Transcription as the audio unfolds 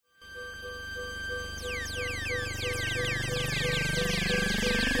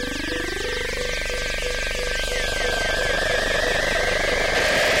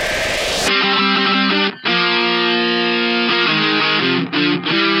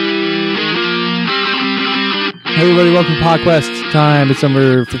Hey everybody, welcome to PodQuest time. It's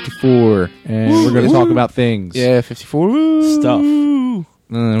number 54, and we're going to talk about things. Yeah, 54. Stuff. No,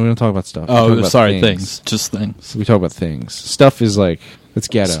 we don't talk about stuff. Oh, we talk about sorry, things. Just things. We talk about things. Stuff is like, it's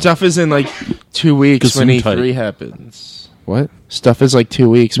ghetto. Stuff is in like 2 weeks when Gesundheit. E3 happens. What? Stuff is like 2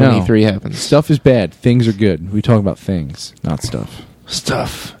 weeks when No. E3 happens. Stuff is bad. Things are good. We talk about things, not stuff.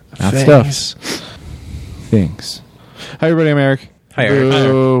 Stuff. Not Things. stuff. Things. Hi everybody, I'm Eric. Hi, Eric.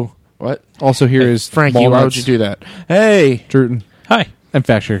 Boo. What? Also here is Frankie, why would you do that? Hey. Druten. Hi. And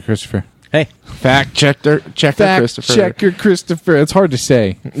fact checker Christopher. Hey. Fact checker Christopher. checker Christopher. It's hard to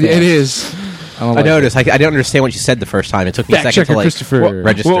say. It is. I noticed. I didn't understand what you said the first time. It took me a Fact second to checker Christopher.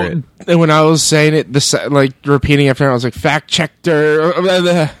 register it. And when I was saying it, like repeating after, I was like, fact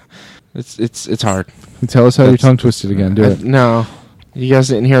checker. It's hard. Tell us how your tongue twisted again. Do it. No. You guys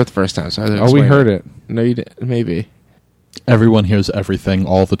didn't hear it the first time. So Oh, we heard it. No, you didn't. Maybe. Everyone hears everything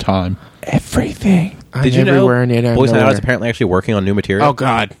all the time. Everything. Did you know everywhere and yet I'm Boys Night Out nowhere. is apparently actually working on new material? Oh,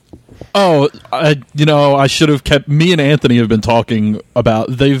 God. Oh, I should have kept... Me and Anthony have been talking about...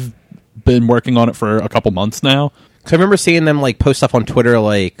 They've been working on it for a couple months now. Because I remember seeing them like post stuff on Twitter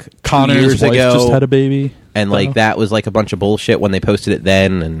like 2 Connor's years wife ago. just had a baby. And like that was like a bunch of bullshit when they posted it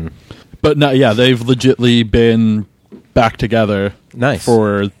then. And But no, yeah, they've legitly been back together Nice.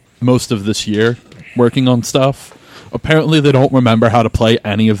 for most of this year working on stuff. Apparently they don't remember how to play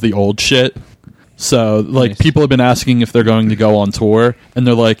any of the old shit. So, like, Nice. people have been asking if they're going to go on tour, and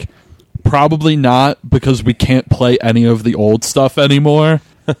they're like, probably not, because we can't play any of the old stuff anymore,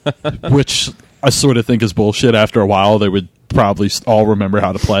 which I sort of think is bullshit. After a while, they would probably all remember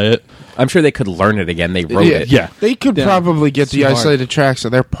how to play it. I'm sure they could learn it again. They wrote it. Yeah. They could Yeah. probably get the Smart. isolated tracks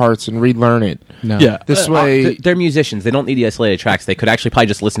of their parts and relearn it. No. Yeah. This way... They're musicians. They don't need the isolated tracks. They could actually probably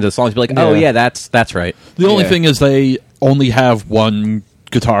just listen to the songs and be like, oh, Yeah. yeah, that's right. The only Yeah. thing is they only have one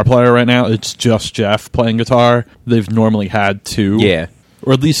guitar player right now. It's just Jeff playing guitar. They've normally had two. Yeah.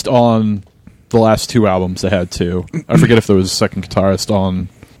 Or at least on the last two albums they had two. I forget if there was a second guitarist on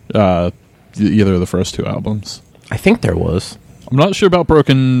either of the first two albums. I think there was. I'm not sure about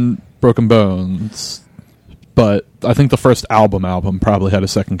Broken Bones, but I think the first album probably had a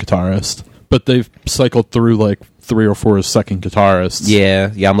second guitarist. But they've cycled through like 3 or 4 second guitarists.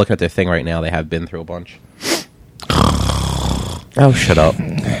 Yeah, I'm looking at their thing right now. They have been through a bunch. Oh, shut up.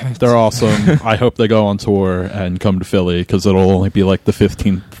 They're awesome. I hope they go on tour and come to Philly, because it'll only be like the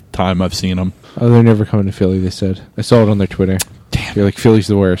 15th time I've seen them. Oh, they're never coming to Philly, they said. I saw it on their Twitter. Damn. They're like, Philly's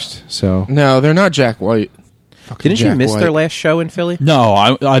the worst, so... No, they're not Jack White. Didn't you Jack miss White. their last show in Philly? No,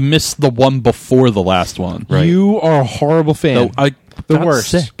 I missed the one before the last one. Right. You are a horrible fan. I The got worst.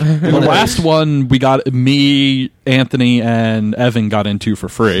 sick. The last one we got, me, Anthony, and Evan got into for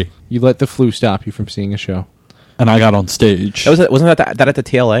free, You let the flu stop you from seeing a show. and I got on stage. Wasn't that at the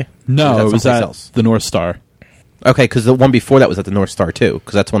TLA? No, Or it was someplace at else? the North Star. Okay, because the one before that was at the North Star too,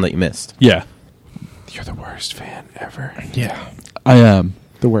 because that's one that you missed. Yeah, You're the worst fan ever. Yeah. I am.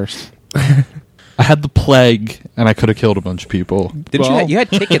 The worst. I had the plague, and I could have killed a bunch of people. Didn't Well, you had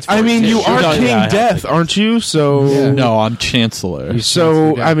tickets for I it, mean, too. you are Yeah, King I have Death, aren't you? So... Yeah. No, I'm Chancellor.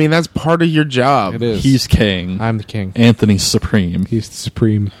 So, I mean, that's part of your job. It is. He's king. I'm the king. Anthony's supreme. He's the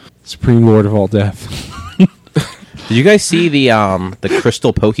supreme lord of all death. Did you guys see the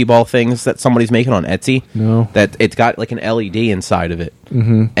crystal Pokeball things that somebody's making on Etsy? No. That it's got like an LED inside of it,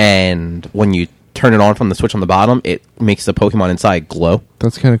 and when you turn it on from the switch on the bottom, it makes the Pokemon inside glow.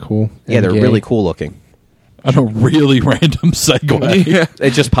 That's kind of cool. Yeah, And they're gay. really cool looking. On a really random segue. Yeah.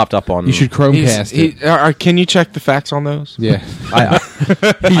 It just popped up on. You should Chromecast it. Can you check the facts on those? Yeah. I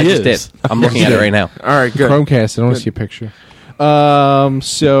He just is. did. I'm looking at it right now. All right, good. Chromecast it. I want to see a picture.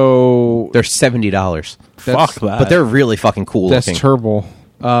 So... They're $70, Fuck that. but they're really fucking cool That's looking. terrible.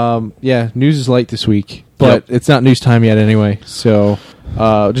 Yeah, news is light this week, but it's not news time yet anyway. So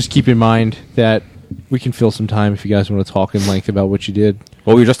just keep in mind that we can fill some time if you guys want to talk in length about what you did.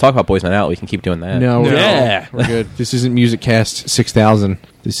 Well, we were just talking about Boys Night Out. We can keep doing that. No, Yeah. we're good. This isn't Music Cast 6000.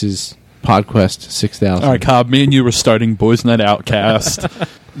 This is PodQuest 6000. All right, Cobb, me and you were starting Boys Night Out cast,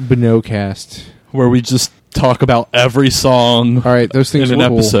 Benocast. where we just talk about every song All right, those things in an are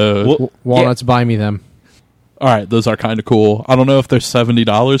cool. episode. Walnuts, buy me them. All right, those are kind of cool. I don't know if they're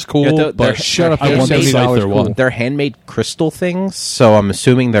 $70 cool, Yeah, they're- but Shut up, I they're want to $70 cite their cool. one. They're handmade crystal things, so I'm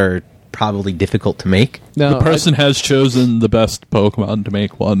assuming they're probably difficult to make. No, The person has chosen the best Pokemon to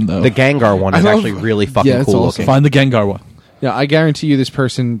make one, though. The Gengar one is I love- actually really fucking Yeah, it's cool awesome. looking. Find the Gengar one. yeah, I guarantee you this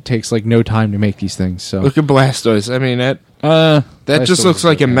person takes like no time to make these things. So Look at Blastoise. I mean, that Blastoise just looks is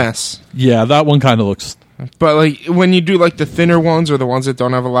like a okay. mess. Yeah, that one kind of looks... But like when you do like the thinner ones or the ones that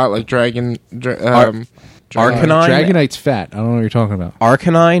don't have a lot, like Dragon, Arcanine. Dragonite's fat. I don't know what you're talking about.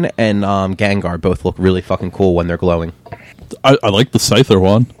 Arcanine and Gengar both look really fucking cool when they're glowing. I like the Scyther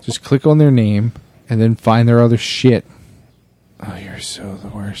one. Just click on their name and then find their other shit. Oh, you're so the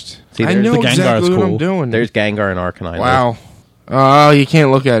worst. See, I there's know the Gengar's exactly what cool. I'm doing. There's Gengar and Arcanine. Wow. Oh, you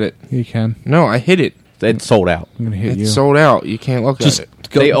can't look at it. You can. No, I hit it. It's sold out. I'm gonna hit you. It's sold out. You can't look Just at it.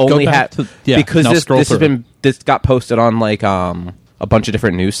 They only have because now this scroll has through. been this got posted on like a bunch of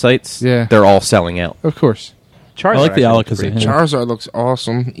different news sites. Yeah. They're all selling out. Of course. Charizard I like the actually looks Alakazam. pretty cool. Charizard looks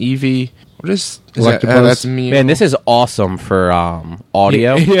awesome. Eevee. What is that? Electabuzz. That's me. Man, this is awesome for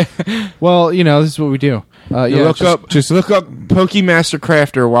audio. Yeah. Well, you know, this is what we do. Just look up Pokemaster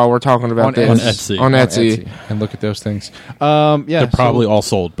Crafter while we're talking about on this. Etsy. On Etsy. and look at those things. Yeah, They're probably all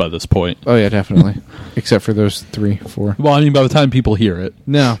sold by this point. Oh yeah, definitely. Except for those 3, 4. Well, I mean, by the time people hear it,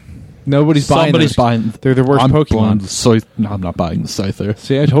 No, nobody's buying. somebody's those. buying. They're the worst I'm Pokemon. no, I'm not buying the Scyther.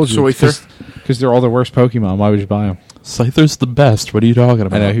 See, I told you. Scyther. Because they're all the worst Pokemon. Why would you buy them? Scyther's the best. What are you talking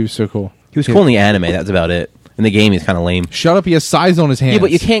about? I know he was so cool. He was cool in the anime. That's about it. In the game, he's kind of lame. Shut up! He has size on his hands. Yeah,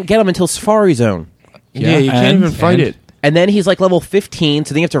 but you can't get him until Safari Zone. Yeah, you can't and- even fight and- it. And then he's like level 15,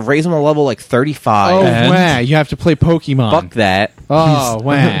 so then you have to raise him to level like 35. Oh, And- wow! You have to play Pokemon. Fuck that. Oh,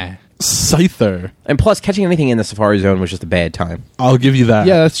 wow! Scyther. And plus, catching anything in the Safari Zone was just a bad time. I'll give you that.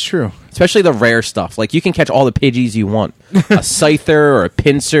 Yeah, that's true. Especially the rare stuff. Like, you can catch all the Pidgeys you want. A Scyther or a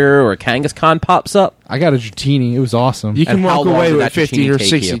Pinsir or a Kangaskhan pops up. I got a Dratini. It was awesome. You can And how walk long away did with that 50 or Dratini take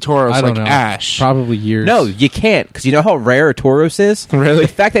 60 you? Tauros I don't like know. Ash. Probably years. No, you can't, because you know how rare a Tauros is? Really? The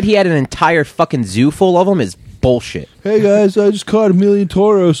fact that he had an entire fucking zoo full of them is bullshit. Hey guys, I just caught 1,000,000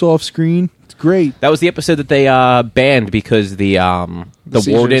 Tauros off screen. It's great. That was the episode that they banned because the seizures.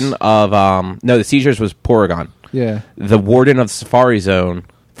 warden of the seizures was Porygon. Yeah. The warden of the Safari Zone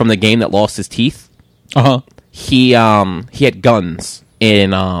from the game that lost his teeth. Uh-huh. He had guns in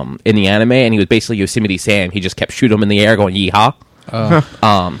the anime, and he was basically Yosemite Sam. He just kept shooting them in the air, going yeehaw.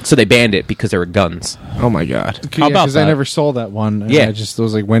 So they banned it because there were guns. Oh my god. How about Because I that? never saw that one. And Yeah. I just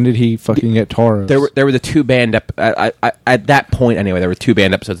was like, when did he fucking get Tauros? There were the two banned at that point anyway. There were two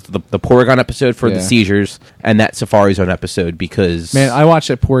banned episodes: the Porygon episode for the Yeah. seizures, and that Safari Zone episode because Man, I watched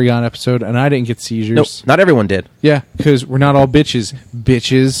that Porygon episode and I didn't get seizures. nope, not everyone did. Yeah, because we're not all bitches.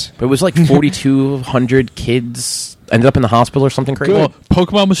 Bitches. But it was like 4,200 kids ended up in the hospital or something crazy. Well,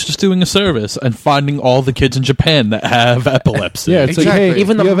 Pokemon was just doing a service and finding all the kids in Japan that have epilepsy. Yeah, it's Exactly. like, hey,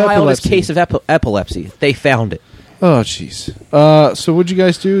 Even the you have mildest epilepsy. case of epilepsy, they found it. Oh, jeez. So what'd you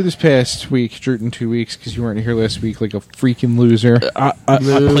guys do this past week, Druten 2 weeks, because you weren't here last week like a freaking loser? I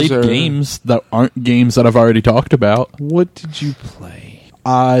played Loser. games that aren't games that I've already talked about. What did you play?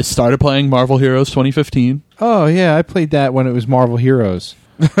 I started playing Marvel Heroes 2015. Oh, yeah, I played that when it was Marvel Heroes.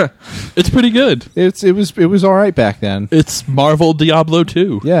 It's pretty good. It was all right back then. It's Marvel Diablo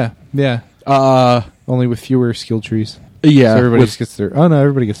 2. Yeah, yeah. Only with fewer skill trees. Yeah, So everybody with- just gets their... Oh, no,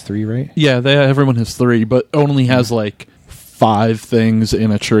 everybody gets 3, right? yeah. Everyone has 3, but only has like 5 things in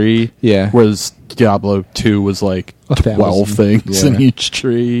a tree. Yeah. Whereas Diablo 2 was like 12 1,000. things Yeah. in each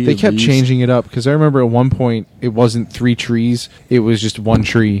tree. They at kept least. changing it up because I remember at one point it wasn't 3 trees, it was just 1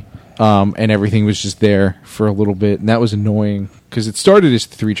 tree, and everything was just there for a little bit, and that was annoying because it started as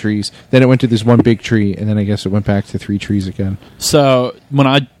 3 trees, then it went to this one big tree, and then I guess it went back to 3 trees again. So when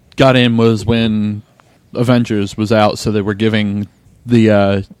I got in was when Avengers was out, so they were giving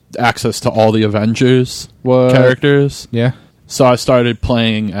the access to all the Avengers What? characters. Yeah, So I started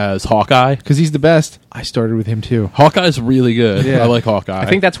playing as Hawkeye. because he's the best. I started with him too. Hawkeye's really good. Yeah. I like Hawkeye. I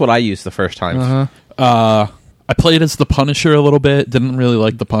think that's what I used the first time. Uh-huh. I played as the Punisher a little bit. Didn't really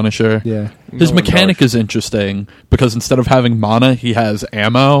like the Punisher. Yeah. His No one mechanic does. is interesting because instead of having mana, he has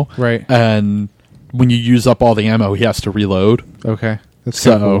ammo. Right. And when you use up all the ammo, he has to reload. Okay. That's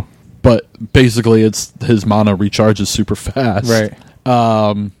So, kinda cool. but basically, it's his mana recharges super fast. Right.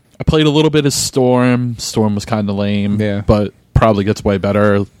 I played a little bit as Storm. Storm was kind of lame. Yeah. But probably gets way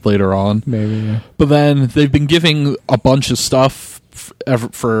better later on. Maybe, yeah. But then they've been giving a bunch of stuff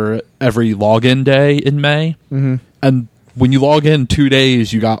for every login day in May. Mm-hmm. And when you log in 2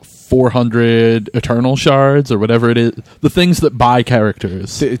 days, you got 400 Eternal Shards or whatever it is. The things that buy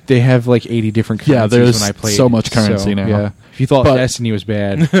characters. They have like 80 different currencies Yeah, there's when I played. so much currency now. Yeah. If you thought But- Destiny was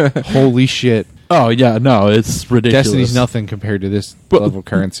bad, holy shit. Oh, yeah, no, it's ridiculous. Destiny's nothing compared to this But- level of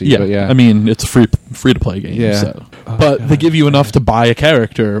currency. Yeah, but yeah. I mean, it's a free to play game. Yeah. So. Oh, But God, they give you enough to buy a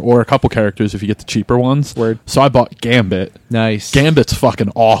character or a couple characters if you get the cheaper ones. Word. So I bought Gambit. Nice. Gambit's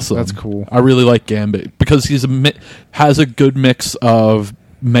fucking awesome. That's cool. I really like Gambit because he's has a good mix of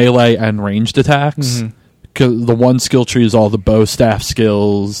melee and ranged attacks. Mm-hmm. 'Cause the one skill tree is all the bow staff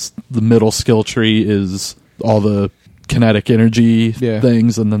skills. The middle skill tree is all the kinetic energy Yeah.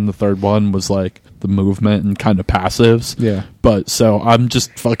 things, and then the third one was like the movement and kind of passives. Yeah. But so I'm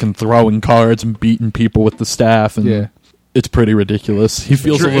just fucking throwing cards and beating people with the staff, and it's pretty ridiculous. He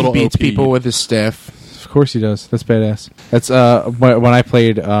feels a little beats OP. people with his staff. Of course he does. That's badass. That's when I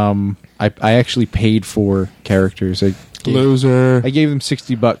played. I actually paid for characters. Loser. I gave them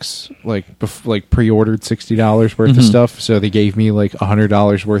 $60, like pre-ordered $60 worth of stuff. So they gave me like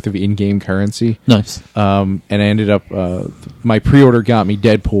 $100 worth of in-game currency. Nice. And I ended up my pre-order got me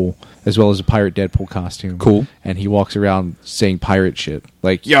Deadpool as well as a pirate Deadpool costume. Cool. And he walks around saying pirate shit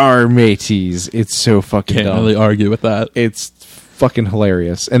like "Yar mateys." It's so fucking Can't dumb. really argue with that. It's fucking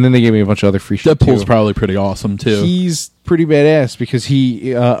hilarious. And then they gave me a bunch of other free shit. Deadpool's too. probably pretty awesome too. He's pretty badass because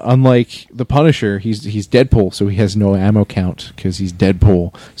he, unlike the Punisher, he's Deadpool, so he has no ammo count because he's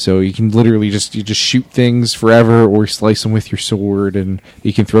Deadpool. So you can literally just shoot things forever, or slice them with your sword, and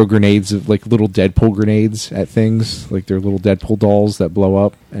you can throw grenades of like little Deadpool grenades at things, like they're little Deadpool dolls that blow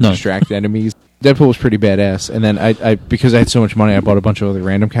up and distract enemies. Deadpool was pretty badass, and then I because I had so much money, I bought a bunch of other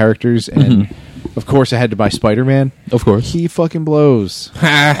random characters, and of course I had to buy Spider-Man. Of course. He fucking blows.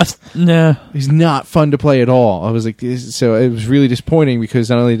 Nah. He's not fun to play at all. I was like, so it was really disappointing because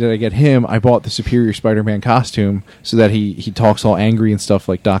not only did I get him, I bought the Superior Spider-Man costume so that he talks all angry and stuff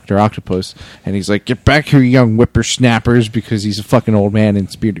like Dr. Octopus, and he's like, "Get back here, you young whippersnappers," because he's a fucking old man in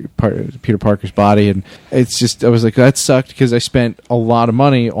Peter Parker's body, and it's just, I was like, that sucked because I spent a lot of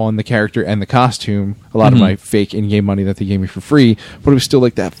money on the character and the costume, a lot of my fake in-game money that they gave me for free, but it was still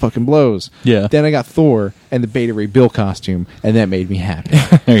like, that fucking blows. Yeah. Then I got Thor and the Beta Ray Bill costume, and that made me happy.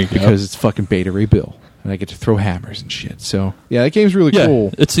 There you go. Because it's fucking Beta Ray Bill, and I get to throw hammers and shit. So yeah, that game's really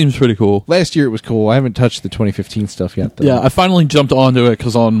cool. It seems pretty cool. Last year it was cool. I haven't touched the 2015 stuff yet, though. Yeah, I finally jumped onto it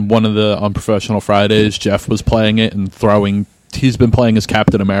because on one of the Unprofessional Fridays, Jeff was playing it and throwing. He's been playing as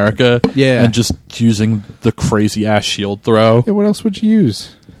Captain America, and just using the crazy ass shield throw. Yeah, what else would you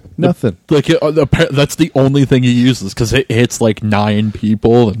use? Nothing. That's the only thing he uses because it hits like 9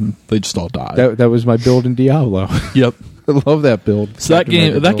 people and they just all die. That was my build in Diablo. Yep. I love that build. So that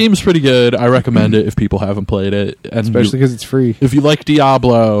game's pretty good. I recommend it if people haven't played it, and especially because it's free. If you like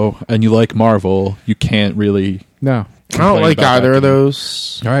Diablo and you like Marvel, you can't really. No, I don't like either of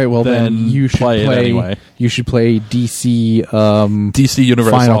those. All right, well then you should play it anyway. You should play DC DC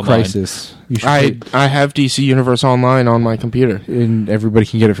Universe Final Online. Crisis. I have DC Universe Online on my computer, and everybody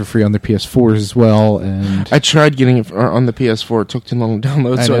can get it for free on their PS4s as well. And I tried getting it on the PS4. It took too long to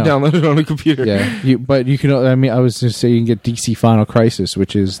download, so I downloaded it on the computer. Yeah, but you can. I mean, I was just saying, you can get DC Final Crisis,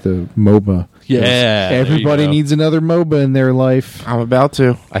 which is the MOBA. Yeah, everybody needs another MOBA in their life. I'm about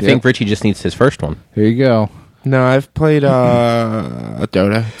to. I think Richie just needs his first one. There you go. No, I've played a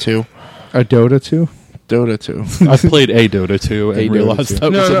Dota 2. A Dota 2? Dota 2. I played a Dota 2 and realized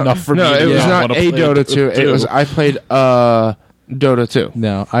that was enough for me. No, it was not not a Dota 2. It was I played Dota 2.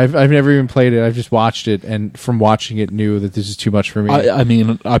 No, I've never even played it. I've just watched it, and from watching it, knew that this is too much for me. I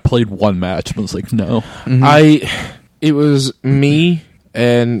mean, I played one match and was like, no. It was me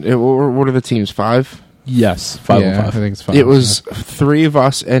and what are the teams? 5? Yes, 5 on 5. I think it's 5. It was 3 of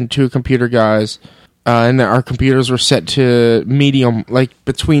us and 2 computer guys. And our computers were set to medium, like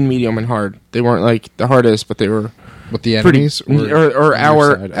between medium and hard. They weren't like the hardest, but they were with the enemies or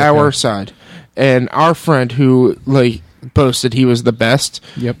our side. And our friend who like boasted he was the best,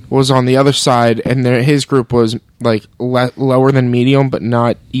 was on the other side, and his group was like lower than medium, but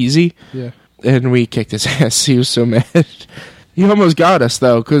not easy. Yeah, and we kicked his ass. He was so mad. He almost got us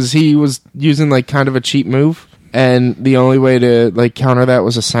though, because he was using like kind of a cheap move. And the only way to like counter that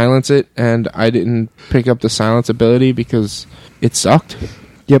was to silence it, and I didn't pick up the silence ability because it sucked.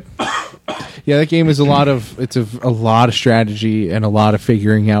 Yep. Yeah, that game is a lot of strategy and a lot of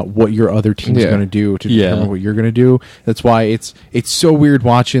figuring out what your other team's going to do to determine what you're going to do. That's why it's so weird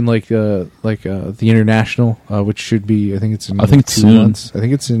watching the international, which should be, I think it's in 2 months. I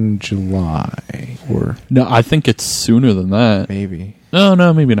think it's in July or no, I think it's sooner than that. Maybe.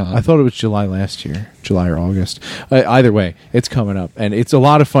 No, maybe not. I thought it was July last year, July or August. Either way, it's coming up, and it's a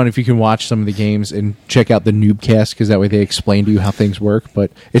lot of fun if you can watch some of the games and check out the Noobcast, because that way they explain to you how things work.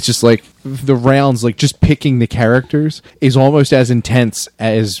 But it's just like the rounds, like just picking the characters is almost as intense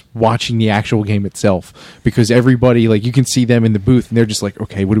as watching the actual game itself, because everybody, like, you can see them in the booth and they're just like,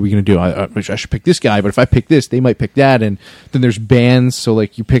 okay, what are we going to do? I should pick this guy, but if I pick this, they might pick that. And then there's bans, so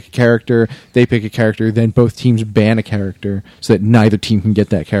like you pick a character, they pick a character, then both teams ban a character so that neither team can get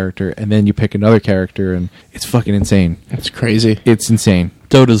that character, and then you pick another character, and it's fucking insane. It's crazy. It's insane.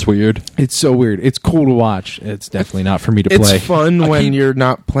 Dota's weird. It's so weird. It's cool to watch. It's definitely not for me to play. It's fun when you're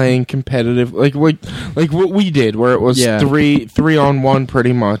not playing competitive, like what we did, where it was 3-on-1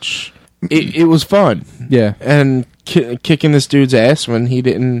 pretty much. It was fun. Yeah, and kicking this dude's ass when he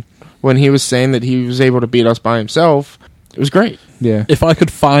didn't when he was saying that he was able to beat us by himself, it was great. Yeah. If I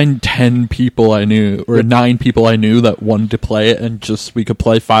could find 10 people I knew, or 9 people I knew that wanted to play it, and just we could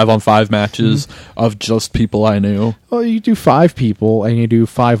play 5-on-5 matches of just people I knew. Well, you do 5 people, and you do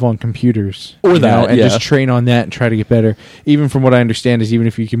 5 on computers. Or you that, and yeah. just train on that and try to get better. Even from what I understand is even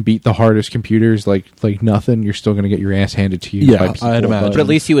if you can beat the hardest computers like nothing, you're still going to get your ass handed to you. Yeah, by people. I'd imagine. But at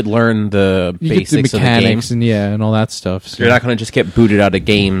least you would learn the You get basics the of the game. mechanics and all that stuff. So. You're not going to just get booted out of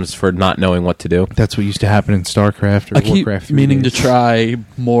games for not knowing what to do. That's what used to happen in StarCraft or I keep Warcraft 3 meaning days. to try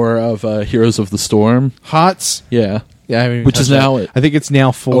more of Heroes of the Storm. HOTS. Yeah. Yeah, I haven't even Which is touched now that. I think it's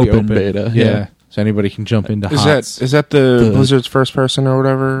now fully open open beta, Yeah. yeah. So anybody can jump into Is HOTS. that the Blizzard's first person or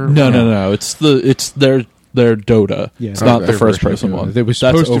whatever? No. It's their Dota. Yeah. It's not Okay. the first person one. It was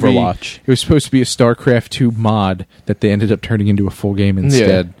That's supposed to be- Overwatch. It was supposed to be a StarCraft 2 mod that they ended up turning into a full game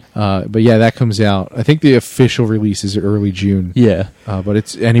instead. But yeah, that comes out. I think the official release is early June. Yeah. But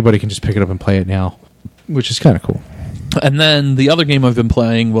it's anybody can just pick it up and play it now, which is kind of cool. And then the other game I've been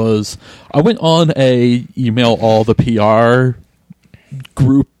playing was I went on a email all the PR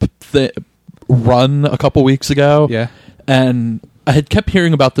group run a couple weeks ago. Yeah. And I had kept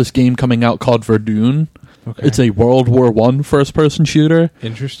hearing about this game coming out called Verdun. Okay. It's a World War I first-person shooter.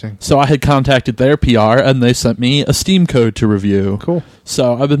 Interesting. So I had contacted their PR, and they sent me a Steam code to review. Cool.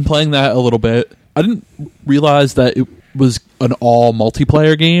 So I've been playing that a little bit. I didn't realize that it was an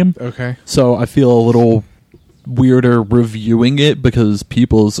all-multiplayer game. Okay. So I feel a little weirder reviewing it because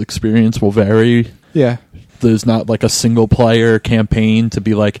people's experience will vary. Yeah. There's not like a single-player campaign to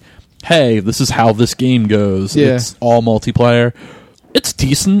be like, hey, this is how this game goes. Yeah. It's all multiplayer. It's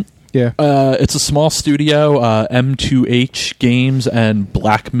decent. Yeah. It's a small studio, M2H Games and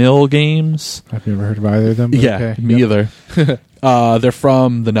Black Mill Games. I've never heard of either of them. But Yeah, okay. me either. They're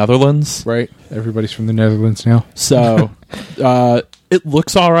from the Netherlands. Right. Everybody's from the Netherlands now. So it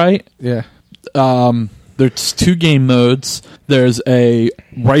looks all right. Yeah. There's 2 game modes. There's a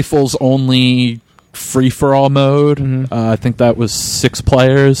rifles-only free-for-all mode. I think that was 6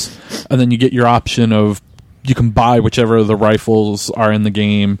 players. And then you get your option of you can buy whichever of the rifles are in the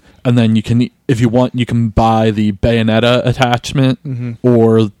game. And then you can, if you want, you can buy the Bayonetta attachment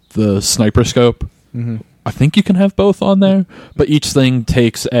or the sniper scope. I think you can have both on there. But each thing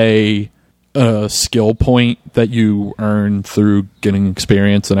takes a skill point that you earn through getting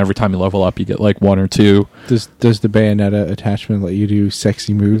experience, and every time you level up you get like 1 or 2. Does the Bayonetta attachment let you do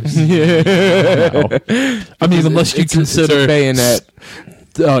sexy moves? No. I mean, unless you consider it's a bayonet.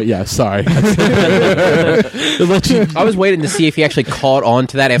 Oh yeah, sorry. It lets you- I was waiting to see if he actually caught on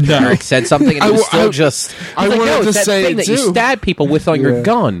to that after No. Eric said something, and it was still just. I He's like, wanted no, to it's that say thing it that you too. stab people with on your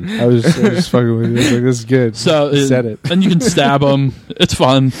gun. I was fucking with you. I was like, this is good. So You said it. and you can stab them. It's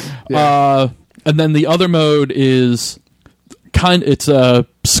fun. And then the other mode is it's a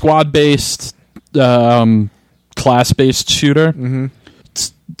squad based, class based shooter.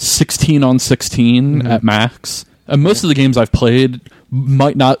 It's 16 on 16 at max. And most of the games I've played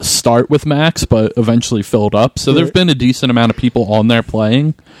might not start with max, but eventually filled up. So there've been a decent amount of people on there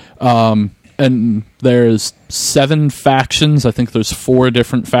playing. And there's 7 factions. I think there's 4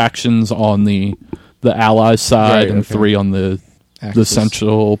 different factions on the Allies side, Right, and okay. 3 on the Axis.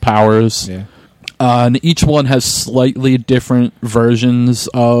 Central Powers. Yeah. And each one has slightly different versions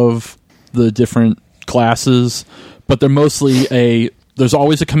of the different classes, but they're mostly there's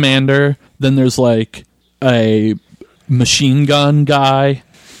always a commander, then there's like a machine gun guy,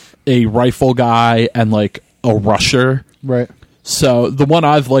 a rifle guy, and like a rusher. Right. So the one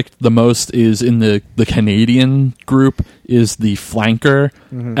I've liked the most is in the Canadian group is the flanker,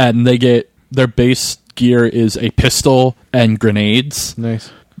 and their base gear is a pistol and grenades,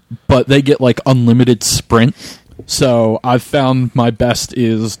 Nice. but they get like unlimited sprint. So I've found my best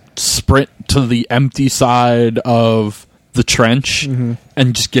is sprint to the empty side of the trench and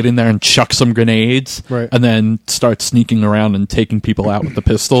just get in there and chuck some grenades, Right. and then start sneaking around and taking people out with the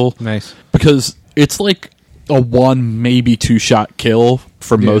pistol. Nice. Because it's like a 1, maybe 2 shot kill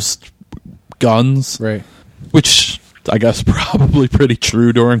for most guns, Right. which I guess probably pretty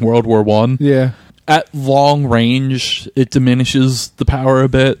true during World War One. Yeah. At long range, it diminishes the power a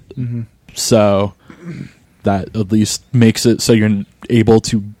bit, so that at least makes it so you're able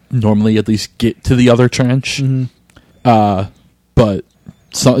to normally at least get to the other trench. But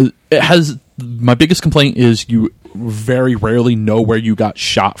so it has. My biggest complaint is you very rarely know where you got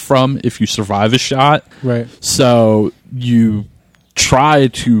shot from if you survive a shot. Right. So you try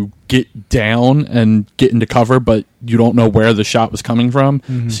to get down and get into cover, but you don't know where the shot was coming from.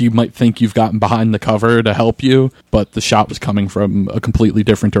 So you might think you've gotten behind the cover to help you, but the shot was coming from a completely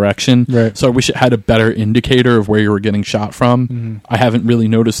different direction. Right. So I wish it had a better indicator of where you were getting shot from. I haven't really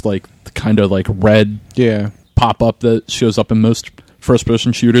noticed like the kind of like red pop up that shows up in most first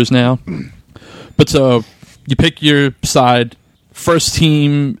person shooters now. But so you pick your side. First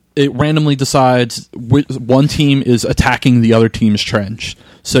team, it randomly decides one team is attacking the other team's trench.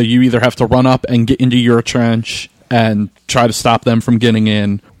 So you either have to run up and get into your trench and try to stop them from getting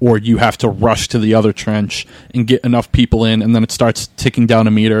in, or you have to rush to the other trench and get enough people in, and then it starts ticking down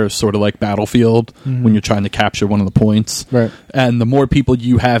a meter, sort of like Battlefield, when you're trying to capture one of the points. Right. And the more people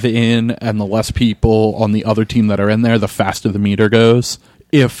you have in and the less people on the other team that are in there, the faster the meter goes.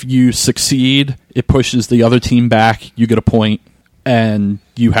 If you succeed, it pushes the other team back, you get a point, and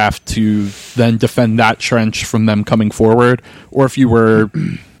you have to then defend that trench from them coming forward. Or if you were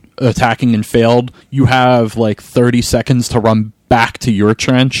attacking and failed, you have like 30 seconds to run back to your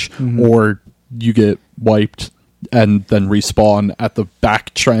trench, or you get wiped and then respawn at the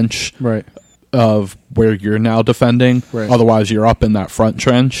back trench of where you're now defending. Otherwise, you're up in that front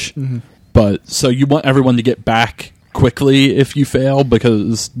trench. But so you want everyone to get back quickly if you fail,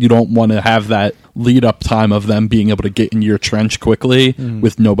 because you don't want to have that lead up time of them being able to get in your trench quickly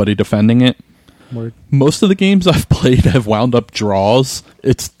with nobody defending it. Most of the games I've played have wound up draws.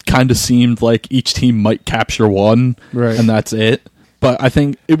 It's kind of seemed like each team might capture one, and that's it. But I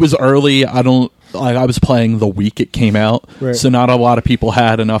think it was early. I was playing the week it came out, so not a lot of people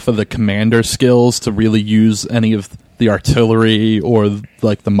had enough of the commander skills to really use any of the artillery or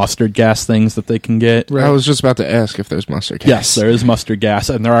like the mustard gas things that they can get. I was just about to ask if there's mustard gas. Yes, there is mustard gas,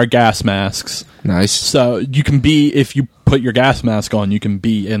 and there are gas masks. Nice. So you can be, if you put your gas mask on, you can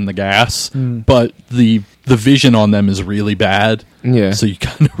be in the gas, but the vision on them is really bad. Yeah. So you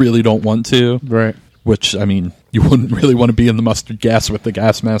kind of really don't want to. Right. Which, I mean, you wouldn't really want to be in the mustard gas with the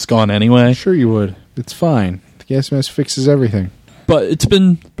gas mask on anyway. Sure you would. It's fine. The gas mask fixes everything. But it's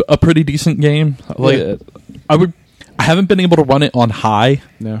been a pretty decent game. Like, I haven't been able to run it on high.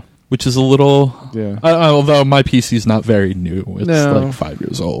 No. Which is a little... Yeah. Although my PC's not very new. It's like 5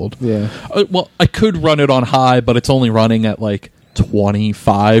 years old. Yeah. Well, I could run it on high, but it's only running at like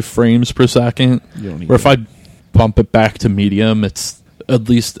 25 frames per second. You don't need or if I bump it back to medium, it's at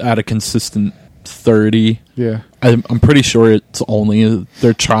least at a consistent 30. Yeah. I'm pretty sure it's only...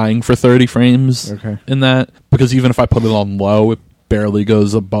 They're trying for 30 frames in that. Because even if I put it on low, it barely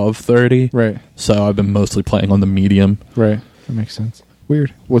goes above 30. Right. So I've been mostly playing on the medium. Right. That makes sense.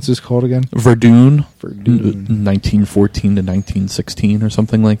 Weird. What's this called again? Verdun. 1914 to 1916 or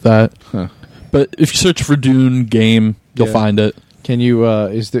something like that. Huh. But if you search Verdun game, you'll find it. Can you,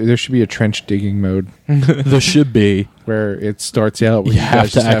 there should be a trench digging mode. There should be. Where it starts out where You you have guys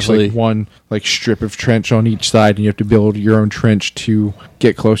to just have actually- like one like strip of trench on each side, and you have to build your own trench to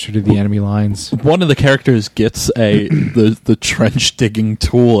get closer to the enemy lines. One of the characters gets the trench digging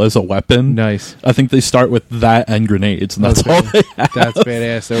tool as a weapon. Nice. I think they start with that and grenades, and that's all they have. That's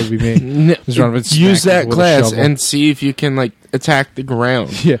badass. That would be me. Just run with Use smack that people with a class shovel. and see if you can like attack the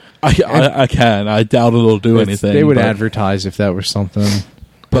ground. Yeah. I can. I doubt it'll do anything. They would but, advertise if that was something.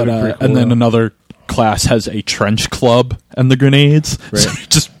 But That'd be pretty cool, and then though. another class has a trench club and the grenades. Right. So you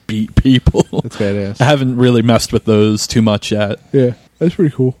just beat people. That's badass. I haven't really messed with those too much yet. Yeah, that's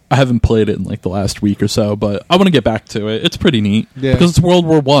pretty cool. I haven't played it in like the last week or so, but I want to get back to it. It's pretty neat. Yeah. Because it's World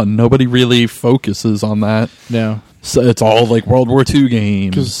War One. Nobody really focuses on that. No. So it's all like World War II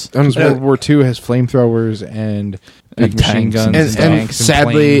games. Because World War II has flamethrowers and big machine tanks guns and and And tanks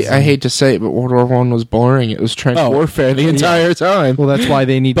sadly, planes I hate to say it, but World War One was boring. It was trench warfare the entire time. Well, that's why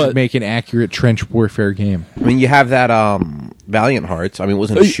they need to But- make an accurate trench warfare game. I mean, you have that Valiant Hearts. I mean, it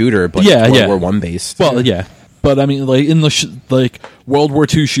wasn't a shooter, but yeah, it's yeah. World War One based. Well, yeah. But I mean, like in the like World War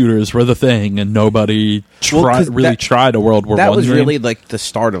II shooters were the thing, and nobody 'cause tried a World War that One was game. really like the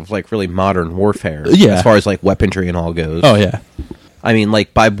start of like really modern warfare. Yeah. As far as like weaponry and all goes. Oh yeah. I mean,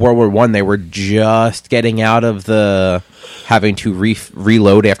 like by World War One, they were just getting out of the having to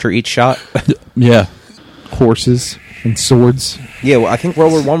reload after each shot. Yeah. Horses and swords. Yeah, well, I think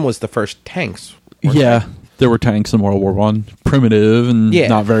World War One was the first tanks. weren't Yeah. There were tanks in World War One. Primitive and Yeah.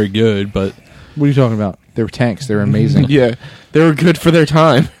 not very good, but What are you talking about? They were tanks. They were amazing. Yeah, they were good for their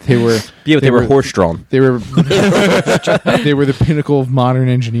time. They were. Yeah, but they were horse drawn. They were. They were the pinnacle of modern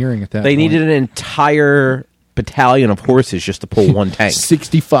engineering at that. They point. needed an entire battalion of horses just to pull one tank.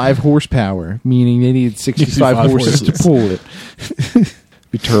 65 horsepower, meaning they needed 65 horses to horses. pull it.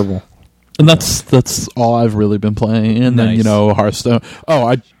 Be terrible. And that's all I've really been playing. And then, Nice. Hearthstone. Oh,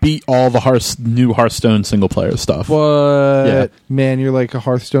 I beat all the new Hearthstone single-player stuff. What? Yeah. Man, you're like a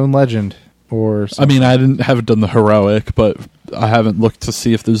Hearthstone legend. Or something. I mean, haven't done the heroic, but I haven't looked to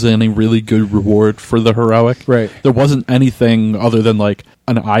see if there's any really good reward for the heroic. Right. There wasn't anything other than like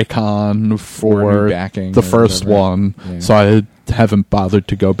an icon Or for new backing the or first whatever. one, Yeah. so I haven't bothered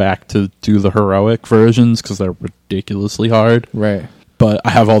to go back to do the heroic versions because they're ridiculously hard. Right. But I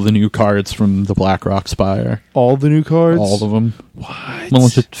have all the new cards from the Blackrock Spire. All the new cards? All of them. What? Well,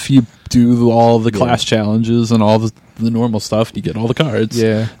 if you do all the class challenges and all the normal stuff, you get all the cards.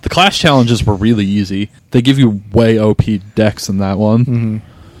 Yeah. The class challenges were really easy. They give you way OP decks in that one. Mm-hmm.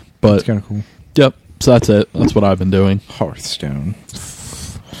 But It's kind of cool. yep, so that's it. That's what I've been doing. Hearthstone.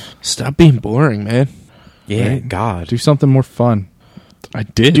 Stop being boring, man. Yeah, Right. God. Do something more fun. I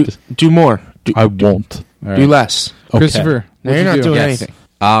did. Do more. I won't. All Do less. Okay. Christopher, Now what'd you're you not do? doing Yes. anything.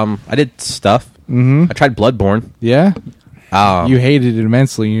 I did stuff. Mm-hmm. I tried Bloodborne. Yeah? Um, You hated it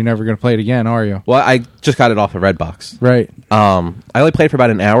immensely. You're never going to play it again, are you? well, I just got it off of Redbox. Right. I only played for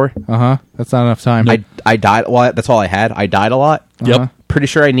about an hour. Uh-huh. That's not enough time. I died. Well, that's all I had. I died a lot. Uh-huh. Yep. Pretty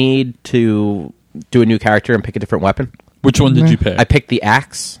sure I need to do a new character and pick a different weapon. Which one did you pick? I picked the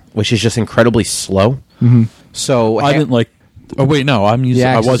axe, which is just incredibly slow. Mm-hmm. So I didn't like. Oh wait, no. I'm using.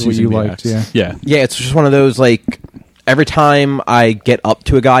 I axe was is what using you the liked, axe. yeah. Yeah, it's just one of those, like, every time I get up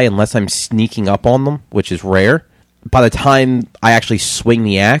to a guy, unless I'm sneaking up on them, which is rare, by the time I actually swing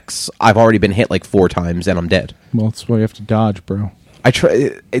the axe, I've already been hit like 4 times and I'm dead. Well, that's why you have to dodge, bro. I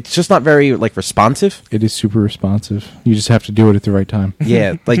try. It's just not very, like, responsive. It is super responsive. You just have to do it at the right time.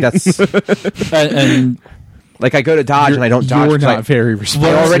 Yeah, like, that's... and like, I go to dodge and I don't dodge. You're 'cause not very I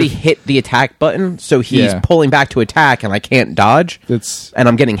responsive. already hit the attack button, so he's Yeah. pulling back to attack and I can't dodge. That's... And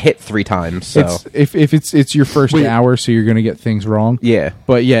I'm getting hit 3 times, so... It's, if it's your first Wait. hour, so you're going to get things wrong. yeah.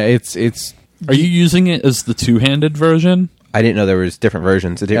 But yeah, it's are you using it as the two-handed version? I didn't know there was different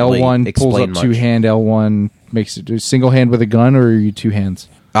versions. It didn't really L1 pulls explain up much. 2-hand, L1 makes it single hand with a gun, or are you 2 hands?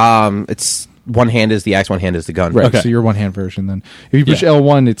 It's one hand is the axe, one hand is the gun. Right, Okay. so you're 1-hand version then. If you push Yeah.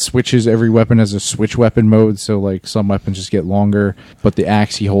 L1, it switches every weapon as a switch weapon mode, so like some weapons just get longer, but the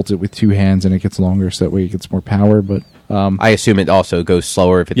axe, he holds it with 2 hands and it gets longer, so that way it gets more power, but... I assume it also goes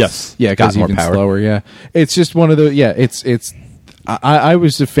slower if it's Yes. yeah, it got goes more even power. slower, yeah. It's just one of the... Yeah, it's... I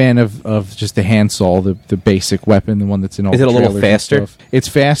was a fan of just the handsaw, the basic weapon, the one that's in all Is the it a little trailers and faster? stuff. It's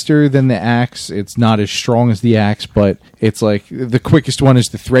faster than the axe. It's not as strong as the axe, but it's like the quickest one is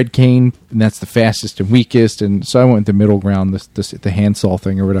the thread cane, and that's the fastest and weakest. And so I went with the middle ground, the handsaw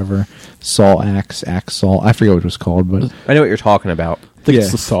thing or whatever, saw axe saw. I forget what it was called, but I know what you're talking about. I think Yeah.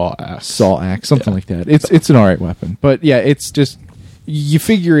 it's the saw axe. saw axe, something like that. It's an alright weapon, but yeah, it's just. You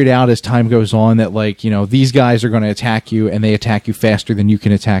figure it out as time goes on that, like, these guys are going to attack you and they attack you faster than you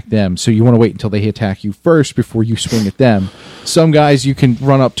can attack them. So you want to wait until they attack you first before you swing at them. Some guys you can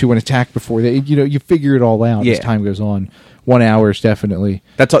run up to and attack before they, you figure it all out as Yeah. time goes on. 1 hour is definitely.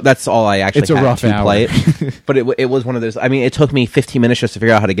 That's all I actually It's a had rough to hour. play it. But it was one of those. I mean, it took me 15 minutes just to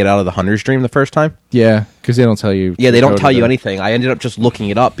figure out how to get out of the hunter's dream the first time. Yeah, because they don't tell you. Yeah, they to don't go to tell you the- anything. I ended up just looking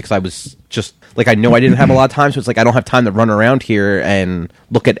it up because I was just like, I know I didn't have a lot of time, so it's like I don't have time to run around here and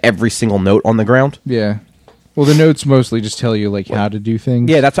look at every single note on the ground. Yeah. Well, the notes mostly just tell you like how to do things.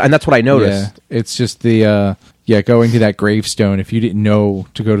 Yeah, that's what I noticed. Yeah, it's just the going to that gravestone. If you didn't know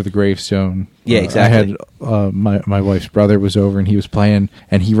to go to the gravestone, Yeah, exactly. I had my wife's brother was over and he was playing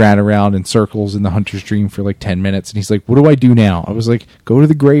and he ran around in circles in the hunter's dream for like 10 minutes and he's like, "What do I do now?" I was like, "Go to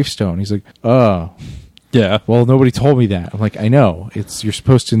the gravestone." He's like, "Oh, Yeah. well, nobody told me that." I'm like, "I know. You're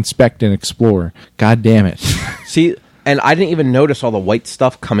supposed to inspect and explore." God damn it! See, and I didn't even notice all the white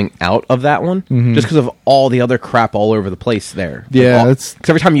stuff coming out of that one, just because of all the other crap all over the place there. Yeah, because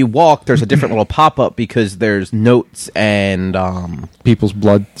every time you walk, there's a different little pop up because there's notes and People's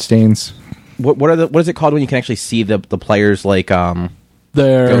blood stains. what is it called when you can actually see the players like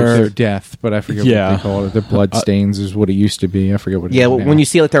Their death, but I forget Yeah. what they call it. Their blood stains is what it used to be. I forget what it yeah, is when now. you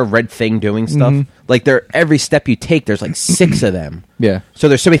see like their red thing doing stuff, like every step you take, there's like 6 of them. Yeah. So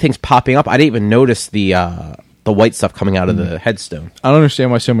there's so many things popping up. I didn't even notice the white stuff coming out of the headstone. I don't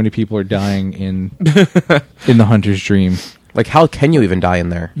understand why so many people are dying in the hunter's dream. Like, how can you even die in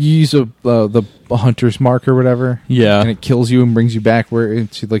there? You use the hunter's mark or whatever, Yeah. and it kills you and brings you back where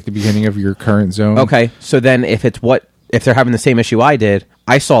into like the beginning of your current zone. Okay, so then if they're having the same issue I did,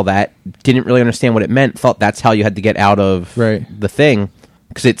 I saw that, didn't really understand what it meant, thought that's how you had to get out of Right. the thing,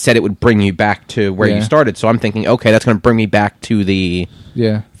 because it said it would bring you back to where Yeah. you started. So I'm thinking, okay, that's going to bring me back to the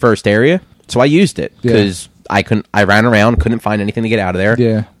Yeah, first area. So I used it, because I ran around, couldn't find anything to get out of there.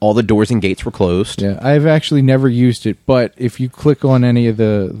 Yeah. All the doors and gates were closed. Yeah, I've actually never used it, but if you click on any of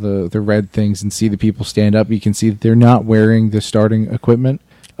the red things and see the people stand up, you can see that they're not wearing the starting equipment.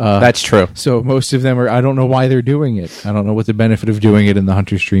 That's true. So most of them are. I don't know why they're doing it. I don't know what the benefit of doing it in the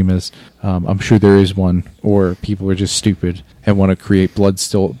hunter stream is. I'm sure there is one, or people are just stupid and want to create blood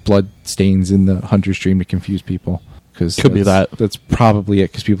stains in the hunter stream to confuse people. Could be that. That's probably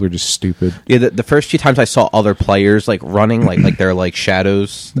it, because people are just stupid. Yeah, the first few times I saw other players like running, like they're like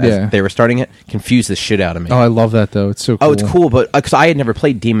shadows as they were starting it, confused the shit out of me. Oh, I love that though. It's so cool. Oh, it's cool, but because I had never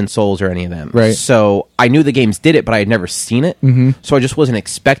played Demon Souls or any of them, Right. So I knew the games did it, but I had never seen it, so I just wasn't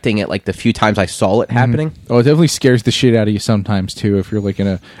expecting it. Like the few times I saw it happening. Oh, it definitely scares the shit out of you sometimes too. If you're like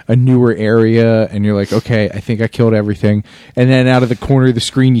in a newer area and you're like, okay, I think I killed everything, and then out of the corner of the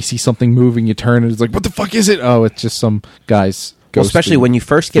screen you see something moving, you turn and it's like, what the fuck is it? Oh, it's just some guy's. Well, especially when you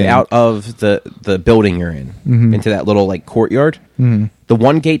first get out of the building you're in into that little like courtyard. The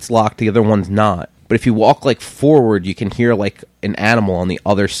one gate's locked, the other one's not. But if you walk like forward, you can hear like an animal on the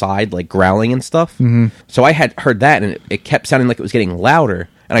other side like growling and stuff. So I had heard that, and it kept sounding like it was getting louder.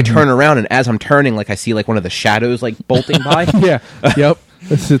 And I turn around, and as I'm turning, like I see like one of the shadows like bolting by. Yeah. Yep.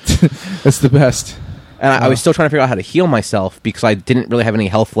 That's it. That's the best. And I was still trying to figure out how to heal myself because I didn't really have any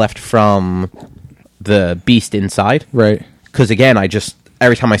health left from the beast inside. Right. Because again,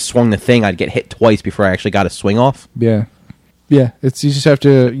 every time I swung the thing, I'd get hit twice before I actually got a swing off. Yeah. Yeah. You just have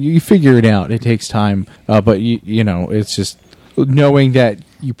to, you figure it out. It takes time. But you know, it's just knowing that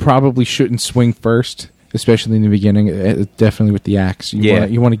you probably shouldn't swing first, especially in the beginning, definitely with the axe.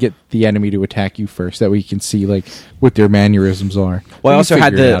 You want to get the enemy to attack you first. That way you can see like what their mannerisms are. Well, I also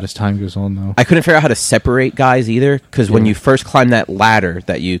had it out as time goes on though. I couldn't figure out how to separate guys either, because when you first climb that ladder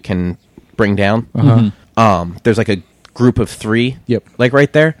that you can bring down, there's like a group of 3, like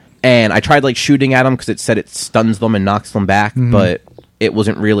right there, and I tried like shooting at them because it said it stuns them and knocks them back, but it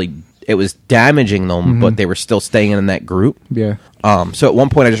wasn't really. It was damaging them, but they were still staying in that group. Yeah. So at one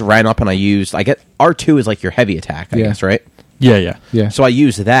point, I just ran up and I get R2 is like your heavy attack, I guess, right? Yeah. So I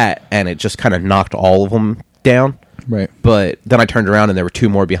used that, and it just kind of knocked all of them down. Right. But then I turned around, and there were 2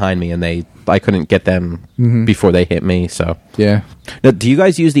 more behind me, and I couldn't get them before they hit me. So yeah. Now, do you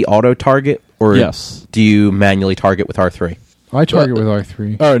guys use the auto target, or Yes. do you manually target with R3? I target with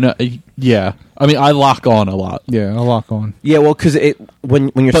R3. Oh no, yeah. I mean, I lock on a lot. Yeah, I'll lock on. Yeah, well, because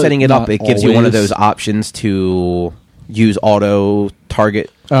when you're But setting it up, not it gives you one of always. those options to use auto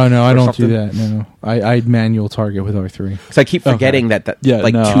target. Oh no, I or don't something. do that. No, I manual target with R3. Because I keep forgetting that Yeah,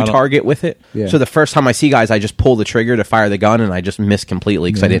 like no, I to don't- target with it. Yeah. So the first time I see guys, I just pull the trigger to fire the gun, and I just miss completely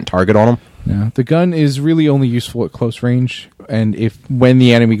because I didn't target on them. No, the gun is really only useful at close range, and when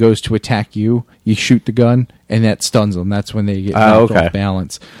the enemy goes to attack you, you shoot the gun, and that stuns them. That's when they get knocked off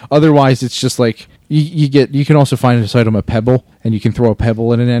balance. Otherwise, it's just like you can also find this item a pebble, and you can throw a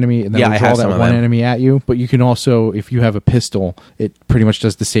pebble at an enemy, and then I draw have that some of one them. enemy at you. But you can also, if you have a pistol, it pretty much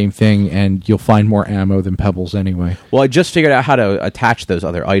does the same thing, and you'll find more ammo than pebbles anyway. Well, I just figured out how to attach those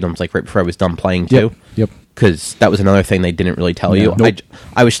other items, like right before I was done playing too. Yep. Because that was another thing they didn't really tell you. Nope.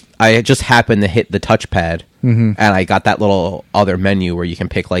 I just happened to hit the touchpad, and I got that little other menu where you can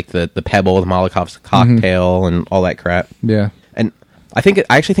pick like the pebble, the Molotov's cocktail, and all that crap. Yeah. And I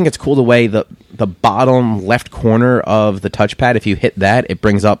actually think it's cool the way the bottom left corner of the touchpad, if you hit that, it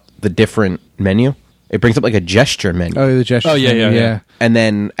brings up the different menu. It brings up like a gesture menu. Oh, the gesture. Oh, yeah, menu, yeah. And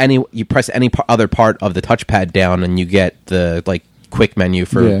then you press any other part of the touchpad down, and you get the like quick menu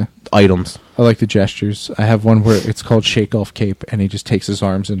for items. I like the gestures. I have one where it's called Shake Off Cape, and he just takes his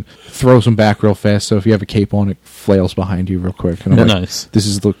arms and throws them back real fast. So if you have a cape on, it flails behind you real quick. And I'm like, Nice.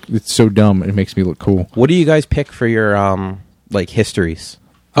 It's so dumb. It makes me look cool. What do you guys pick for your like histories?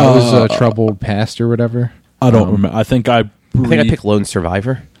 I was troubled past or whatever. I don't remember. I think I picked Lone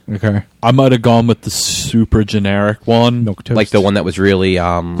Survivor. Okay. I might have gone with the super generic one. Milk toast. Like the one that was really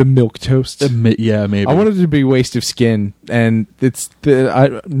the milk toast. Yeah, maybe. I wanted it to be Waste of Skin, and it's I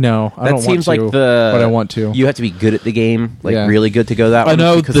don't that seems want like to, the but I want to. You have to be good at the game, like Yeah. really good to go that I one.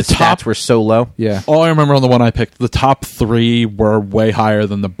 know because the the top- stats were so low. Yeah. All I remember on the one I picked, the top 3 were way higher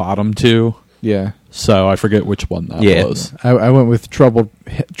than the bottom 2. Yeah. So I forget which one that Yeah. was. I went with troubled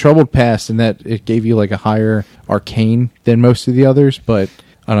past, and that it gave you like a higher arcane than most of the others, but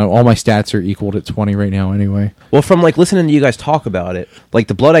I don't know, all my stats are equaled at 20 right now anyway. Well, from like listening to you guys talk about it, like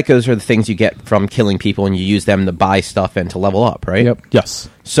the blood echoes are the things you get from killing people, and you use them to buy stuff and to level up, right? Yep. Yes.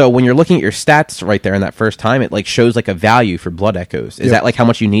 So when you're looking at your stats right there in that first time, it like shows like a value for blood echoes. Is that like how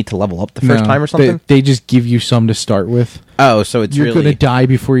much you need to level up the first time or something? They just give you some to start with. Oh, so it's You're really... going to die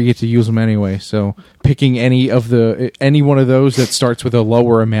before you get to use them anyway. So picking any one of those that starts with a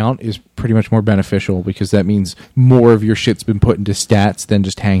lower amount is pretty much more beneficial, because that means more of your shit's been put into stats than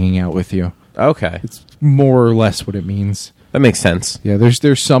just hanging out with you. Okay. It's more or less what it means. That makes sense. Yeah,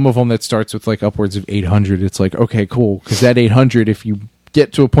 there's some of them that starts with like upwards of 800. It's like, okay, cool, because that 800, if you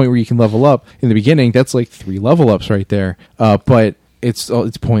get to a point where you can level up in the beginning, that's like 3 level ups right there. But it's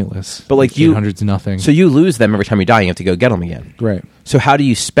pointless. But like 800's nothing. So you lose them every time you die. You have to go get them again. Right. So how do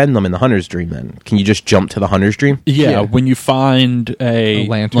you spend them in the Hunter's Dream then? Can you just jump to the Hunter's Dream? Yeah, when you find a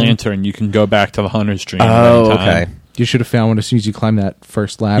lantern, you can go back to the Hunter's Dream. Oh, okay. You should have found one as soon as you climb that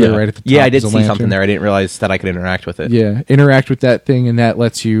first ladder right at the top. Yeah, I did see something there. I didn't realize that I could interact with it. Yeah, interact with that thing, and that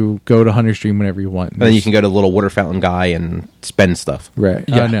lets you go to Hunter's Dream whenever you want. And then you can go to the little water fountain guy and spend stuff. Right.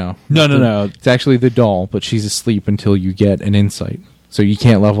 Yeah. No. It's actually the doll, but she's asleep until you get an insight. So you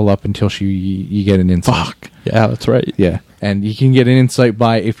can't level up until you get an insight. Fuck. Yeah, that's right. Yeah. And you can get an insight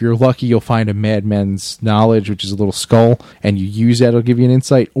by, if you're lucky, you'll find a Madman's Knowledge, which is a little skull, and you use that, it'll give you an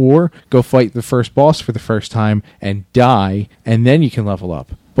insight, or go fight the first boss for the first time and die, and then you can level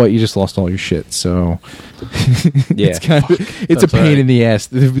up. But you just lost all your shit, so yeah, it's a pain in the ass.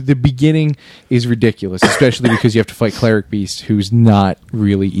 The beginning is ridiculous, especially because you have to fight Cleric Beast, who's not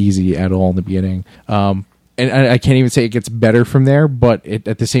really easy at all in the beginning. And I can't even say it gets better from there, but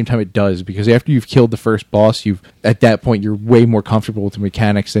at the same time it does, because after you've killed the first boss, at that point you're way more comfortable with the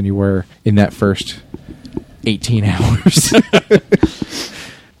mechanics than you were in that first 18 hours.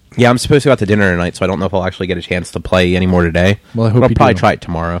 Yeah, I'm supposed to go out to dinner tonight, so I don't know if I'll actually get a chance to play any more today. Well, I hope I'll you probably do. try it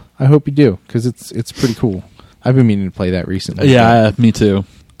tomorrow. I hope you do, because it's pretty cool. I've been meaning to play that recently. Yeah, me too.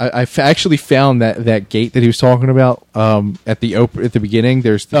 I actually found that gate that he was talking about at the beginning.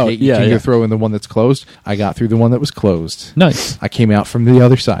 There's the gate you can go through and the one that's closed. I got through the one that was closed. Nice. I came out from the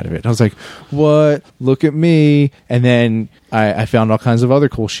other side of it. I was like, what? Look at me. And then I found all kinds of other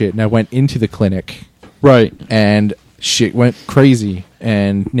cool shit, and I went into the clinic. Right. And shit went crazy.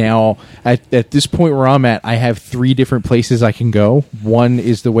 And now, at this point where I'm at, I have 3 different places I can go. 1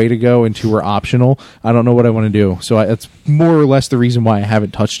 is the way to go, and 2 are optional. I don't know what I want to do. So that's more or less the reason why I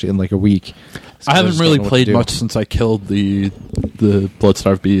haven't touched it in like a week. I haven't really played much since I killed the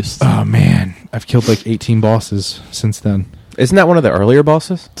Bloodstarved Beast. Oh, man. I've killed like 18 bosses since then. Isn't that one of the earlier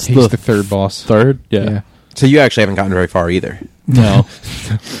bosses? He's the third boss. Third? Yeah. So you actually haven't gotten very far either. No.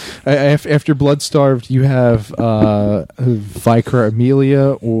 After Bloodstarved, you have Vicar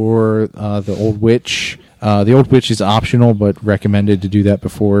Amelia or the Old Witch. The Old Witch is optional, but recommended to do that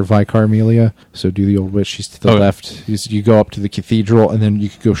before Vicar Amelia. So do the Old Witch. She's to the left. You go up to the cathedral, and then you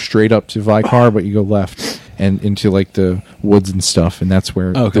could go straight up to Vicar, but you go left and into like the woods and stuff, and that's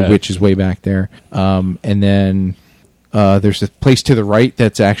where the Witch is way back there. And then... there's a place to the right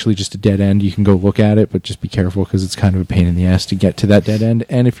that's actually just a dead end. You can go look at it, but just be careful because it's kind of a pain in the ass to get to that dead end.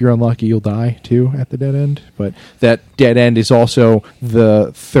 And if you're unlucky, you'll die too at the dead end. But that dead end is also the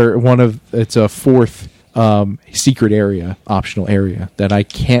it's a 4th secret area, optional area that I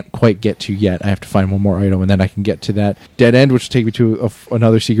can't quite get to yet. I have to find one more item, and then I can get to that dead end, which will take me to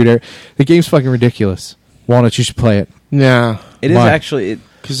another secret area. The game's fucking ridiculous. Walnut, you should play it. Yeah, it is actually.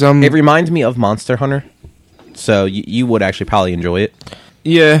 Because it reminds me of Monster Hunter. So you would actually probably enjoy it.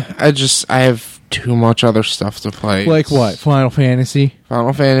 Yeah, I have too much other stuff to play. Like what? Final Fantasy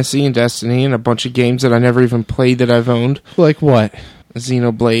and Destiny and a bunch of games that I never even played that I've owned. Like what?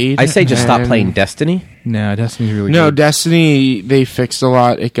 Xenoblade. I say just stop playing Destiny. No, Destiny's really good. No, Destiny, they fixed a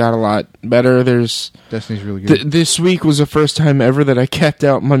lot. It got a lot better. Destiny's really good. This week was the first time ever that I kept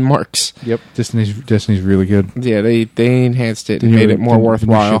out my marks. Yep, Destiny's really good. Yeah, they enhanced it and made it more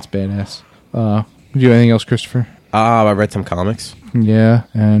worthwhile. Shit's badass. Do you have anything else, Christopher? I read some comics. Yeah,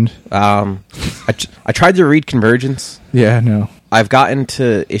 and I tried to read Convergence. Yeah, no. I've gotten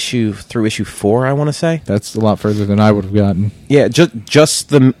to issue 4, I want to say. That's a lot further than I would have gotten. Yeah, just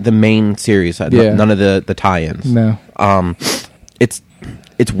the main series. None of the tie-ins. No.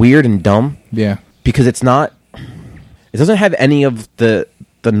 It's weird and dumb. Yeah. Because it doesn't have any of the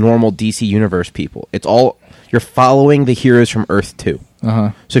normal DC Universe people. It's all, you're following the heroes from Earth 2.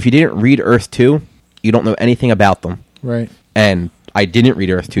 Uh-huh. So if you didn't read Earth 2, you don't know anything about them. Right. And I didn't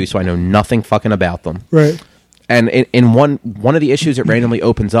read Earth 2, so I know nothing fucking about them. Right. And in one of the issues, it randomly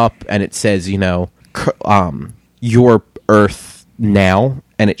opens up and it says, your Earth now,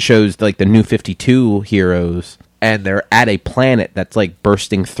 and it shows like the New 52 heroes, and they're at a planet that's like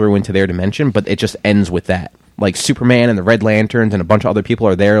bursting through into their dimension, but it just ends with that. like Superman and the Red Lanterns and a bunch of other people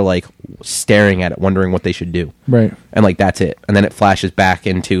are there, like staring at it, wondering what they should do. Right. And like that's it. And then it flashes back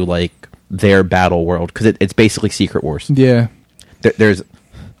into like their battle world because it's basically Secret Wars. Yeah. There's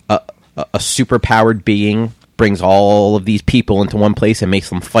a super powered being brings all of these people into one place and makes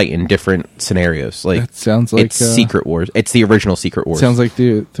them fight in different scenarios. Like That sounds like it's Secret Wars. It's the original Secret Wars. Sounds like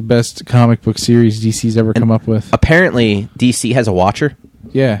the best comic book series DC's ever come up with. Apparently, DC has a Watcher.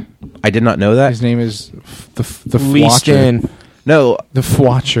 Yeah. I did not know that. His name is the Lee Watcher. Stan. No. The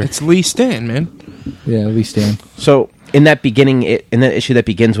Watcher. It's Lee Stan, man. Yeah, Lee Stan. So in that beginning, in that issue that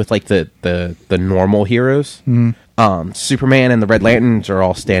begins with like the normal heroes, Superman and the Red Lanterns are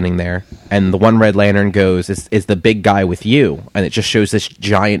all standing there, and the one Red Lantern goes, "Is the big guy with you?" And it just shows this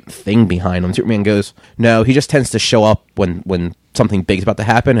giant thing behind him. Superman goes, "No, he just tends to show up when something big's about to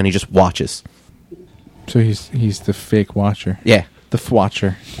happen, and he just watches." So he's the fake Watcher. Yeah, The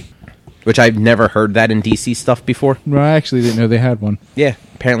Watcher. which I've never heard that in DC stuff before. No, I actually didn't know they had one. Yeah,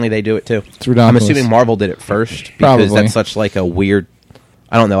 apparently they do it too. It's ridiculous. I'm assuming Marvel did it first because Probably. that's such like a weird.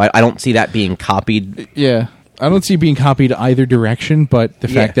 I don't know. I don't see that being copied. Yeah. I don't see it being copied either direction, but the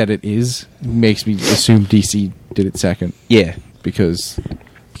fact that it is makes me assume DC did it second. Yeah, Because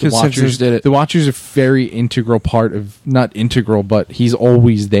Simpsons did it. The Watcher's a very integral part of, not integral, but he's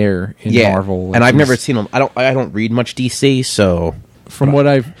always there in yeah. Marvel. And I've never he's- seen him. I don't read much DC, so From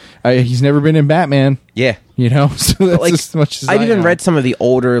what he's never been in Batman. yeah. You know, so that's Like, as much as I've I even know. read some of the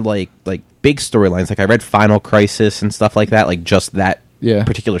older like big storylines. Like I read Final Crisis and stuff like that. Like just that Yeah.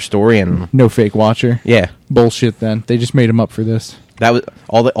 particular story, and No fake Watcher. yeah, Bullshit. Then they just made him up for this. that was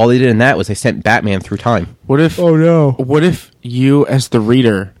all they did in that was they sent Batman through time. What if? Oh no! What if you, as the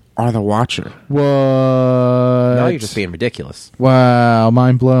reader, are the Watcher? What? Now you're just being ridiculous. Wow,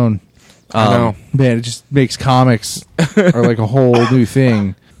 mind blown. I know. Man, it just makes comics are like a whole new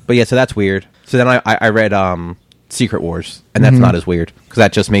thing. But yeah, so that's weird. So then I read Secret Wars, and that's not as weird because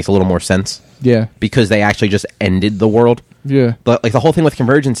that just makes a little more sense Yeah, because they actually just ended the world. yeah, But like the whole thing with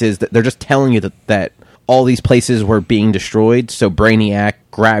Convergence is that they're just telling you that all these places were being destroyed, so Brainiac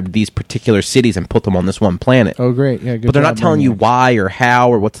grabbed these particular cities and put them on this one planet. Oh, great. Yeah, good But they're not job, telling you Brainiac. why or how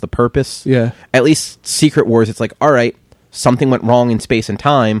or what's the purpose. Yeah. At least Secret Wars, it's like, all right, something went wrong in space and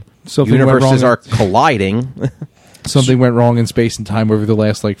time. Something went Universes wrong are colliding. Something went wrong in space and time over the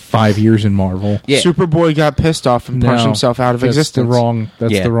last 5 years in Marvel. Yeah. Superboy got pissed off and punched No, himself out of that's existence.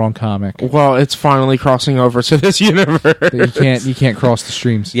 That's Yeah. the wrong comic. Well, it's finally crossing over to this universe. You can't cross the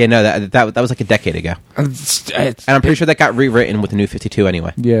streams. Yeah, no, that was like a decade ago. And I'm pretty sure that got rewritten with the New 52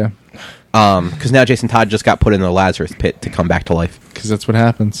 anyway. Yeah, Because now Jason Todd just got put in the Lazarus pit to come back to life. because that's what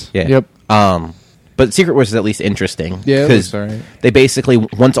happens. Yeah. Yep. But Secret Wars is at least interesting. Yeah, it because looks alright. they basically,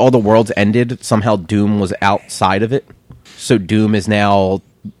 once all the worlds ended, somehow Doom was outside of it. So Doom is now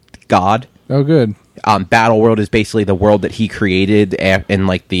God. Oh, good. Battle World is basically the world that he created in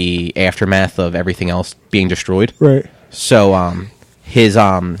like the aftermath of everything else being destroyed. Right. So his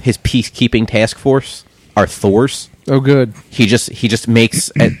peacekeeping task force are Thor's. Oh, good. He just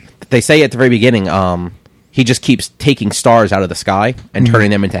makes. They say at the very beginning, he just keeps taking stars out of the sky and turning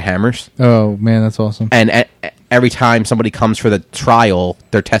them into hammers. Oh man, that's awesome. And every time somebody comes for the trial,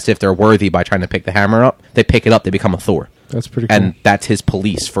 they're tested if they're worthy by trying to pick the hammer up. They pick it up, they become a Thor. That's pretty cool. And that's his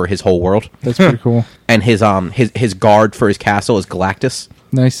police for his whole world. That's pretty cool. And his guard for his castle is Galactus.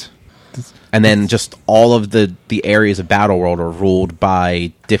 Nice. And then just all of the areas of Battle World are ruled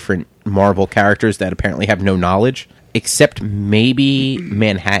by different Marvel characters that apparently have no knowledge, except maybe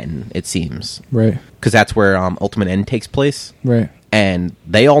Manhattan, it seems. Right. Because that's where Ultimate End takes place. Right. And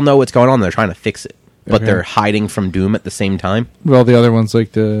they all know what's going on. They're trying to fix it. But Okay. they're hiding from Doom at the same time. Well, the other one's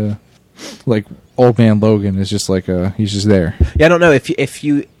like Old Man Logan is just he's just there. Yeah, I don't know. If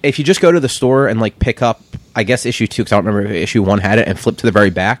you just go to the store and like pick up, I guess issue 2, because I don't remember if issue 1 had it, and flip to the very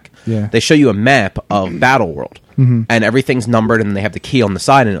back, Yeah. they show you a map of Battle World. And everything's numbered, and they have the key on the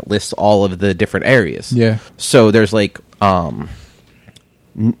side, and it lists all of the different areas. Yeah. So there's like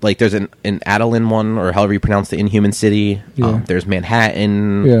there's an Adeline one, or however you pronounce the Inhuman City. Yeah. There's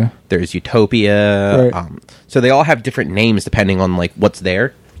Manhattan. Yeah. There's Utopia. Right. So they all have different names depending on like what's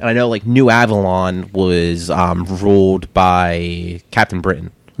there. And I know like New Avalon was ruled by Captain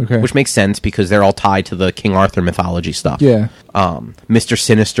Britain. Okay. Which makes sense because they're all tied to the King Arthur mythology stuff. Yeah. Mr.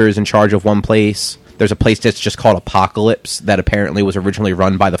 Sinister is in charge of one place. There's a place that's just called Apocalypse that apparently was originally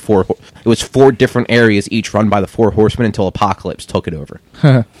run by the it was 4 different areas, each run by the 4 horsemen until Apocalypse took it over.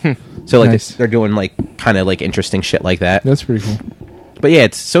 So like Nice. they're doing like kind of like interesting shit like that. That's pretty cool. But yeah,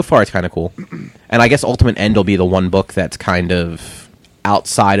 so far it's kind of cool. And I guess Ultimate End will be the one book that's kind of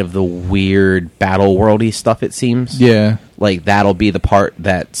outside of the weird battle worldy stuff, it seems. Yeah. Like that'll be the part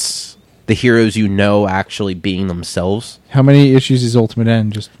that's the heroes you know actually being themselves. How many issues is Ultimate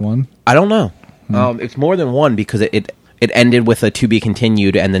End? Just one? I don't know. It's more than one because it ended with a to be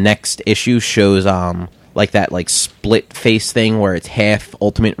continued, and the next issue shows like that like split face thing where it's half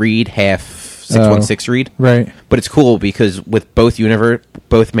Ultimate Reed, half 616 Reed. Right. But it's cool because with both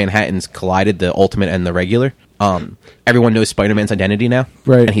Manhattans collided, the Ultimate and the regular. Everyone knows Spider-Man's identity now,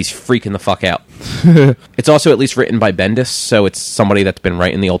 Right. And he's freaking the fuck out. It's also at least written by Bendis, so it's somebody that's been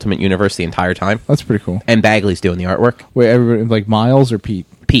writing the Ultimate Universe the entire time. That's pretty cool. And Bagley's doing the artwork. Wait, everybody, like Miles or Pete?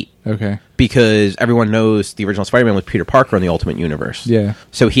 Pete. Okay. Because everyone knows the original Spider-Man was Peter Parker in the Ultimate Universe. Yeah.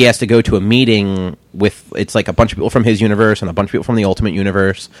 So he has to go to a meeting with, it's like a bunch of people from his universe and a bunch of people from the Ultimate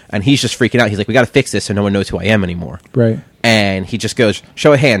Universe, and he's just freaking out. He's like, we got to fix this so no one knows who I am anymore. Right. And he just goes,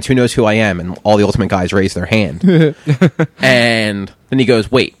 show of hands, who knows who I am? And all the Ultimate guys raise their hand. And then he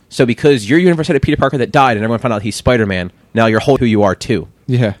goes, wait, so because your universe had a Peter Parker that died and everyone found out he's Spider-Man, now you're whole who you are too.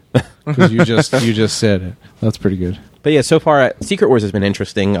 Yeah. Because you just said it. That's pretty good. But yeah, so far, Secret Wars has been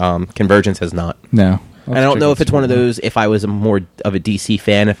interesting. Convergence has not. No. And I don't know if it's one of those, if I was more of a DC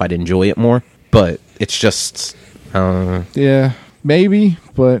fan, if I'd enjoy it more. But it's just... Yeah, maybe,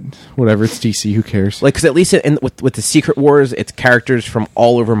 but whatever. It's DC. Who cares? Like, because at least with the Secret Wars, it's characters from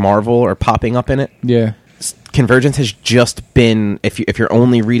all over Marvel are popping up in it. Yeah. Convergence has just been, if you're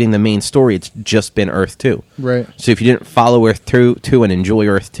only reading the main story, it's just been Earth 2. Right. So if you didn't follow Earth 2 and enjoy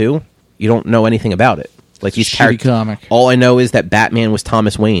Earth 2, you don't know anything about it. Like these Shitty characters. comic. All I know is that Batman was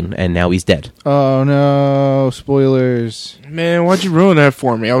Thomas Wayne, and now he's dead. Oh no! Spoilers. Man, why'd you ruin that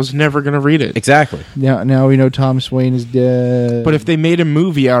for me? I was never going to read it. Exactly. Now we know Thomas Wayne is dead. But if they made a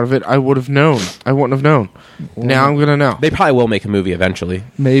movie out of it, I would have known. I wouldn't have known. Now I'm going to know. They probably will make a movie eventually.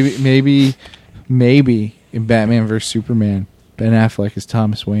 maybe in Batman vs Superman, Ben Affleck is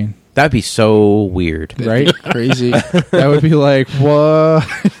Thomas Wayne. That'd be so weird. Right? Crazy. That would be like, what?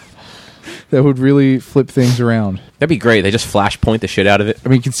 That would really flip things around. That'd be great. They just flashpoint the shit out of it. I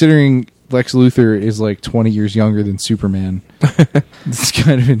mean, considering Lex Luthor is like 20 years younger than Superman, it's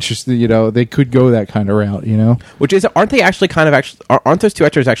kind of interesting. You know, they could go that kind of route. You know, Which is, aren't they actually aren't those two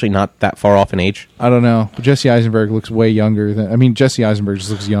actors actually not that far off in age? I don't know. But Jesse Eisenberg looks way younger than. I mean, Jesse Eisenberg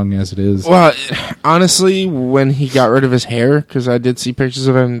just looks young as it is. Well, honestly, when he got rid of his hair, because I did see pictures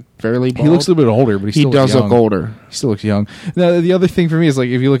of him fairly bald. He looks a little bit older, but he still does looks look young. older. He still looks young. Now, the other thing for me is like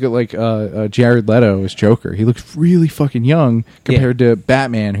if you look at like Jared Leto as Joker, he looks really fucking young compared to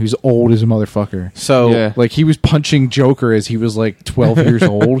Batman, who's old as a motherfucker. So, Yeah. Like he was punching Joker as he was like 12 years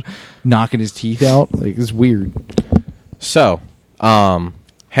old, knocking his teeth out. Like it's weird. so,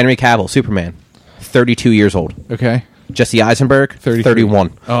 Henry Cavill, Superman, 32 years old. Okay. Jesse Eisenberg, 33.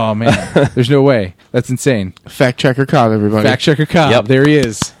 31. Oh man, there's no way. That's insane. Fact checker Cobb, everybody. Fact checker Cobb. Yep. There he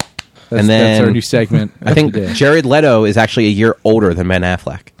is. That's, And then- that's our new segment. I of think the day. Jared Leto is actually a year older than Ben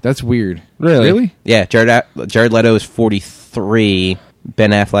Affleck. That's weird. Really? Yeah, Jared Leto is 43.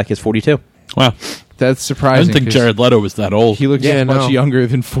 Ben Affleck is 42. Wow. That's I surprising. didn't think 'cause Jared Leto was that old. He looks Yeah, much no. younger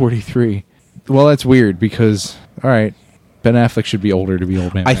than 43. Well, that's weird because all right, Ben Affleck should be older to be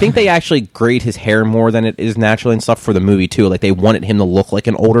old man. I think they actually grade his hair more than it is naturally and stuff for the movie too. Like they wanted him to look like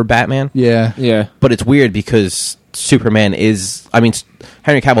an older Batman. Yeah. Yeah. But it's weird because Superman is, I mean,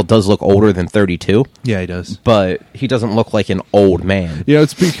 Henry Cavill does look older than 32, Yeah, he does. but he doesn't look like an old man. You know,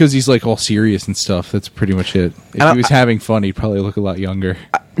 it's because he's like all serious and stuff. That's pretty much it. If he was having fun, he'd probably look a lot younger.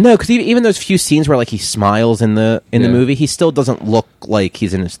 No, because even those few scenes where like he smiles in the Yeah. movie, he still doesn't look like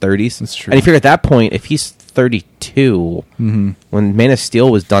he's in his 30s. That's true. And you figure at that point, if he's 32, when Man of Steel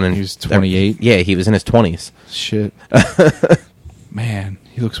was done, and He was 28? Yeah, he was in his 20s. Shit. Man,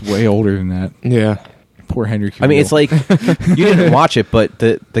 he looks way older than that. Yeah. Poor Henry Cavill. I mean, it's like you didn't watch it, but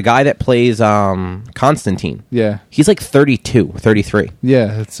the guy that plays Constantine, yeah, he's like 32, 33.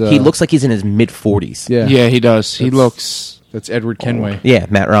 yeah. It's He looks like he's in his mid 40s. yeah, Yeah, he does. He That's- looks... That's Edward Kenway. Yeah,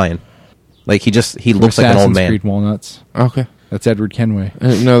 Matt Ryan. Like he From looks like an old Assassin's man. Creed Walnuts. Okay. That's Edward Kenway. I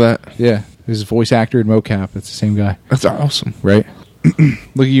didn't know that. Yeah, he's a voice actor and mocap. It's the same guy, That's awesome. right? Look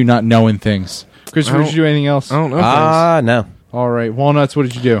at you not knowing things. Christopher, I did you do anything else? I don't know. No. All right, Walnuts. What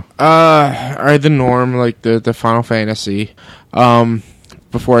did you do? I the norm, like the Final Fantasy.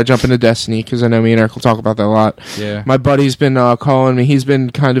 Before I jump into Destiny, because I know me and Eric will talk about that a lot. Yeah. My buddy's been calling me. He's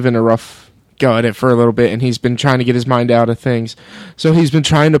been kind of in a rough go at it for a little bit, and he's been trying to get his mind out of things. So he's been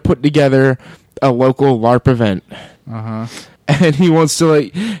trying to put together a local LARP event. And he wants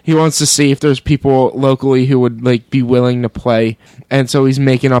to see if there's people locally who would like be willing to play. And so he's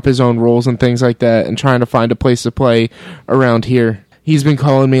making up his own rules and things like that and trying to find a place to play around here. He's been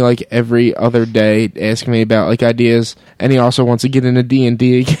calling me like every other day asking me about like ideas, and he also wants to get into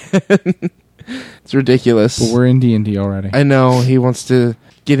D&D again. It's ridiculous. But we're in D&D already. I know he wants to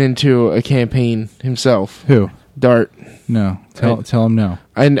get into a campaign himself. Who? Dart. No. Tell him no.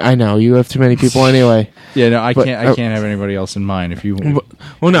 I know you have too many people anyway. Yeah, no, I But, can't have anybody else in mind. If you,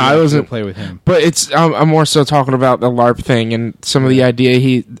 Well, no, I wasn't play with him. But it's I'm more so talking about the LARP thing and some of the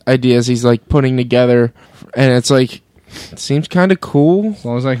ideas he's like putting together, and it's like it seems kind of cool. As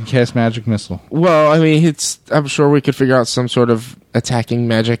long as I can cast magic missile. Well, I mean, I'm sure we could figure out some sort of attacking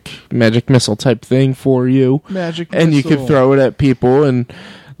magic missile type thing for you, and you could throw it at people, and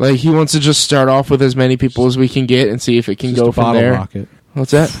like he wants to just start off with as many people as we can get and see if it can go from bottle there. Rocket.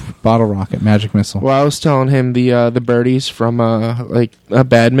 What's that? Bottle rocket, magic missile. Well, I was telling him the birdies from like a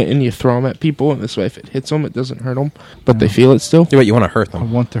badminton. You throw them at people, and this way, if it hits them, it doesn't hurt them, but they feel it still. Yeah, but you want to hurt I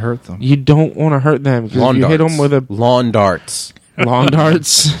them. want to hurt them. You don't want to hurt them because Lawn you hit darts. them with a Lawn darts. lawn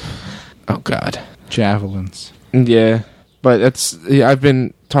darts. Oh God. Javelins. Yeah, but I've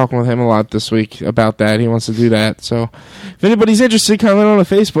been talking with him a lot this week about that. He wants to do that. So, if anybody's interested, comment on the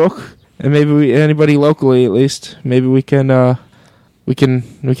Facebook, and maybe anybody locally at least, maybe we can. We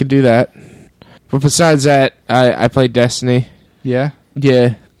can do that. But besides that, I played Destiny. Yeah?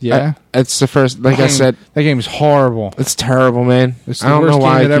 Yeah. Yeah? It's the first, like I said, that game is horrible. it's terrible, man. It's I the don't worst know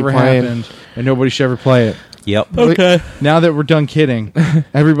why game I that keep ever playing. happened, and nobody should ever play it. Yep. Okay. Now that we're done kidding,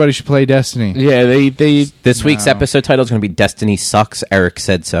 everybody should play Destiny. Yeah, they This week's No. episode title is going to be Destiny Sucks. Eric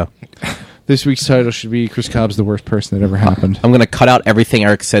said so. This week's title should be Chris Cobb's the worst person that ever happened. I'm going to cut out everything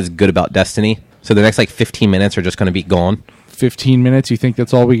Eric says good about Destiny. So the next 15 minutes are just going to be gone. 15 minutes, you think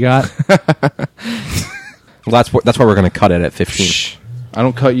that's all we got? Well, that's why we're going to cut it at 15. Shh. I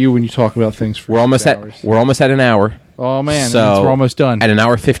don't cut you when you talk about things for We're almost 6 hours. at an hour. Oh man, So that means we're almost done. At an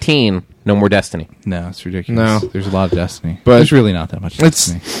hour 15, no more Destiny. No, it's ridiculous. No. There's a lot of Destiny. But there's really not that much it's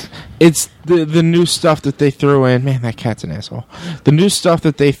Destiny. it's the new stuff that they threw in. Man, that cat's an asshole. The new stuff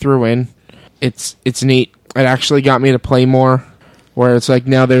that they threw in, it's neat. It actually got me to play more. Where it's like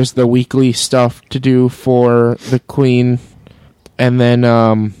now there's the weekly stuff to do for the Queen, and then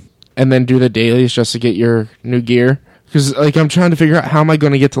do the dailies just to get your new gear. Because like I'm trying to figure out how am I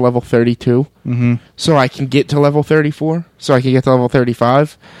going to get to level 32, so I can get to level 34, so I can get to level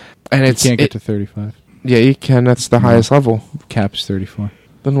 35, and You can't get to 35. Yeah, you can. That's the highest level. Cap's 34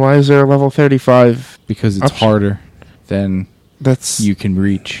 Then why is there a level 35? because it's Option. harder than That's you can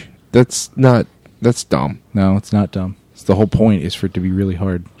reach. That's dumb. No, it's not dumb. It's the whole point is for it to be really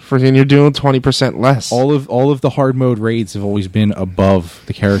hard. Freaking, you're doing 20% less. All of the hard mode raids have always been above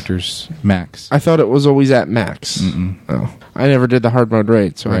the character's max. I thought it was always at max. Mm-mm. Oh, I never did the hard mode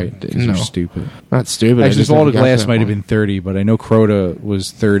raid, so I Right, because didn't know. you're stupid. Not stupid. I Actually, just Vault never of got to Glass that might have point. been 30, but I know Crota was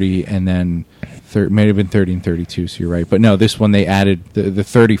 30, and then might have been 30 and 32, so you're right. But no, this one they added, the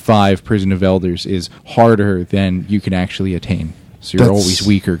 35 Prison of Elders is harder than you can actually attain. So you're That's- always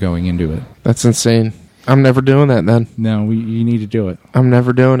weaker going into it. That's insane. I'm never doing that then. No, you need to do it. I'm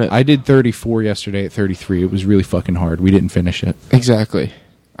never doing it. I did 34 yesterday at 33. It was really fucking hard. We didn't finish it. Exactly.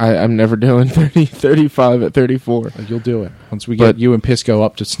 I'm never doing 35 at 34. Like, you'll do it. Once we But- get you and Pisco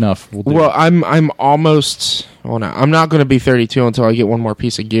up to snuff, we'll do Well, it. I'm almost. Well, no, I'm not going to be 32 until I get one more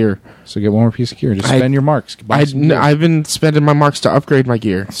piece of gear. So get one more piece of gear. Just I- spend your marks. Buy some gear. I've been spending my marks to upgrade my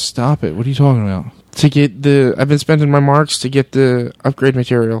gear. Stop it. What are you talking about? I've been spending my marks to get the upgrade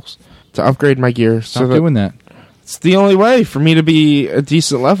materials to upgrade my gear. Stop doing that. It's the only way for me to be a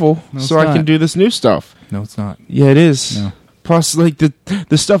decent level, No, so it's I can not. do this new stuff. No, it's not. Yeah, it is. No. Plus, like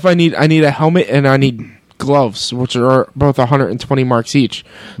the stuff I need a helmet and I need gloves, which are both 120 marks each.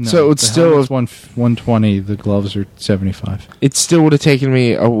 No, So it's the still helmet's 120. The gloves are 75. it still would have taken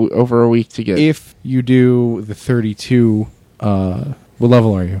me over a week to get. If you do the 32, what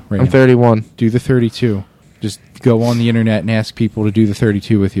level are you right I'm now? 31. Do the 32. Just go on the internet and ask people to do the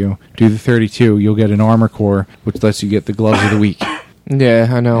 32 with you. Do the 32. You'll get an armor core, which lets you get the gloves of the week, Yeah,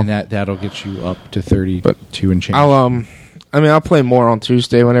 I know. and that'll get you up to 32 and change. I'll play more on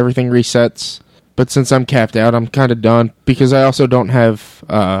Tuesday when everything resets. But since I'm capped out, I'm kind of done because I also don't have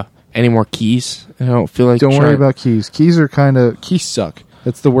any more keys. And I don't feel like Don't worry trying- about keys. Keys suck.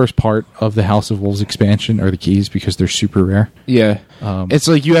 That's the worst part of the House of Wolves expansion, are the keys, because they're super rare. Yeah, it's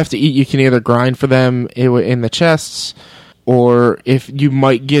like you have to eat. You can either grind for them in the chests, or if you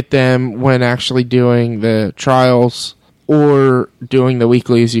might get them when actually doing the trials or doing the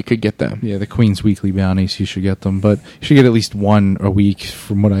weeklies, you could get them. Yeah, the Queen's weekly bounties, you should get them, but you should get at least one a week,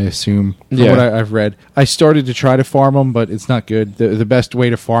 from what I assume. From Yeah. what I've read. I started to try to farm them, but it's not good. The best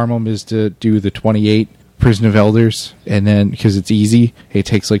way to farm them is to do the 28 Prison of Elders, and then, because it's easy, it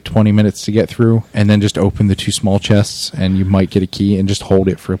takes like 20 minutes to get through, and then just open the 2 small chests, and you might get a key, and just hold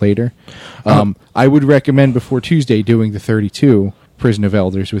it for later. I would recommend before Tuesday doing the 32, Prison of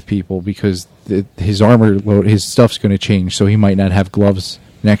Elders with people because his armor load, his stuff's going to change. So he might not have gloves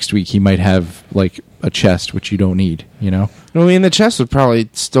next week. He might have like a chest, which you don't need. You know. I mean, the chest would probably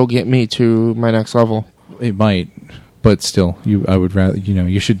still get me to my next level. It might, but still, I would rather,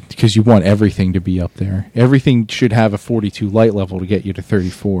 you should, because you want everything to be up there. Everything should have a 42 light level to get you to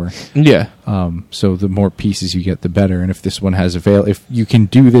 34. Yeah. So the more pieces you get, the better. And if this one has if you can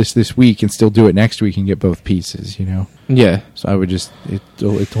do this week and still do it next week and get both pieces, Yeah. So I would just, it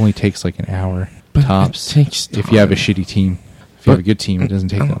only takes like an hour But tops. it takes if you have a shitty team. If you have a good team, it doesn't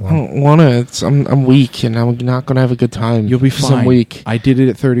take that I long. don't want to. I'm weak, and I'm not going to have a good time. You'll be 'cause fine. I'm weak. I did it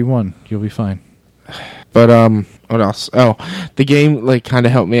at 31. You'll be fine. But what else? Oh, the game like kind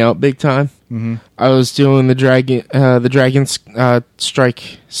of helped me out big time. Mm-hmm. I was doing the Dragon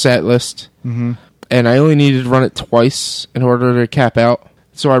Strike set list, Mm-hmm. and I only needed to run it twice in order to cap out.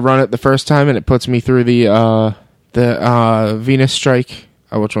 So I run it the first time, and it puts me through the Venus Strike.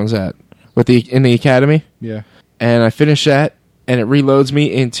 Which one's that? In the Academy, Yeah. and I finish that, and it reloads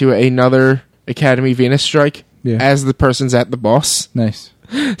me into another Academy Venus Strike Yeah. as the person's at the boss. Nice.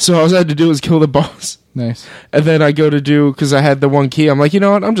 So all I had to do was kill the boss. Nice. And then I go to do, because I had the one key, I'm like, you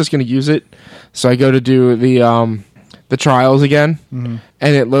know what, I'm just going to use it. So I go to do the trials again, Mm-hmm.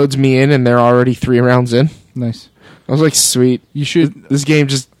 and it loads me in, and they're already 3 rounds in. Nice. I was like, sweet. You should. This game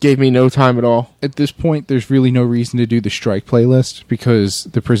just gave me no time at all. At this point, there's really no reason to do the Strike playlist because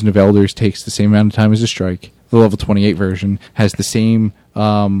the Prison of Elders takes the same amount of time as a Strike. The level 28 version has the same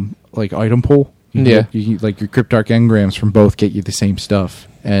like item pool. Yeah. Like your Cryptarch engrams from both get you the same stuff,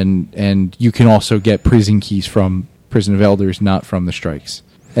 and you can also get prison keys from Prison of Elders, not from the Strikes.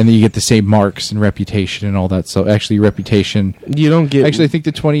 And then you get the same marks and reputation and all that. So actually, reputation. You don't get... Actually, I think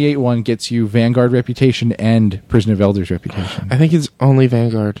the 28 one gets you Vanguard reputation and Prison of Elders reputation. I think it's only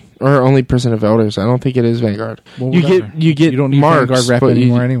Vanguard or only Prison of Elders. I don't think it is Vanguard. Well, you whatever. get You don't need marks, Vanguard rep but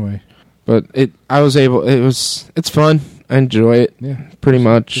anymore anyway. But it's fun. I enjoy it. Yeah, Pretty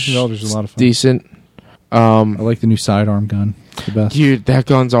much. Prison of Elders is a lot of fun. Decent. I like the new sidearm gun. It's the best. Dude, that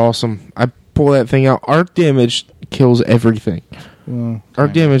gun's awesome. I pull that thing out. Arc damage kills everything. Well,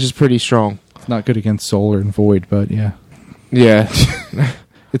 Arc damage is pretty strong. It's not good against Solar and Void, but yeah. Yeah.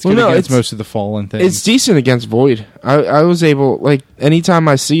 It's Well, good no, against it's- most of the fallen things. It's decent against Void. I was able, like, anytime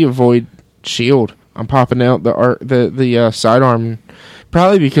I see a Void shield, I'm popping out the sidearm.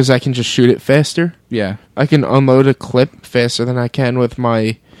 Probably because I can just shoot it faster. yeah. I can unload a clip faster than I can with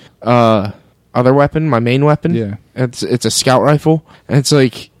my other weapon, my main weapon. Yeah. It's a scout rifle. And it's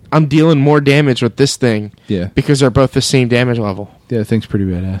like, I'm dealing more damage with this thing Yeah. because they're both the same damage level. Yeah, the thing's pretty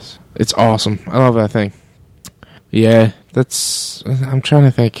badass. It's awesome. I love that thing. Yeah, I'm trying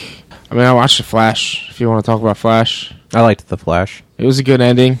to think. I mean, I watched The Flash, if you want to talk about Flash. I liked The Flash. It was a good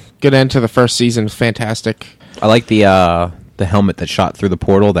ending. Good end to the first season. It was fantastic. I like the helmet that shot through the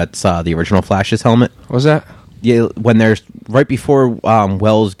portal. That's the original Flash's helmet. What was that? Yeah, when there's right before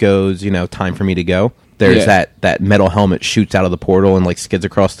Wells goes, time for me to go. There's Yeah. that metal helmet shoots out of the portal and like skids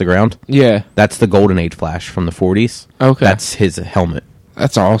across the ground. Yeah. That's the Golden Age Flash from the 40s. Okay. That's his helmet.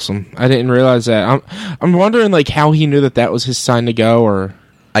 That's awesome. I didn't realize that. I'm wondering like how he knew that was his sign to go, or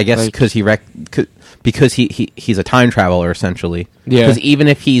I guess like- because he's a time traveler essentially. Yeah. Because even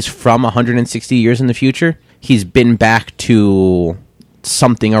if he's from 160 years in the future, he's been back to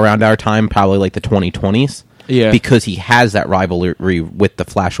something around our time, probably like the 2020s. Yeah. Because he has that rivalry with the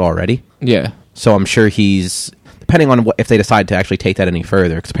Flash already. yeah. So I'm sure he's, depending on if they decide to actually take that any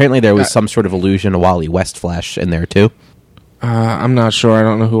further, because apparently there was some sort of allusion to Wally West Flash in there too. I'm not sure. I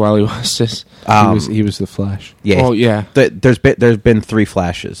don't know who Wally West is. He was the Flash. Yeah. Oh yeah. There's been 3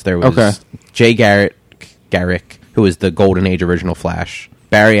 Flashes. There was Okay. Jay Garrick, who was the Golden Age original Flash,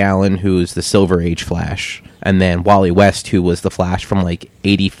 Barry Allen, who was the Silver Age Flash, and then Wally West, who was the Flash from like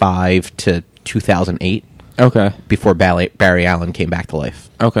 85 to 2008, Okay. before Barry Allen came back to life.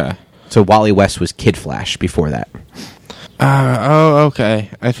 Okay. So Wally West was Kid Flash before that. Okay.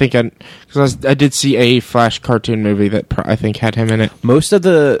 I think I did see a Flash cartoon movie that I think had him in it. Most of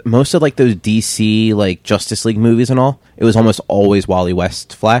like those DC like Justice League movies and all, it was almost always Wally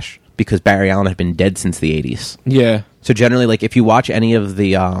West Flash because Barry Allen had been dead since the 80s. Yeah. So generally, like if you watch any of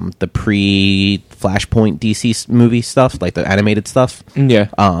the pre-Flashpoint DC movie stuff, like the animated stuff, Yeah.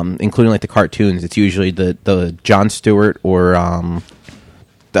 including like the cartoons, it's usually the Jon Stewart or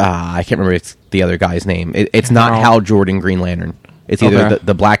I can't remember the other guy's name. It's not Hal Jordan Green Lantern. It's either Okay.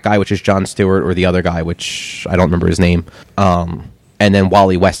 the black guy, which is Jon Stewart, or the other guy, which I don't remember his name. And then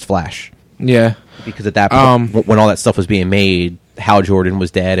Wally West Flash. Yeah. Because at that point, when all that stuff was being made, Hal Jordan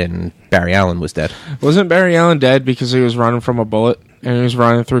was dead and Barry Allen was dead. Wasn't Barry Allen dead because he was running from a bullet And he was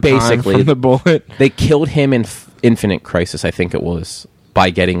running through time Basically, from the bullet. They killed him in Infinite Crisis, I think it was, by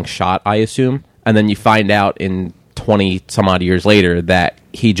getting shot, I assume. And then you find out in 20 some odd years later that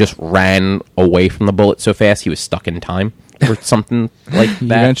he just ran away from the bullet so fast he was stuck in time or something like He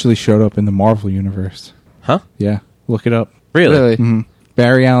that. eventually showed up in the Marvel universe. Huh? Yeah, look it up. Really? Mhm.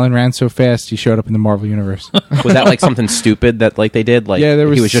 Barry Allen ran so fast he showed up in the Marvel universe. Was that like something stupid that like they did? Like Yeah, there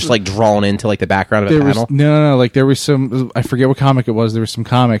he was was just like drawn into like the background of a There was panel. no, like there was some. I forget what comic it was. There was some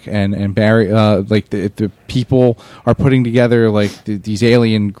comic, and Barry, like the people are putting together like these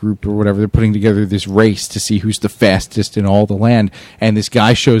alien group or whatever. They're putting together this race to see who's the fastest in all the land. And this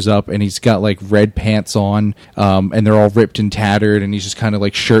guy shows up, and he's got like red pants on, and they're all ripped and tattered, and he's just kind of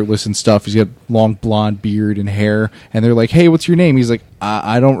like shirtless and stuff. He's got long blonde beard and hair, and they're like, "Hey, what's your name?" He's like,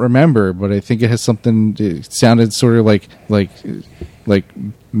 I don't remember, but I think it has something. It sounded sort of like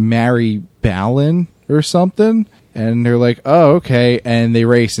Mary Ballin or something. And they're like, oh, okay. And they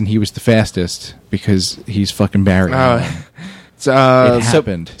race, and he was the fastest because he's fucking Barry. It It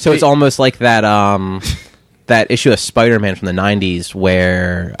happened. So it's almost like that that issue of Spider-Man from the 90s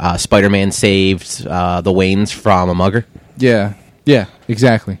where Spider-Man saved the Waynes from a mugger. Yeah,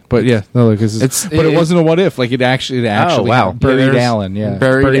 exactly. But yeah, no, like, it wasn't a what if. Like it actually wow. buried Allen. Yeah,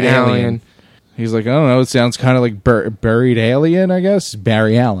 Buried alien. He's like, I don't know. It sounds kind of like buried alien. I guess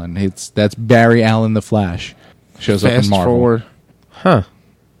Barry Allen. That's Barry Allen, the Flash. Shows up in Fast Marvel. forward. Huh.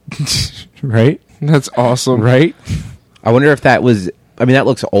 Right? That's awesome. Right? I wonder if that was... I mean, that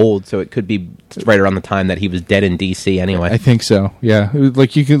looks old, so it could be right around the time that he was dead in DC anyway. I think so. Yeah,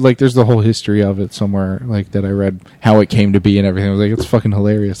 like you could there's the whole history of it somewhere like that I read how it came to be and everything. I was like, it's fucking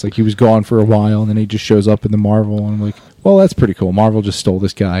hilarious. Like he was gone for a while and then he just shows up in the Marvel and I'm like, well, that's pretty cool. Marvel just stole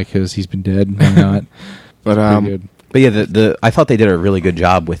this guy because he's been dead. Why not? But Pretty good. But yeah, I thought they did a really good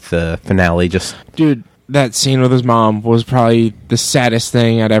job with the finale. Just dude, that scene with his mom was probably the saddest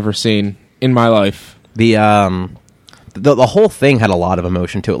thing I'd ever seen in my life. The whole thing had a lot of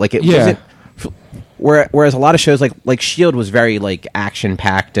emotion to it. Like it Yeah. wasn't. Whereas a lot of shows like Shield was very like action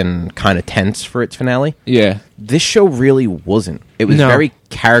packed and kind of tense for its finale. Yeah. This show really wasn't. It was No. very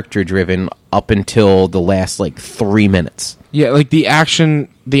character driven up until the last like 3 minutes. Yeah, like the action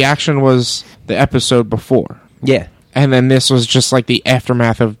was the episode before. Yeah. And then this was just like the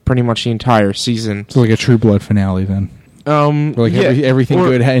aftermath of pretty much the entire season. So like a True Blood finale then. Like yeah. everything Or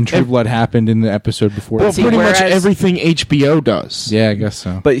good in True Blood happened in the episode before. Well, See, pretty much whereas- everything HBO does. Yeah, I guess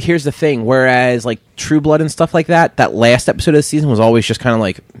so. But here's the thing: whereas like True Blood and stuff like that last episode of the season was always just kind of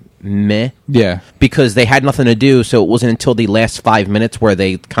like meh. Yeah. Because they had nothing to do, so it wasn't until the last 5 minutes where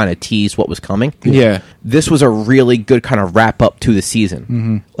they kind of teased what was coming. Yeah. This was a really good kind of wrap up to the season.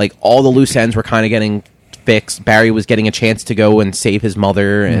 Mm-hmm. Like all the loose ends were kind of getting fixed. Barry was getting a chance to go and save his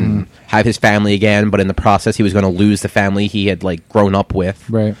mother and have his family again, but in the process he was going to lose the family he had like grown up with.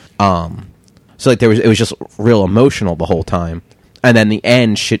 Right. So like it was just real emotional the whole time. And then the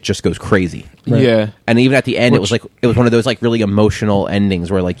end shit just goes crazy. Right. Yeah. And even at the end Which- it was one of those like really emotional endings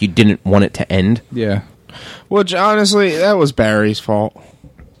where like you didn't want it to end. Yeah. Which honestly, that was Barry's fault.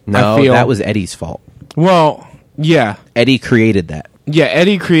 No, I feel- that was Eddie's fault. Well, yeah. Eddie created that. Yeah,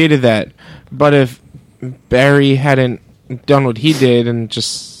 Eddie created that. But if Barry hadn't done what he did and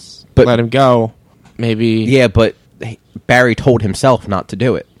just let him go, maybe... Yeah, but Barry told himself not to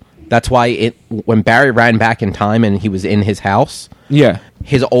do it. That's why when Barry ran back in time and he was in his house, Yeah.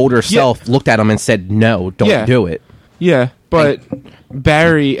 his older self looked at him and said, "No, don't Yeah. do it." Yeah, but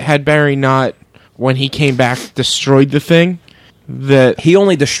Barry not, when he came back, destroyed the thing, that... He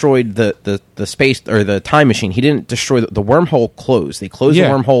only destroyed the space or the time machine. He didn't destroy the wormhole. Closed. They closed Yeah.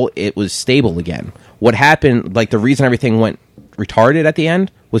 the wormhole. It was stable again. What happened? Like the reason everything went retarded at the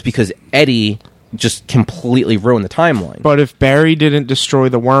end was because Eddie just completely ruined the timeline. But if Barry didn't destroy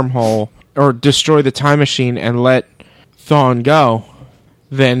the wormhole, or destroy the time machine and let Thawne go,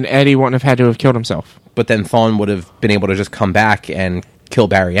 then Eddie wouldn't have had to have killed himself. But then Thawne would have been able to just come back and kill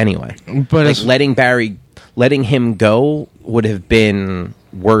Barry anyway. But Like letting him go would have been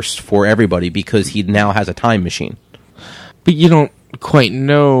worse for everybody because he now has a time machine. But you don't quite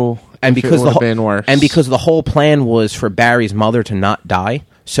know. And if it because would have been worse. the whole plan was for Barry's mother to not die.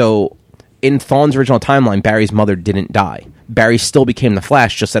 So in Thawne's original timeline, Barry's mother didn't die. Barry still became the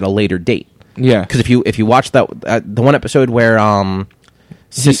Flash, just at a later date. Yeah, Because if you watch that the one episode where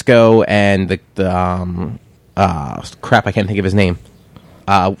Cisco and the crap, I can't think of his name.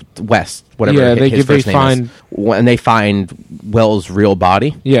 West, whatever. Yeah, his first name is. When they find Wells' real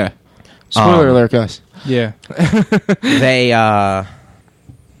body, yeah. Spoiler alert, guys. Yeah. they I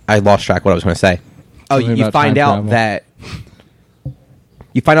lost track of what I was going to say. Oh, Something you about find time out travel. that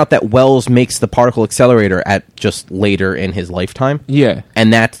you find out that Wells makes the particle accelerator at just later in his lifetime. Yeah.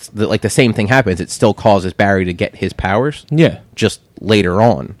 And that's the same thing happens. It still causes Barry to get his powers. Yeah. Just later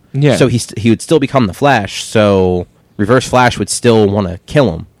on. Yeah. So he would still become the Flash. So Reverse Flash would still want to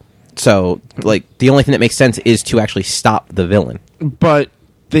kill him. So like the only thing that makes sense is to actually stop the villain. But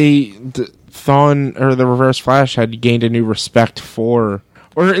the Thawne or the Reverse Flash had gained a new respect for,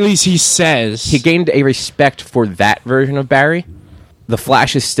 or at least he says He gained a respect for that version of Barry. The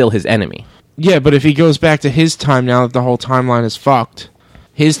Flash is still his enemy. Yeah, but if he goes back to his time now that the whole timeline is fucked,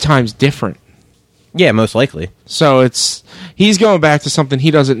 his time's different. Yeah, most likely. So he's going back to something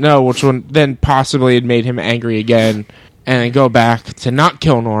he doesn't know, which would then possibly had made him angry again, and then go back to not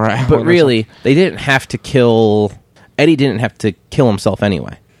kill Nora Allen. But really, they didn't have to kill... Eddie didn't have to kill himself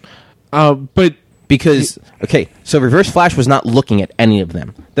anyway. But... Because, okay, so Reverse Flash was not looking at any of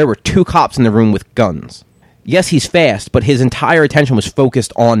them. There were 2 cops in the room with guns. Yes, he's fast, but his entire attention was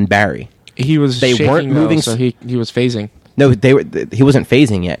focused on Barry. He was They shaking, weren't moving though, so he was phasing. No, he wasn't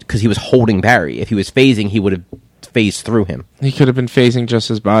phasing yet, because he was holding Barry. If he was phasing, he would have phased through him. He could have been phasing just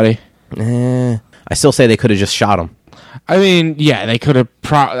his body. I still say they could have just shot him. I mean, yeah, they could have...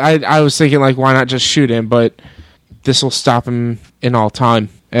 I was thinking, like, why not just shoot him, but this will stop him in all time.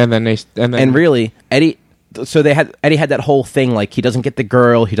 And really, Eddie... So Eddie had that whole thing, like, he doesn't get the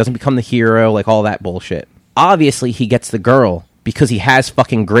girl, he doesn't become the hero, like, all that bullshit. Obviously, he gets the girl because he has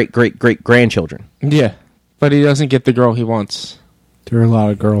fucking great-great-great-grandchildren. Yeah, but he doesn't get the girl he wants. There are a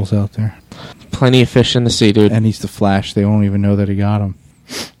lot of girls out there. Plenty of fish in the sea, dude. And he's the Flash. They won't even know that he got him.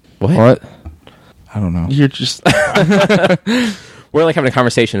 What? I don't know. You're just... We're like having a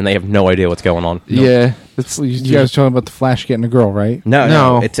conversation and they have no idea what's going on. Yeah. You guys talking about the Flash getting a girl, right? No.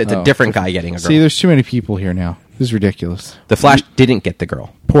 No. It's a different guy getting a girl. See, there's too many people here now. This is ridiculous. The Flash didn't get the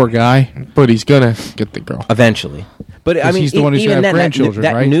girl. Poor guy. But he's gonna get the girl. Eventually. But I mean, he's the one who's even going to then, have grandchildren,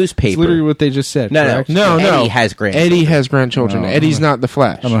 that right? newspaper... It's literally what they just said, No, correct? No. Eddie has grandchildren. Eddie has grandchildren. Oh, Eddie's not the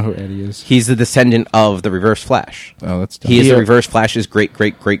Flash. I don't know who Eddie is. He's the descendant of the Reverse Flash. Oh, that's dumb. He is Yeah. the Reverse Flash's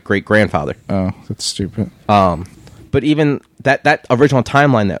great-great-great-great-grandfather. Oh, that's stupid. But even that original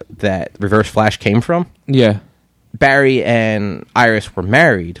timeline that Reverse Flash came from, Yeah. Barry and Iris were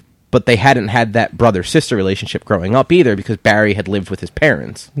married, but they hadn't had that brother-sister relationship growing up either because Barry had lived with his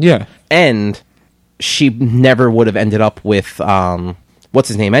parents. Yeah. And she never would have ended up with, what's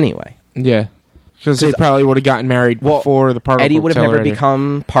his name anyway? Yeah. Because they probably would have gotten married before the particle Eddie would have never accelerator.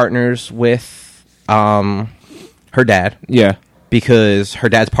 become partners with her dad. Yeah. Because her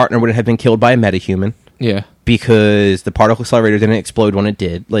dad's partner would have been killed by a metahuman. Yeah. Because the particle accelerator didn't explode when it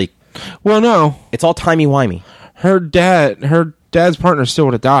did. Like, Well, no. it's all timey-wimey. Her dad's partner still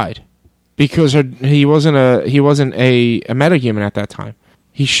would have died because he wasn't a metahuman at that time.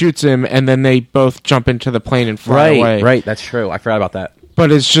 He shoots him, and then they both jump into the plane and fly away. Right, that's true. I forgot about that.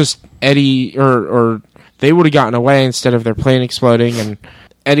 But it's just Eddie, or they would have gotten away instead of their plane exploding, and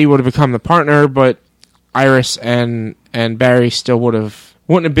Eddie would have become the partner, but Iris and Barry still wouldn't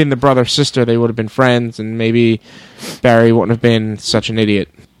have been the brother-sister. They would have been friends, and maybe Barry wouldn't have been such an idiot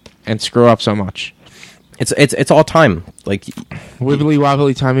and screw up so much. It's all time. Like, Wibbly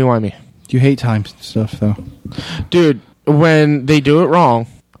wobbly, timey wimey. You hate time stuff, though. Dude, when they do it wrong,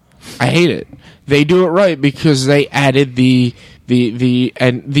 I hate it. They do it right because they added the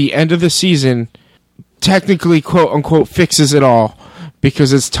end of the season technically, quote unquote, fixes it all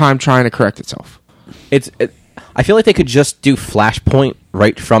because it's time trying to correct itself. I feel like they could just do Flashpoint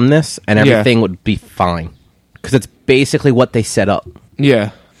right from this, and everything would be fine because it's basically what they set up.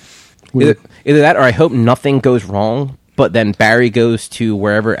 Yeah. Either that, or I hope nothing goes wrong. But then Barry goes to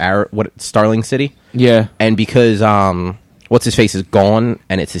wherever Starling City. Yeah. And because what's his face is gone,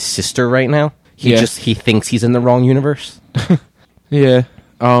 and it's his sister right now. He thinks he's in the wrong universe. Yeah.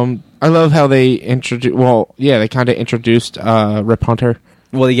 I love how they introduced. Well, yeah, they kind of introduced Rip Hunter.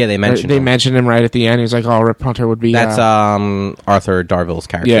 Well, yeah, they mentioned. They mentioned him right at the end. He's like, "Oh, Rip Hunter would be." That's Arthur Darville's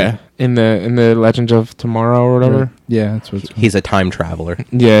character. Yeah, in the Legends of Tomorrow or whatever. Yeah, that's what He's a time traveler.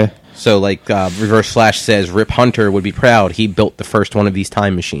 Yeah. So, like, Reverse Flash says, Rip Hunter would be proud. He built the first one of these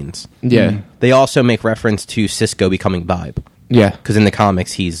time machines. Yeah. They also make reference to Cisco becoming Vibe. Yeah. Because in the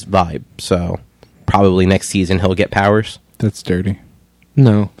comics, he's Vibe. So, probably next season he'll get powers. That's dirty.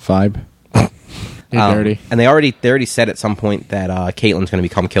 No. Vibe. You're dirty. And they already said at some point that Caitlin's going to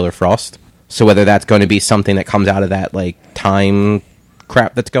become Killer Frost. So whether that's going to be something that comes out of that like time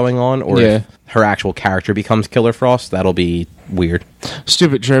crap that's going on, or if her actual character becomes Killer Frost, that'll be weird.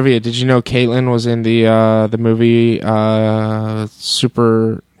 Stupid trivia. Did you know Caitlin was in the movie the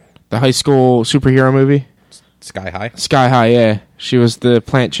high school superhero movie? Sky High? Sky High, yeah. She was the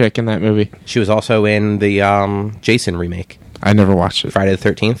plant chick in that movie. She was also in the Jason remake. I never watched it. Friday the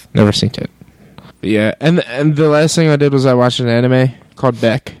 13th. Never seen it. Yeah, and the last thing I did was I watched an anime called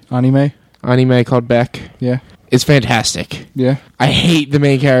Beck. Anime? Anime called Beck. Yeah. It's fantastic. Yeah. I hate the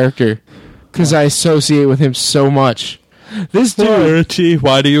main character because I associate with him so much. This Why, dude, Richie?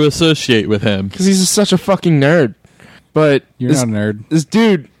 Why do you associate with him? because he's such a fucking nerd. But You're not a nerd. This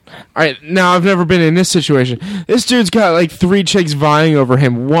dude. All right, now I've never been in this situation. This dude's got like 3 chicks vying over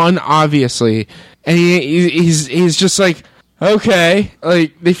him. One, obviously, and he's just like, okay,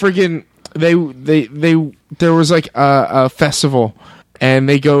 like they freaking they there was like a festival, and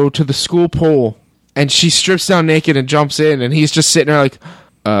they go to the school pool, and she strips down naked and jumps in, and he's just sitting there like,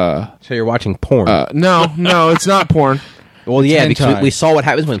 So you're watching porn. no, it's not porn. Well, yeah, Hentai. because we saw what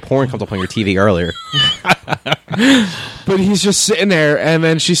happens when porn comes up on your TV earlier. But he's just sitting there, and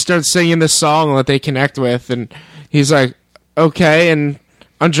then she starts singing this song that they connect with, and he's like, okay, and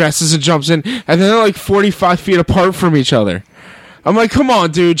undresses and jumps in, and then they're like 45 feet apart from each other. I'm like, come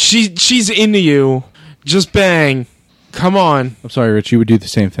on, dude, she's into you. Just bang. Come on. I'm sorry, Rich. You would do the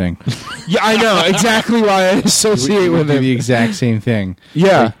same thing. Yeah, I know exactly why I associate You would with do him. the exact same thing.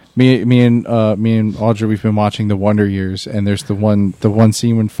 Yeah. Like, me and Audrey, we've been watching The Wonder Years, and there's the one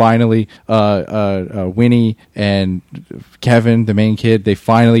scene when finally Winnie and Kevin, the main kid, they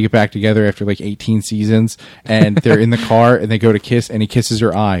finally get back together after like 18 seasons, and they're in the car and they go to kiss, and he kisses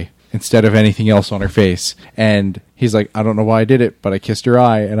her eye instead of anything else on her face, and he's like, I don't know why I did it, but I kissed her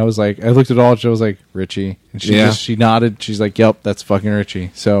eye, and I was like, I looked at Audrey, I was like, Richie, and she nodded, she's like, yep, that's fucking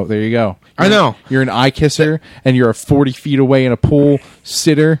Richie. So there you go. I know. You're an eye kisser, and you're a 40 feet away in a pool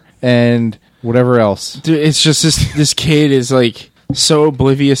sitter, and whatever else. Dude, it's just this kid is like so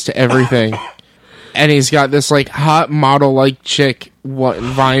oblivious to everything. And he's got this like hot model like chick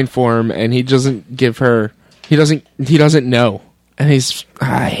vying for him, and he doesn't give her he doesn't know. And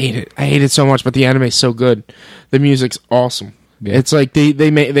I hate it. I hate it so much, but the anime's so good. The music's awesome. Yeah. It's like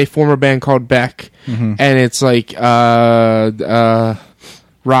they form a band called Beck, and it's like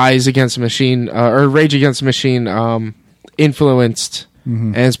Rise Against the Machine or Rage Against the Machine influenced,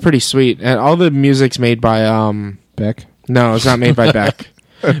 and it's pretty sweet. And all the music's made by Beck? No, it's not made by Beck.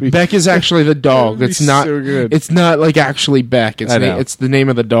 Beck is actually the dog. It's not. So good. It's not like actually Beck. It's the name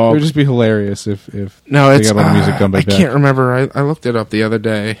of the It dog. would just be hilarious if No, they it's got all the music done by I Beck. can't remember. I looked it up the other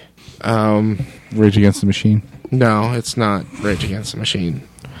day. Rage Against the Machine. No, it's not Rage Against the Machine.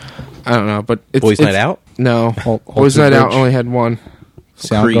 I don't know, but it's Boys Night Out? No, Alter Boys Night Out Bridge? only had one.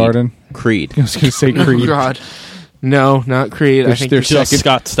 Soundgarden. Creed. I was going to say Oh Creed. God, no, not Creed. I think Their Just second-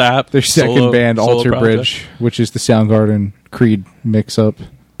 Scott Stapp. Their second solo- band, solo Alter project. Bridge, which is the Soundgarden Creed mix-up.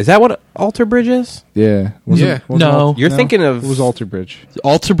 Is that what Alter Bridge is? Yeah. Yeah. No. You're thinking of... It was Alter Bridge.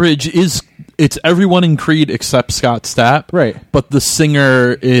 Alter Bridge it's everyone in Creed except Scott Stapp. Right. But the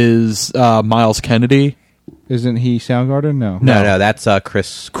singer is Miles Kennedy. Isn't he Soundgarden? No. No, that's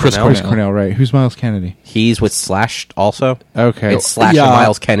Chris Cornell. Chris Cornell, right. Who's Miles Kennedy? He's with Slash also. Okay. It's Slash Yeah. and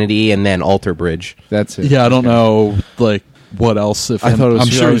Miles Kennedy and then Alter Bridge. That's it. Yeah, I don't know like what else. If I thought it was, I'm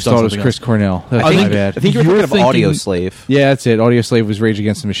sure I he's thought done it was something Chris else. Cornell. That's I my think- bad. I think you're You're thinking of thinking- Audio Slave. Yeah, that's it. Audio Slave was Rage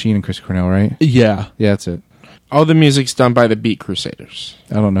Against the Machine and Chris Cornell, right? Yeah. Yeah, that's it. all the music's done by the Beat Crusaders.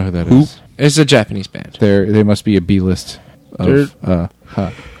 I don't know who that is. It's a Japanese band. They must be a B list of you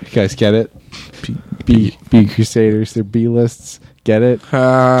guys get it? B Crusaders, they're B lists. Get it? Get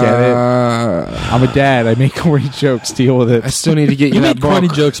it? I'm a dad. I make corny jokes. Deal with it. I still need to get you You that made corny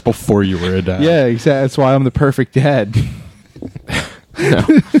book. jokes before you were a dad. Yeah, exactly. That's why I'm the perfect dad.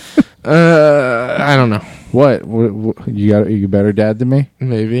 I don't know. What? You better dad than me?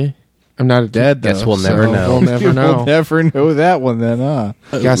 Maybe. I'm not a dad, though. Guess we'll never know. We'll never know. We'll never know that one then, huh?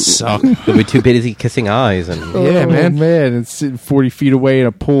 You guys suck. You'll be too busy kissing eyes and... Yeah, man. Man, it's sitting 40 feet away in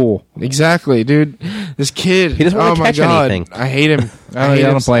a pool. Exactly, dude. This kid. He doesn't want oh to my catch God. anything. I hate him. I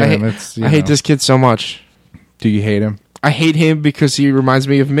don't blame him. It's, you I hate know. this kid so much. Do you hate him? I hate him because he reminds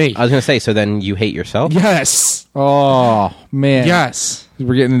me of me. I was going to say, so then you hate yourself? Yes. Oh, man. Yes.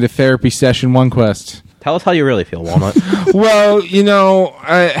 We're getting into therapy session 1 quest. Tell us how you really feel, Walnut. Well, no.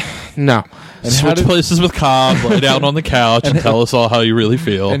 And how Switch did- places with Cobb, lay down on the couch, and tell us all how you really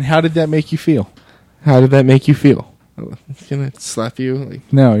feel. And how did that make you feel? How did that make you feel? Can I slap you? Like,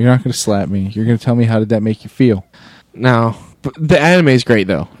 No, you're not going to slap me. You're going to tell me how did that make you feel. no. But the anime is great,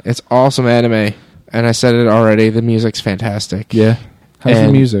 though. It's awesome anime. And I said it already. The music's fantastic. Yeah. How's the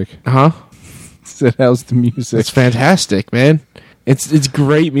And- music? Huh? Said how's the music? It's fantastic, man. It's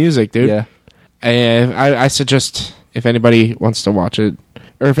great music, dude. Yeah. And I suggest if anybody wants to watch it,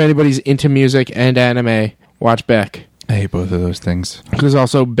 or if anybody's into music and anime, watch Beck. I hate both of those things. Because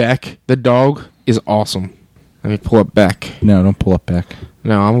also Beck, the dog, is awesome. Let me pull up Beck. No, don't pull up Beck.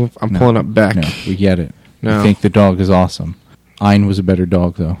 No, I'm No. pulling up Beck. No, we get it. No. You think the dog is awesome. Ein was a better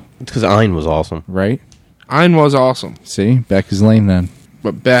dog, though. It's because Ein was awesome. Right? Ein was awesome, See? Beck is lame then.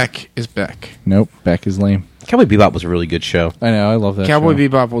 but Beck is Beck. Nope. Beck is lame. Cowboy Bebop was a really good show. I know. I love that Cowboy show.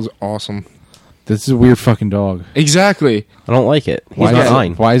 Bebop was awesome. This is a weird fucking dog. Exactly. I don't like it. He's Why not is,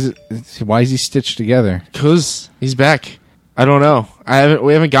 Ein. why is he stitched together? Because he's back. I don't know.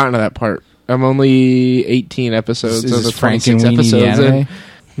 We haven't gotten to that part. I'm only 18 episodes Is of this the 26 Frankenweenie the episodes anime? in.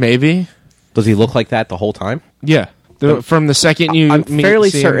 Maybe. Does he look like that the whole time? Yeah. From the second you I'm meet, fairly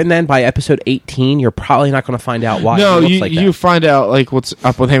see him- certain then by episode 18, you're probably not going to find out why No, he looks you like you that. find out like what's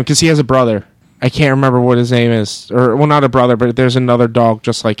up with him because he has a brother. I can't remember what his name is, or well, not a brother, but there's another dog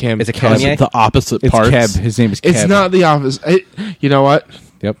just like him. Is it Is Kanye? it the opposite It's parts? Keb. His name is Keb. It's not the opposite. You know what?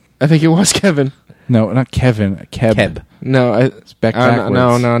 Yep. I think it was Kevin. No, not Kevin. Keb. Keb. No, It's back backwards.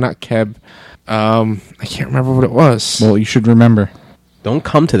 no, not Keb. I can't remember what it was. Well, you should remember. Don't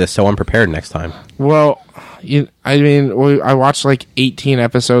come to this so unprepared next time. Well, I watched like 18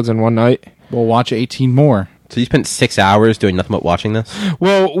 episodes in one night. We'll watch 18 more. So you spent 6 hours doing nothing but watching this?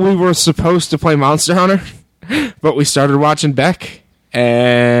 Well, we were supposed to play Monster Hunter, but we started watching Beck,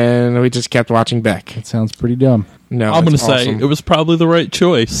 and we just kept watching Beck. That sounds pretty dumb. No, I'm going to it's say awesome. it was probably the right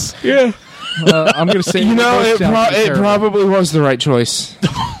choice. Yeah, I'm going to say you know, it terrible. probably was the right choice.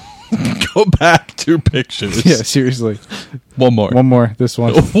 Go back 2 pictures. Yeah, seriously. One more. One more. This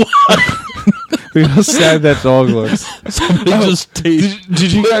one. Look how sad that dog looks. Somebody just taped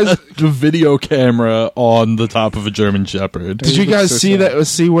Did you guys? the video camera on the top of a German Shepherd. Did you looks guys so see sad. that?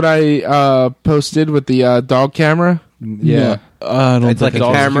 See what I posted with the dog camera? Yeah. I don't It's like think a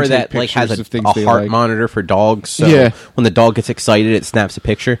dogs camera can take that like has pictures of a things they heart like. monitor for dogs. So Yeah. when the dog gets excited, it snaps a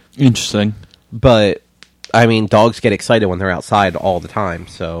picture. Interesting. But I mean, dogs get excited when they're outside all the time.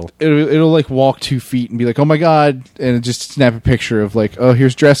 So It'll like walk 2 feet and be like, "Oh my god!" and it just snap a picture of like, "Oh,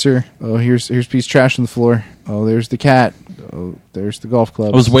 here's dresser. Oh, here's a piece of trash on the floor. Oh, there's the cat. Oh, there's the golf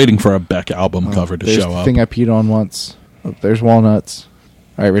club. I was waiting for a Beck album cover to there's show the up. thing I peed on once. Oh, there's walnuts.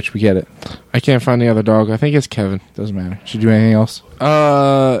 All right, Rich, we get it. I can't find the other dog. I think it's Kevin. Doesn't matter. Should do anything else?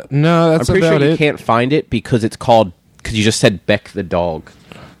 No, that's I'm pretty about sure you it. can't find it because it's called because you just said Beck the dog.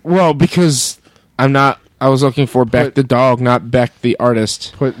 Well, because I'm not. I was looking for Beck the dog, not Beck the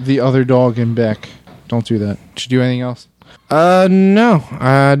artist. Put the other dog in Beck. Don't do that. Should do anything else? No,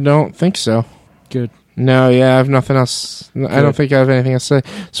 I don't think so. Good. No, yeah, I have nothing else. I don't think I have anything else to say.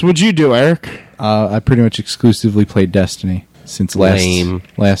 So, what'd you do, Eric? I pretty much exclusively played Destiny since Lame.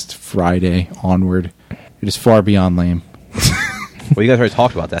 last Friday onward. It is far beyond lame. Well, you guys already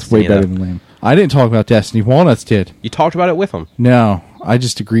talked about that. Way better than lame. I didn't talk about Destiny. Walnuts did. You talked about it with him. No, I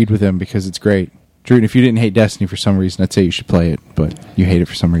just agreed with him because it's great. Drew, if you didn't hate Destiny for some reason, I'd say you should play it, but you hate it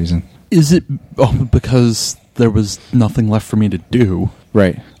for some reason. Is it because there was nothing left for me to do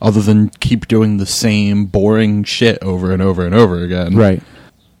Right. other than keep doing the same boring shit over and over and over again? Right.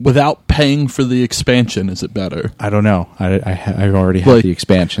 Without paying for the expansion, is it better? I don't know. I've already had Like, the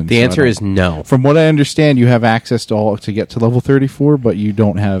expansion. The so I answer don't- is no. From what I understand, you have access to get to level 34, but you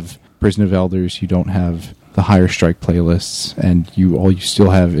don't have Prison of Elders, you don't have the higher strike playlists, and all you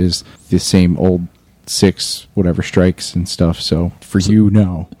still have is the same old 6 whatever strikes and stuff. So for you,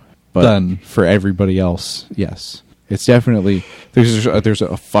 no. But Then- for everybody else, yes. It's definitely there's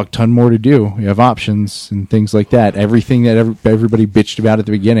a fuck ton more to do. You have options and things like that. Everything that everybody bitched about at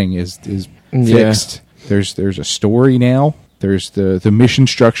the beginning is Yeah. fixed. There's a story now. There's the mission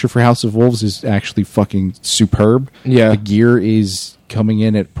structure for House of Wolves is actually fucking superb. Yeah. The gear is coming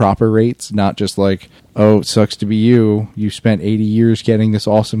in at proper rates, not just like, oh, it sucks to be you. You spent 80 years getting this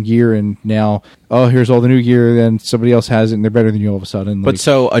awesome gear, and now, oh, here's all the new gear, then somebody else has it, and they're better than you all of a sudden. But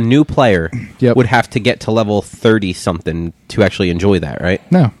so a new player Yep. would have to get to level 30 something to actually enjoy that, right?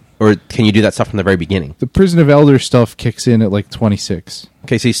 No. Or can you do that stuff from the very beginning? The Prison of Elders stuff kicks in at like 26.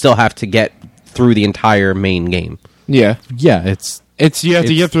 Okay, so you still have to get through the entire main game. Yeah, Yeah, it's you have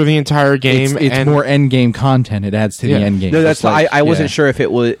to get through the entire game. it's and more end game content. It adds to Yeah. the end game. No, that's It's like- I wasn't yeah. sure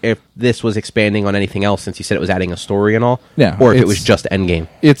if this was expanding on anything else since you said it was adding a story and all. No, or if it it's- was just end game.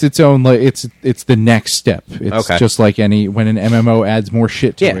 It's its own like it's the next step. It's Okay. just like when an MMO adds more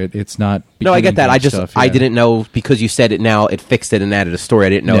shit to Yeah. it. It's not. No, I get that. beginning game stuff, I yeah. didn't know because you said it now. It fixed it and added a story. I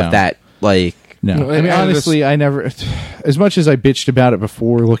didn't know No. if that like. No, No, I mean and honestly, I never. As much as I bitched about it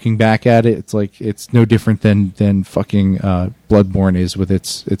before, looking back at it, it's like it's no different than fucking Bloodborne is with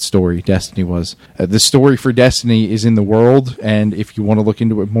its story. Destiny was the story for Destiny is in the world, and if you want to look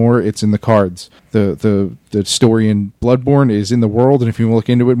into it more, it's in the cards. The story in Bloodborne is in the world, and if you want to look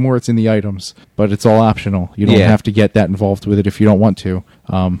into it more, it's in the items. But it's all optional. You don't Yeah. have to get that involved with it if you don't want to.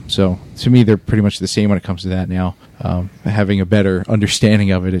 So to me, they're pretty much the same when it comes to that now. Having a better understanding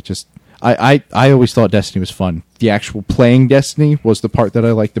of it, it just. I always thought Destiny was fun. The actual playing Destiny was the part that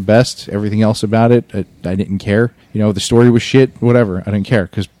I liked the best. Everything else about it, I didn't care. The story was shit, whatever. I didn't care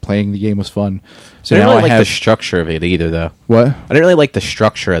because playing the game was fun. So I didn't now really I like have the structure of it either, though. what? I didn't really like the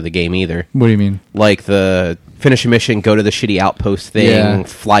structure of the game either. What do you mean? Like the finish a mission, go to the shitty outpost thing, Yeah.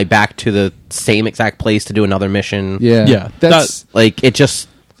 fly back to the same exact place to do another mission. Yeah, that's Like, it just...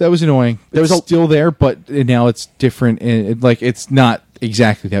 that was annoying. That was still there, but now it's different. And it's not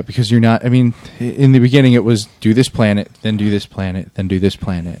exactly that because you're not. I mean, in the beginning, it was do this planet, then do this planet, then do this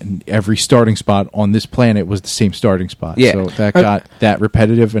planet, and every starting spot on this planet was the same starting spot. Yeah. So that got that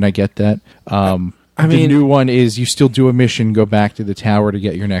repetitive, and I get that. The new one is you still do a mission, go back to the tower to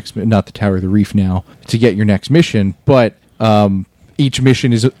get your next, not the tower, the reef now, to get your next mission, but each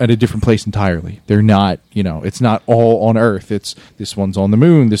mission is at a different place entirely. They're not, it's not all on Earth. It's this one's on the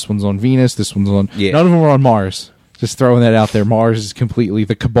moon, this one's on Venus, this one's on... Yeah. None of them are on Mars. Just throwing that out there. Mars is completely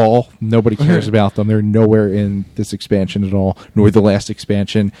the Cabal. Nobody cares about them. They're nowhere in this expansion at all, nor the last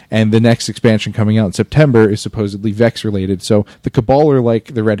expansion. And the next expansion coming out in September is supposedly Vex related. So the Cabal are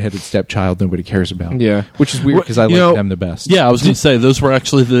like the redheaded stepchild nobody cares about. Yeah. Which is weird because I like them the best. Yeah, I was going to say, those were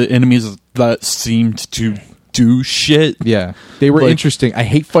actually the enemies that seemed to do shit. Yeah. They were interesting. I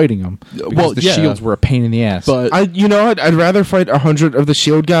hate fighting them. Because the shields were a pain in the ass. But I'd rather fight 100 of the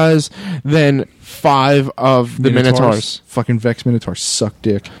shield guys than 5 of the Minotaurs. Fucking Vex Minotaurs suck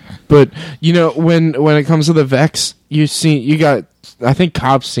dick. But when it comes to the Vex, you got, I think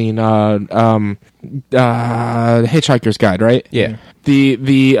Cobb's seen Hitchhiker's Guide, right? Yeah.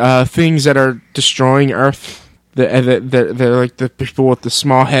 The things that are destroying Earth. They're like the people with the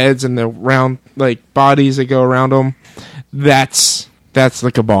small heads and the round like bodies that go around them. That's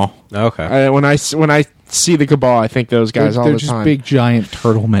the Cabal. Okay. When I see the Cabal, I think those guys all they're the just time. big giant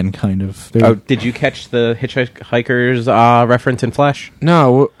turtle men, kind of. Did you catch the Hitchhiker's reference in Flash?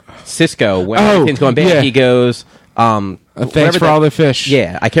 No, Cisco, when everything's going bad, he goes... thanks for all the fish.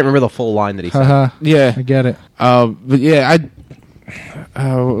 Yeah, I can't remember the full line that he said. Yeah, I get it. but yeah,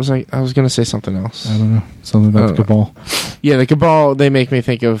 what was I was going to say something else. I don't know. Something about the Cabal. Yeah, the Cabal, they make me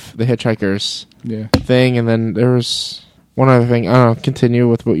think of the Hitchhikers thing, and then there was one other thing. I don't know, continue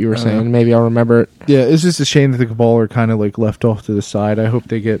with what you were saying. Maybe I'll remember it. Yeah, it's just a shame that the Cabal are kind of like left off to the side. I hope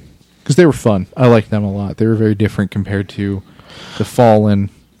they get... Because they were fun. I liked them a lot. They were very different compared to the Fallen.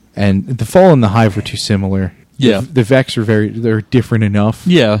 And the Fallen and the Hive were too similar. Yeah. The Vex are they're different enough.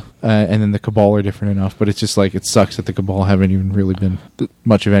 yeah, And then the Cabal are different enough, but it's just like it sucks that the Cabal haven't even really been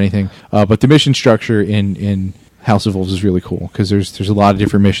much of anything. But the mission structure in House of Wolves is really cool because there's a lot of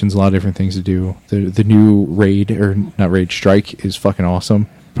different missions, a lot of different things to do. The new raid or not raid strike is fucking awesome.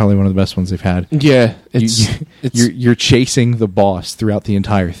 Probably one of the best ones they've had. Yeah, You're chasing the boss throughout the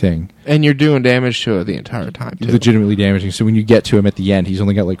entire thing. and you're doing damage to it the entire time too. Legitimately damaging. So when you get to him at the end, he's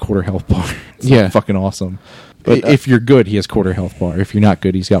only got like quarter health bar. It's like fucking awesome. But if you're good, he has quarter health bar. If you're not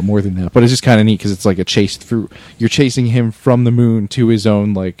good, he's got more than that. But it's just kind of neat because it's like a chase through. You're chasing him from the moon to his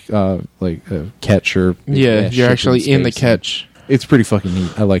own catch or you're actually in the catch. It's pretty fucking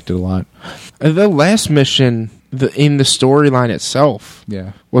neat. I liked it a lot. The last mission in the storyline itself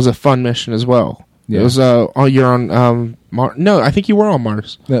was a fun mission as well. Yeah. It was you're on Mars. No, I think you were on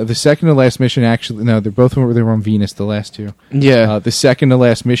Mars. The second to last mission actually they're both they were on Venus. The last two. Yeah. The second to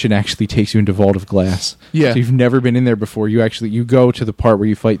last mission actually takes you into Vault of Glass. Yeah. So you've never been in there before. You go to the part where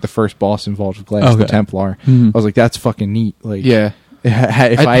you fight the first boss in Vault of Glass, the Templar. I was like, that's fucking neat. Like, Yeah.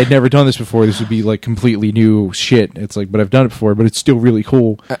 If I had never done this before, this would be like completely new shit. It's like, but I've done it before, but it's still really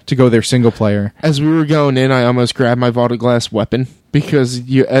cool to go there single player. As we were going in, I almost grabbed my Vault of Glass weapon because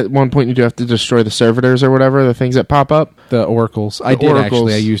you at one point you do have to destroy the servitors or whatever, the things that pop up. The oracles. I did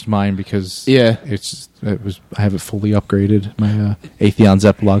actually. I used mine because I have it fully upgraded. My Atheon's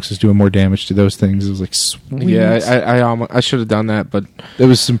Epilogues is doing more damage to those things. It was like, sweet. Yeah, I should have done that, but that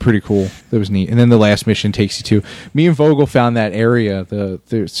was some pretty cool. That was neat. And then the last mission takes you to... Me and Vogel found that area.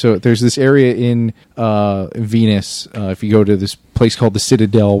 So there's this area in Venus. If you go to this place called the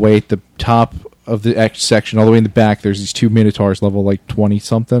Citadel, way at the top of the X section, all the way in the back, there's these 2 Minotaurs, level like 20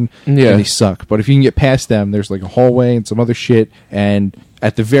 something. Yeah, and they suck. But if you can get past them, there's like a hallway and some other shit. And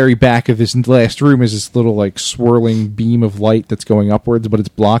at the very back of this last room is this little like swirling beam of light that's going upwards, but it's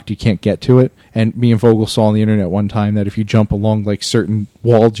blocked. You can't get to it. And me and Vogel saw on the internet one time that if you jump along like certain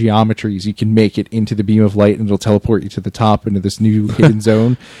wall geometries, you can make it into the beam of light and it'll teleport you to the top into this new hidden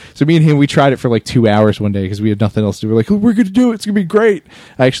zone. So me and him, we tried it for like 2 hours one day because we had nothing else to do. We're like, oh, we're going to do it. It's going to be great.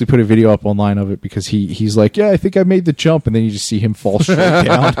 I actually put a video up online of it because he's like, yeah, I think I made the jump. And then you just see him fall straight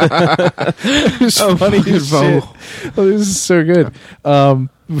down. It's funny as shit. Oh, this is so good.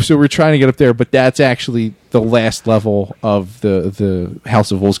 So we're trying to get up there, but that's actually the last level of the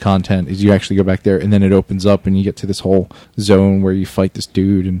House of Wolves content. Is you actually go back there, and then it opens up, and you get to this whole zone where you fight this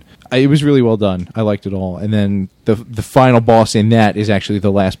dude, and it was really well done. I liked it all. And then the final boss in that is actually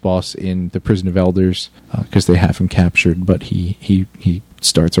the last boss in the Prison of Elders, because they have him captured, but he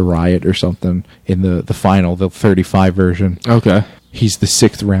starts a riot or something in the final, the 35 version. Okay. He's the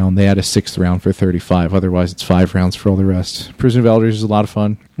 6th round. They had a 6th round for 35. Otherwise, it's 5 rounds for all the rest. Prison of Elders is a lot of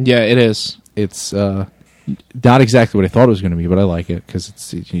fun. Yeah, it is. It's not exactly what I thought it was going to be, but I like it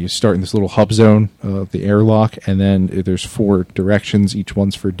because you start in this little hub zone, the airlock, and then there's 4 directions. Each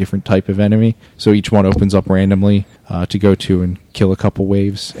one's for a different type of enemy. So each one opens up randomly to go to and kill a couple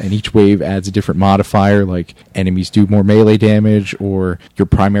waves. And each wave adds a different modifier, like enemies do more melee damage, or your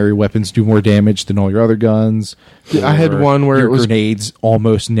primary weapons do more damage than all your other guns. I had one where your it was grenades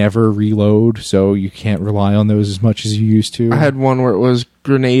almost never reload, so you can't rely on those as much as you used to. I had one where it was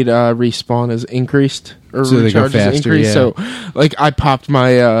grenade respawn is increased or so recharge is increased. Yeah. So, like, I popped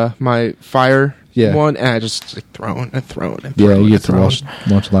my my fire Yeah. one, and I just like throw it. Yeah, you get to launch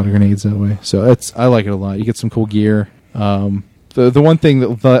a lot of grenades that way. So I like it a lot. You get some cool gear. The one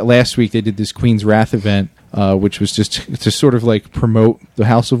thing that last week they did this Queen's Wrath event, which was just to sort of like promote the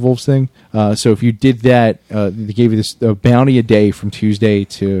House of Wolves thing. So if you did that, they gave you this bounty a day from Tuesday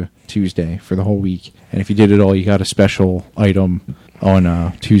to Tuesday for the whole week. And if you did it all, you got a special item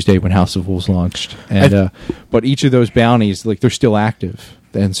on Tuesday when House of Wolves launched. And but each of those bounties, like, they're still active.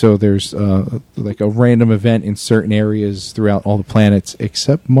 And so there's like a random event in certain areas throughout all the planets,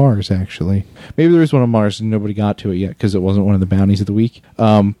 except Mars, actually. Maybe there is one on Mars and nobody got to it yet because it wasn't one of the bounties of the week.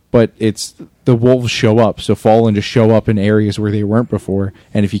 But it's the wolves show up. So Fallen just show up in areas where they weren't before.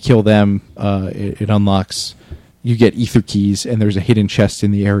 And if you kill them, it unlocks... You get ether keys, and there's a hidden chest in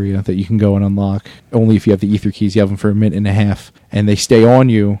the area that you can go and unlock. Only if you have the ether keys. You have them for a minute and a half. And they stay on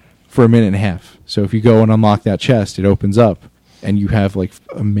you for a minute and a half. So if you go and unlock that chest, it opens up. And you have like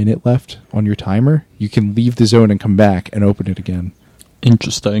a minute left on your timer, you can leave the zone and come back and open it again.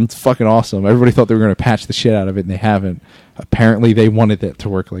 Interesting. It's fucking awesome. Everybody thought they were going to patch the shit out of it, and they haven't. Apparently, they wanted it to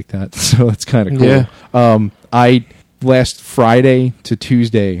work like that, so it's kind of cool. Yeah. Last Friday to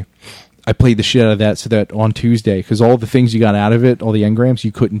Tuesday, I played the shit out of that so that on Tuesday, because all the things you got out of it, all the engrams,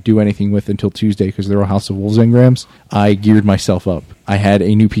 you couldn't do anything with until Tuesday because they were House of Wolves engrams. I geared myself up. I had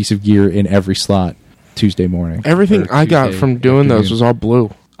a new piece of gear in every slot Tuesday morning. Everything I got from doing those was all blue.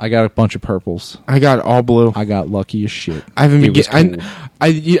 I got a bunch of purples. I got all blue. I got lucky as shit. I haven't been cool. I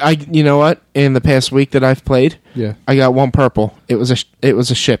you know what? In the past week that I've played, Yeah. I got one purple. It was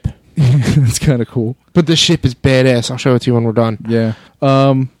a ship. It's kind of cool. But the ship is badass. I'll show it to you when we're done. Yeah.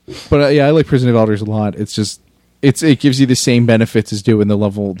 But yeah, I like Prison of Elders a lot. It's just it gives you the same benefits as doing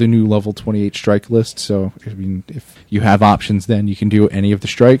the new level 28 strike list. So I mean, if you have options, then you can do any of the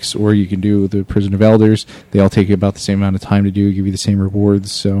strikes, or you can do the Prison of Elders. They all take you about the same amount of time to do, give you the same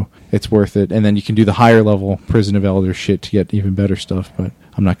rewards, so it's worth it. And then you can do the higher level Prison of Elders shit to get even better stuff, but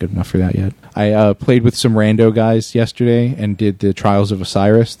I'm not good enough for that yet. I played with some rando guys yesterday and did the Trials of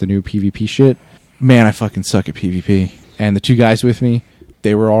Osiris, the new PvP shit. Man, I fucking suck at PvP. And the 2 guys with me,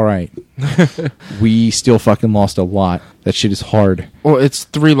 they were all right. We still fucking lost a lot. That shit is hard. Well, it's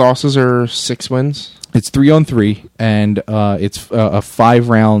 3 losses or 6 wins. It's 3-on-3, and it's a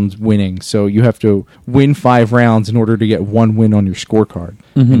 5-round winning. So you have to win 5 rounds in order to get 1 win on your scorecard.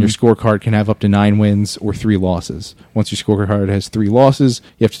 Mm-hmm. And your scorecard can have up to 9 wins or 3 losses. Once your scorecard has 3 losses,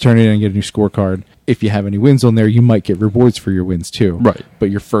 you have to turn it in and get a new scorecard. If you have any wins on there, you might get rewards for your wins too. Right.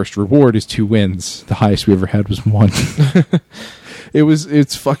 But your first reward is 2 wins. The highest we ever had was 1.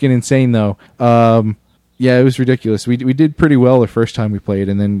 It's fucking insane though. Yeah, it was ridiculous. We did pretty well the first time we played,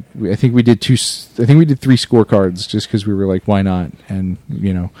 and then I think we did 3 scorecards just because we were like, why not? And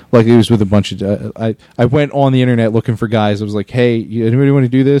like it was with a bunch of. I went on the internet looking for guys. I was like, hey, anybody want to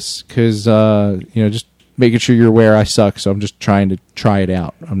do this? Because just making sure you're aware I suck. So I'm just trying to try it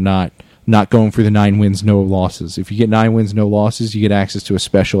out. I'm not going for the 9 wins, no losses. If you get 9 wins, no losses, you get access to a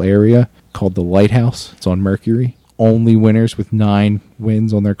special area called the Lighthouse. It's on Mercury. Only winners with 9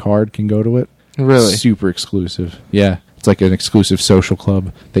 wins on their card can go to it. Really? Super exclusive. Yeah. It's like an exclusive social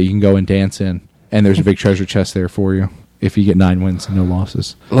club that you can go and dance in. And there's a big treasure chest there for you if you get 9 wins and no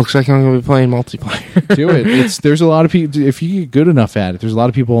losses. Looks like I'm going to be playing multiplayer. Do it. There's a lot of people, if you get good enough at it, there's a lot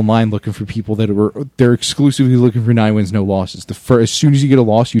of people online looking for people they're exclusively looking for 9 wins, no losses. As soon as you get a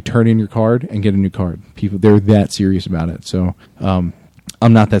loss, you turn in your card and get a new card. They're that serious about it. So,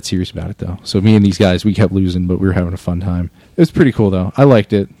 I'm not that serious about it, though. So me and these guys, we kept losing, but we were having a fun time. It was pretty cool, though. I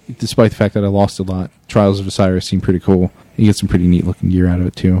liked it, despite the fact that I lost a lot. Trials of Osiris seemed pretty cool. You get some pretty neat-looking gear out of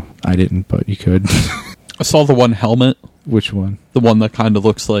it, too. I didn't, but you could. I saw the one helmet Which one? The one that kind of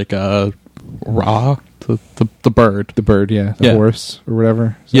looks like Ra, the bird. The bird, yeah. The horse or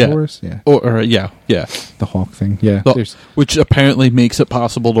whatever. Is it a horse? Yeah. Or yeah. The hawk thing, yeah. Which apparently makes it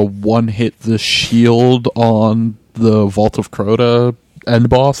possible to one-hit the shield on the Vault of Crota end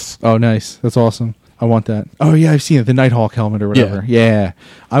boss. Oh, nice. That's awesome. I want that. Oh, yeah, I've seen it. The Nighthawk helmet or whatever. Yeah.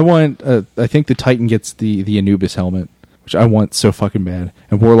 I want, I think the Titan gets the Anubis helmet, which I want so fucking bad.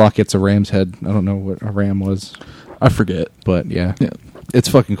 And Warlock gets a ram's head. I don't know what a ram was. I forget. But, yeah. It's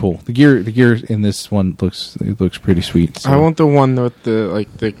fucking cool. The gear in this one looks pretty sweet. So. I want the one with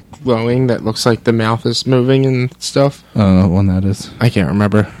the glowing that looks like the mouth is moving and stuff. I don't know what one that is. I can't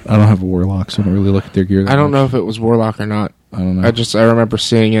remember. I don't have a Warlock, so I don't really look at their gear. I don't know if it was Warlock or not. I don't know. I remember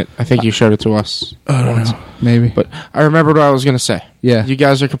seeing it. I think you showed it to us. I don't know. Maybe. But I remembered what I was going to say. Yeah. You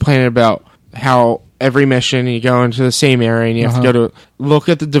guys are complaining about how every mission you go into the same area and you have to go to look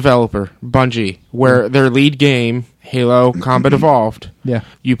at the developer, Bungie, where their lead game, Halo Combat Evolved,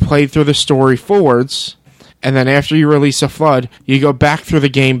 you play through the story forwards, and then after you release a flood, you go back through the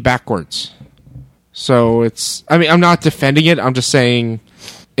game backwards. So I'm not defending it, I'm just saying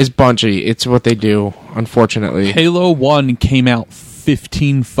it's Bungie. It's what they do, unfortunately. Halo 1 came out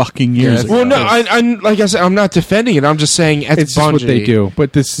 15 fucking years ago. Well, no, I like I said, I'm not defending it. I'm just saying it's just what they do.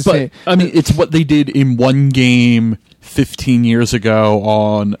 But it's what they did in one game 15 years ago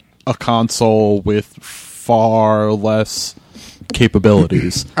on a console with far less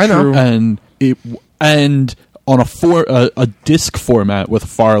capabilities. I know. And on a disc format with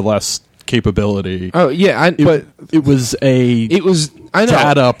far less capability. Oh yeah, but it was a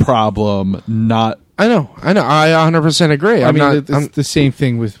data problem, not. I know. I 100% agree. It's the same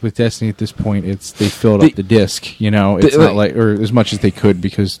thing with Destiny at this point. They filled up the disc, it's not like, or as much as they could,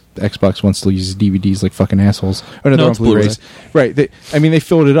 because Xbox One still uses DVDs like fucking assholes. Oh, no, they're on Blu-rays. Right. They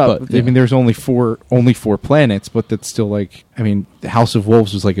filled it up. But, there's only four planets, but that's still like, House of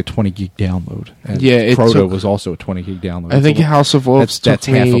Wolves was like a 20 gig download. And Crota was also a 20 gig download. I think House of Wolves that's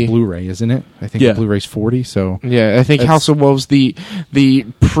half a Blu-ray, isn't it? I think the Blu-ray's 40, so. Yeah, I think House of Wolves, the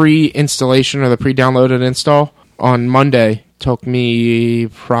pre-installation or the pre-downloaded install on Monday took me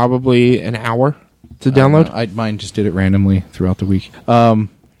probably an hour to download. Mine just did it randomly throughout the week.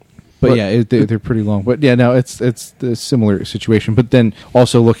 But yeah, they're pretty long. But yeah, no, it's the similar situation. But then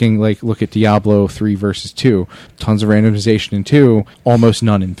also look at Diablo 3 versus 2. Tons of randomization in 2, almost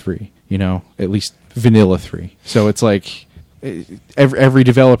none in 3. At least vanilla 3. So it's like every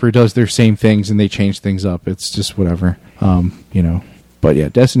developer does their same things and they change things up. It's just whatever. But yeah,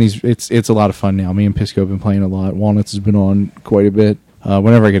 Destiny's it's a lot of fun now. Me and Pisco have been playing a lot. Walnuts has been on quite a bit.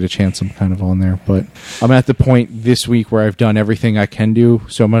 Whenever I get a chance, I'm kind of on there. But I'm at the point this week where I've done everything I can do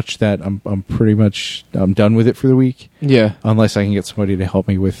so much that I'm pretty much done with it for the week. Yeah. Unless I can get somebody to help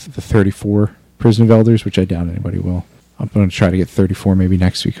me with the 34 Prison of Elders, which I doubt anybody will. I'm going to try to get 34 maybe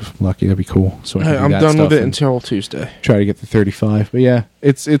next week if I'm lucky. That'd be cool. So I'm done with it until Tuesday. Try to get the 35. But yeah,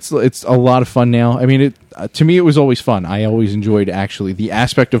 it's a lot of fun now. To me, it was always fun. I always enjoyed actually the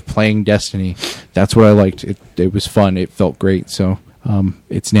aspect of playing Destiny. That's what I liked. It was fun. It felt great. So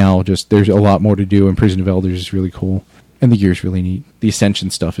it's now just there's a lot more to do, and Prison of Elders is really cool. And the gear's really neat. The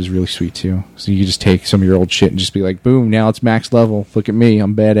Ascension stuff is really sweet too. So you just take some of your old shit and just be like, boom, now it's max level. Look at me,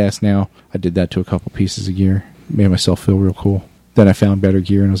 I'm badass now. I did that to a couple pieces of gear. Made myself feel real cool. Then I found better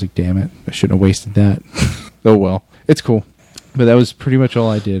gear and I was like, damn it, I shouldn't have wasted that. Oh well, it's cool. But that was pretty much all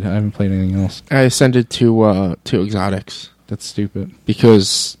I did. I haven't played anything else. I ascended to exotics. That's stupid.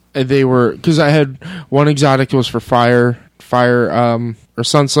 Because I had one exotic was for fire or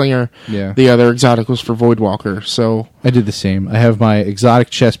Sunslinger. Yeah. The other exotic was for Voidwalker. So I did the same. I have my exotic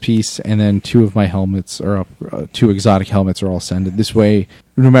chest piece, and then two of my helmets are up. Two exotic helmets are all ascended. This way,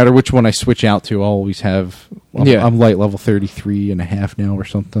 no matter which one I switch out to, I'll always have. I'm light level 33 and a half now or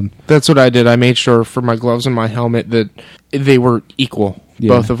something. That's what I did. I made sure for my gloves and my helmet that they were equal,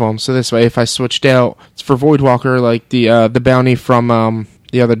 both of them. So this way, if I switched out, it's for Voidwalker, like the bounty from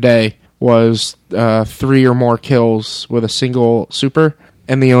the other day was 3 or more kills with a single super,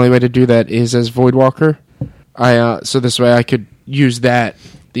 and the only way to do that is as Voidwalker. So this way I could use that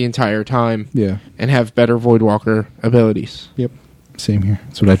the entire time, and have better Voidwalker abilities. Yep, same here.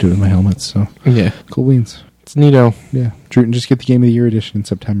 That's what I do with my helmets. So yeah, cool beans. It's neato. Yeah, Druten, just get the Game of the Year edition in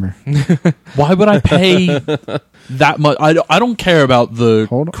September. Why would I pay that much? I don't care about the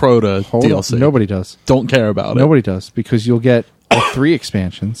Crota DLC. Nobody does. Don't care about it. Nobody does, because you'll get all 3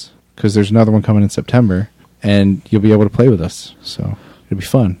 expansions. Because there's another one coming in September, and you'll be able to play with us. So It'd be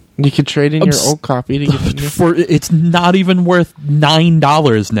fun. You could trade in your old copy to get the new. For it's not even worth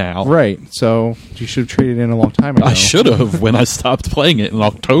 $9 now. Right. So you should have traded in a long time ago. I should have when I stopped playing it in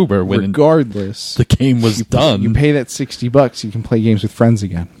October when Regardless, the game was done. you pay that $60, you can play games with friends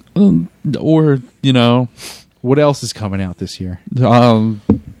again. Or What else is coming out this year?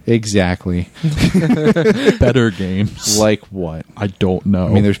 Exactly. better games. Like what? I don't know. I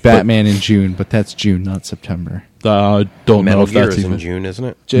mean, there's Batman in June, but that's June, not September. Don't know Metal if Gear that's is even in June, isn't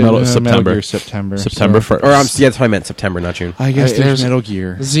it? Metal- September. Metal Gear September. September so- 1st. Or that's what I meant. September, not June. I guess There's there's Metal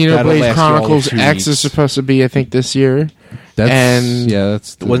Gear. That'll Xenoblade last you all of Chronicles 2 X weeks. is supposed to be, I think, this year.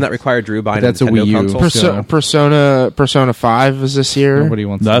 That's the, Wasn't that required Drew buying That's a a Nintendo Wii U. console? Persona 5 is this year. nobody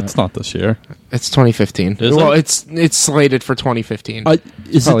wants That's that. not this year. It's 2015. Is well, it? it's slated for 2015.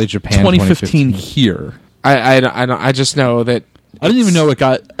 Is Probably it Japan 2015 2015 here? I just know that. I didn't even know it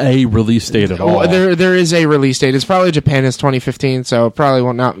got a release date at all. Oh, there is a release date. It's probably Japan is 2015, so it probably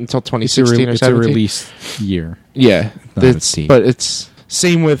won't out until 2016 or It's a 17. release year. Yeah, Not a date. but it's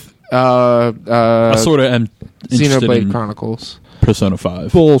same with I sort of am interested Xenoblade in Chronicles. Persona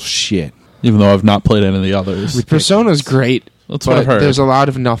 5, Bullshit. even though I've not played any of the others. Persona's great. That's what but I've heard. There's a lot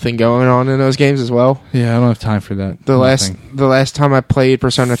of nothing going on in those games as well. Yeah, I don't have time for that. The Nothing. last time I played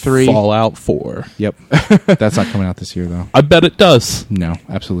Persona 3, Fallout 4. Yep. That's not coming out this year, though. I bet it does. No,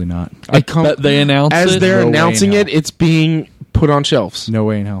 absolutely not. I bet they announced as it. they're No way announcing in it, hell. it's being put on shelves No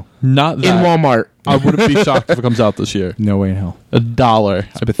way in hell. Not in that. Walmart. I wouldn't be shocked if it comes out this year. No way in hell. $1.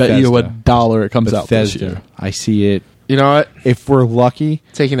 I bet you $1 it comes out this Bethesda. year. I see it. You know what? If we're lucky,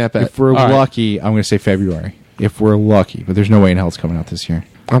 Taking that bet. if we're All right. lucky, I'm going to say February. If we're lucky, but there's no way in hell it's coming out this year.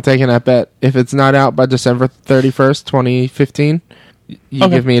 I'm taking that bet. If it's not out by December 31st, 2015, you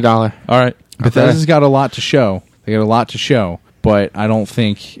Okay. give me $1. All right. Bethesda's got a lot to show. They got a lot to show, but I don't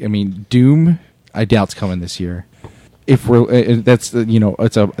think. I mean, Doom. I doubt's coming this year. If we're that's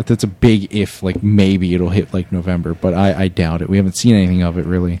that's a big if. Like maybe it'll hit like November, but I doubt it. We haven't seen anything of it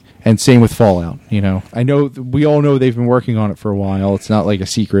really. And same with Fallout. I know we all know they've been working on it for a while. It's not like a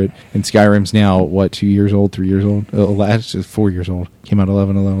secret. And Skyrim's now 2 years old, 3 years old. Last is 4 years old. Came out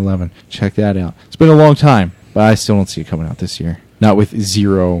 11/11/11. Check that out. It's been a long time, but I still don't see it coming out this year. Not with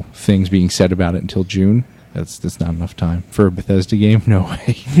 0 things being said about it until June. That's not enough time for a Bethesda game. No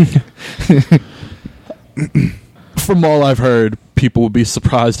way. From all I've heard, people would be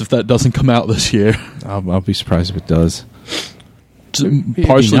surprised if that doesn't come out this year. I'll be surprised if it does. be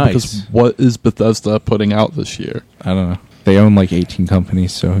Partially nice. because what is Bethesda putting out this year? I don't know. They own like 18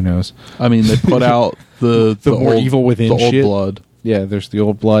 companies, so who knows? I mean, they put out the more old, Evil Within the old shit. blood. Yeah, there's the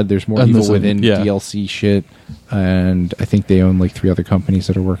Old Blood. There's more And Evil this- Within yeah. DLC shit, and I think they own like 3 other companies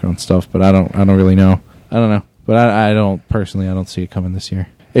that are working on stuff. But I don't really know. I don't know. But I don't personally. I don't see it coming this year.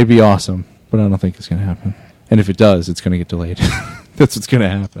 It'd be awesome, but I don't think it's going to happen. And if it does, it's going to get delayed. That's what's going to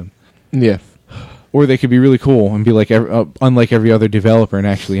happen. Yeah. Or they could be really cool and be like unlike every other developer and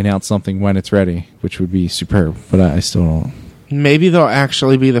actually announce something when it's ready, which would be superb. But I still don't. Maybe they'll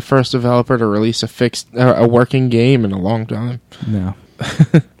actually be the first developer to release a working game in a long time. No.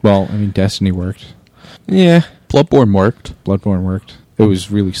 Well, I mean, Destiny worked. Yeah. Bloodborne worked. Bloodborne worked. It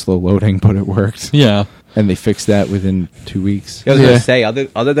was really slow loading, but it worked. Yeah. And they fixed that within 2 weeks. I was Yeah. going to say,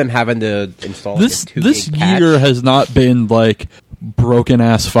 other than having to install This like a 2 this gig patch, year has not been like broken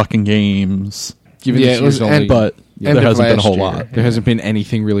ass fucking games, Given Yeah, this it was year's only, but yeah, end there of hasn't been a last whole year. lot. there hasn't been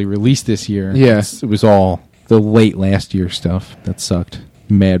anything really released this year. Yeah. It was all the late last year stuff that sucked.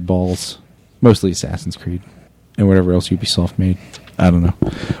 Mad balls. Mostly Assassin's Creed. And whatever else Ubisoft made. I don't know.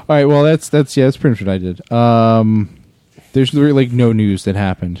 Alright, well that's pretty much what I did. There's really like no news that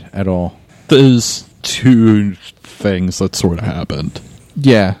happened at all. There's 2 things that sort of happened.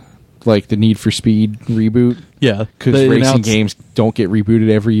 Yeah. Like the Need for Speed reboot. Yeah, Because they racing announced- games don't get rebooted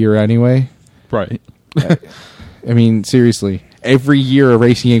every year anyway. right? I mean, seriously. Every year a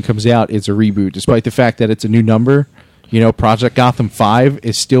racing game comes out, it's a reboot, despite the fact that it's a new number. You know, Project Gotham 5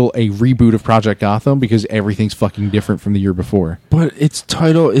 is still a reboot of Project Gotham because everything's fucking different from the year before. But its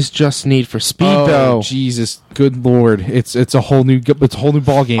title is just Need for Speed, though. Jesus, good lord. It's a whole new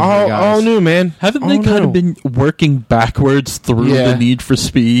ball game, here, guys. All new, man. Haven't All they kind new. of been working backwards through Yeah. the Need for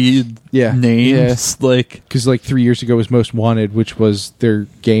Speed Yeah. names? Like, Because like 3 years ago was Most Wanted, which was their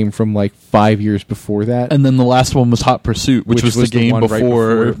game from like 5 years before that. and then the last one was Hot Pursuit, which was the game one right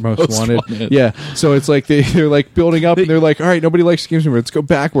before, Most Wanted. Yeah, so it's like they're like building up, and they're like, all right, nobody likes games anymore. Let's go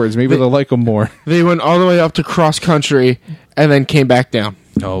backwards. Maybe they'll like them more. They went all the way up to cross country and then came back down.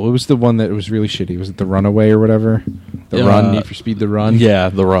 No, it was the one that was really shitty. Was it the Runaway or whatever? The Run, Need for Speed, the Run. Yeah,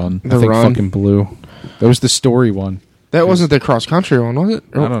 the Run. I The think Run. fucking blue. That was the story one. That wasn't the cross country one, was it?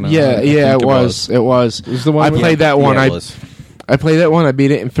 I don't know. Yeah, I yeah, think it was. It was. It was the one I with- played that one. yeah, I it was. I played that one. I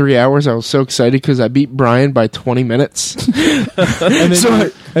beat it in 3 hours. I was so excited because I beat Brian by 20 minutes.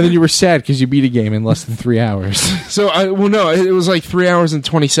 And then you were sad because you beat a game in less than 3 hours. So it was like 3 hours and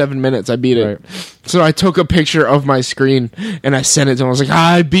 27 minutes. I beat it. Right. So I took a picture of my screen and I sent it to him. I was like,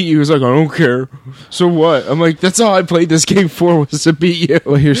 I beat you. He was like, I don't care. So what? I'm like, that's all I played this game for, was to beat you.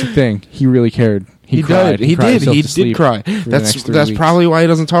 Well, here's the thing. He really cared. He cried. He cried himself did to sleep cry. for the That's next 3 weeks. probably why he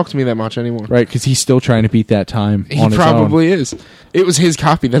doesn't talk to me that much anymore. Right, because he's still trying to beat that time He on his own. probably is. It was his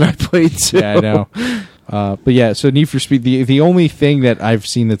copy that I played too. Yeah, I know. But yeah, so Need for Speed, the only thing that I've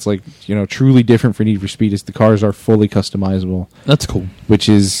seen that's like, truly different for Need for Speed is the cars are fully customizable, That's cool. which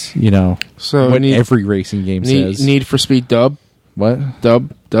is, So what every racing game says. Need for Speed Dub What?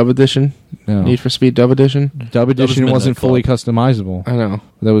 Dub Edition. No. Need for Speed Dub Edition. Dub Edition Midnight wasn't fully customizable. I know.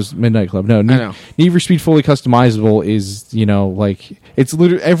 That was Midnight Club. No, know. Need for Speed fully customizable is, like, it's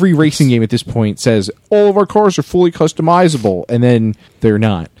literally every racing game at this point says all of our cars are fully customizable, and then they're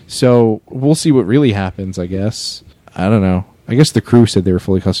not. So we'll see what really happens, I guess. I don't know. I guess the crew said they were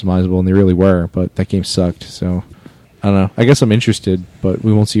fully customizable, and they really were, but that game sucked, so I don't know. I guess I'm interested, but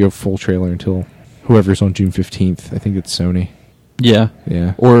we won't see a full trailer until whoever's on June 15th. I think it's Sony. Yeah.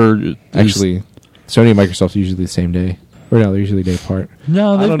 Yeah. Or Actually, Sony and Microsoft are usually the same day. Or no, they're usually a day apart.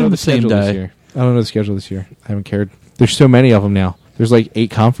 no, I they've don't know been the the same schedule this day. year. I don't know the schedule this year. I haven't cared. There's so many of them now. There's like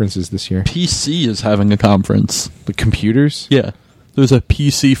 8 conferences this year. PC is having a conference. The computers? Yeah. There's a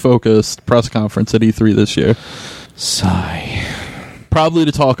PC-focused press conference at E3 this year. Sigh. Probably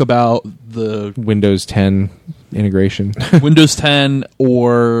to talk about the Windows 10 integration. Windows 10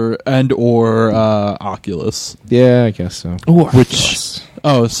 or Oculus. Yeah, I guess so.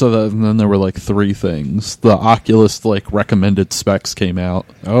 Then there were like 3 things. The Oculus recommended specs came out.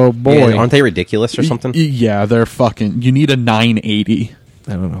 Oh boy. Yeah, aren't they ridiculous or something? Yeah, they're fucking. You need a 980.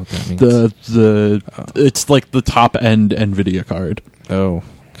 I don't know what that means. It's like the top end NVIDIA card. Oh,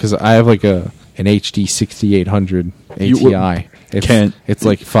 because I have like an HD 6800 ATI. It's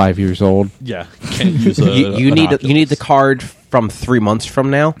like 5 years old. Yeah, can't use a. You need the card from 3 months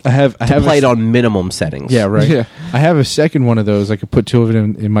from now. I have play it on minimum settings. Yeah, right. Yeah. I have a second one of those. I could put 2 of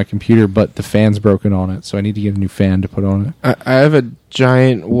them in my computer, but the fan's broken on it, so I need to get a new fan to put on it. I have a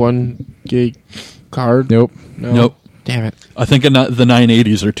giant 1 gig card. Nope. No. Nope. Damn it. I think the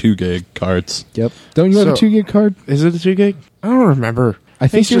 980s are 2 gig cards. Yep. Don't you have a 2 gig card? Is it a 2 gig? I don't remember. I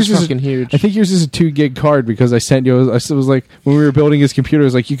think It's just yours is fucking huge. I think yours is a 2 gig card because I sent you. I was like, when we were building his computer, I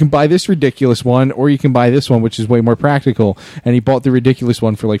was like, you can buy this ridiculous one, or you can buy this one, which is way more practical. And he bought the ridiculous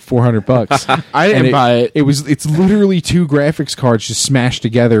one for like $400. I didn't buy it. It's literally 2 graphics cards just smashed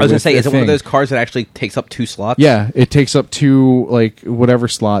together. I was gonna with say, the is it one of thing. those cards that actually takes up 2 slots? Yeah, it takes up 2 whatever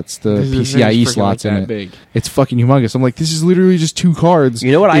slots, the This is PCIe freaking slots like in that it. big. It's fucking humongous. I'm like, this is literally just 2 cards.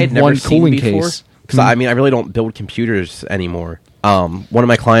 You know what I in had never one seen cooling before? case. Because I really don't build computers anymore. One of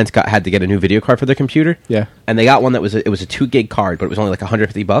my clients had to get a new video card for their computer. Yeah. And they got one that was a 2 gig card, but it was only like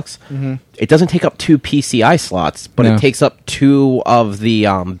 $150. Mm-hmm. It doesn't take up 2 PCI slots, but No. it takes up 2 of the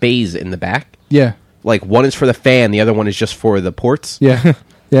bays in the back. Yeah, Like one is for the fan, the other one is just for the ports. yeah,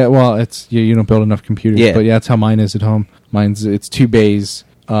 yeah. Well, it's you don't build enough computers. Yeah. But yeah, that's how mine is at home. It's 2 bays.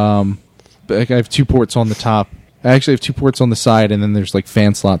 But I have 2 ports on the top. I actually have 2 ports on the side, and then there's like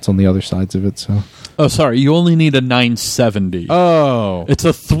fan slots on the other sides of it. So. Oh, sorry. You only need a 970. Oh, It's a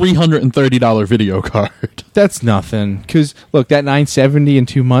 $330 video card. that's nothing. Because look, that 970 in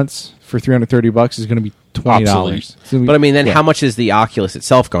 2 months for $330 is going to be $20. Obsolete. But I mean, then how much is the Oculus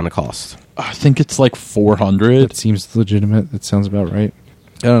itself going to cost? I think it's like $400. That seems legitimate. That sounds about right.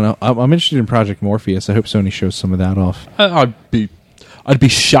 I don't know. I'm interested in Project Morpheus. I hope Sony shows some of that off. I'd be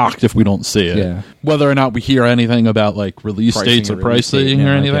shocked if we don't see it. Yeah. Whether or not we hear anything about like release Pricing dates or or release date, pricing yeah,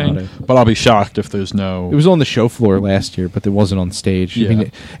 or I anything, doubt it. but I'll be shocked if there's no. It was on the show floor last year, but it wasn't on stage. I Yeah.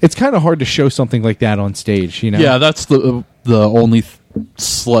 mean, it's kind of hard to show something like that on stage, you know? Yeah, that's the only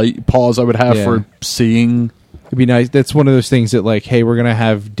slight pause I would have Yeah. for seeing. It'd be nice. That's one of those things that, like, hey, we're going to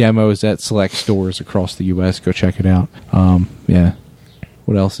have demos at select stores across the U.S. Go check it out. Yeah.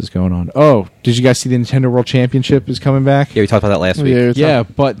 What else is going on? Oh, did you guys see the Nintendo World Championship is coming back? Yeah, we talked about that last week. Yeah,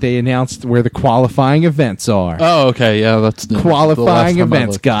 but they announced where the qualifying events are. Oh, okay, yeah, that's the Qualifying the last time I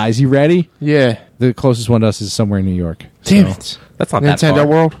events, looked. guys. You ready? Yeah. The closest one to us is somewhere in New York. Damn So- it. That's not that Nintendo far.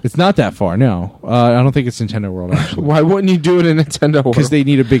 World? It's not that far, no. I don't think it's Nintendo World, actually. Why wouldn't you do it in Nintendo World? Because they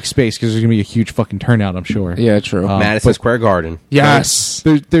need a big space, because there's going to be a huge fucking turnout, I'm sure. Yeah, true. Madison but- Square Garden. Yes.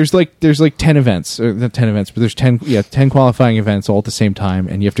 There's like 10 events, not 10 events, but there's 10 qualifying events all at the same time,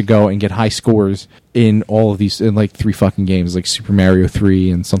 and you have to go and get high scores in all of these, in like 3 fucking games, like Super Mario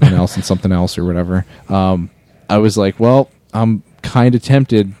 3 and something else or whatever. I was like, well, I'm kind of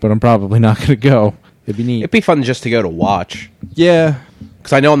tempted, but I'm probably not going to go. It'd be neat. It'd be fun just to go to watch. Yeah.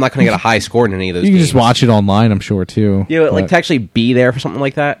 Because I know I'm not going to get a high score in any of those You can games. just watch it online, I'm sure, too. Yeah, like But- to actually be there for something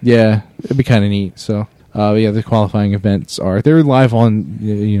like that. Yeah, it'd be kind of neat. So, yeah, the qualifying events they're live on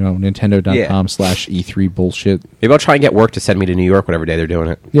Nintendo.com/E3 bullshit. Maybe I'll try and get work to send me to New York whatever day they're doing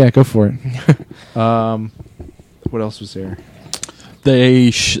it. Yeah, go for it. What else was there?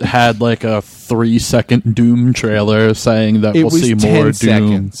 They had like a 3-second Doom trailer saying that It we'll was see 10 more Doom.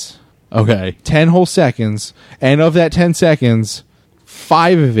 seconds. Okay. 10 whole seconds, and of that 10 seconds,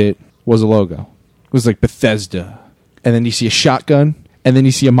 5 of it was a logo. It was like Bethesda. And then you see a shotgun, and then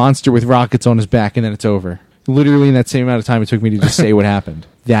you see a monster with rockets on his back, and then it's over. Literally in that same amount of time it took me to just say what happened.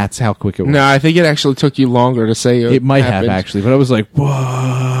 That's how quick it was. No, I think it actually took you longer to say It might happened. have, actually, but I was like, what?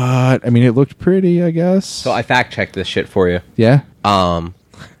 I mean, it looked pretty, I guess. So I fact-checked this shit for you. Yeah? Um,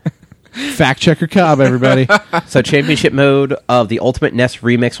 Fact checker Cobb, everybody. so Championship mode of the Ultimate NES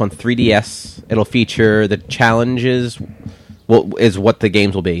Remix on 3DS. It'll feature the challenges... Well, is what the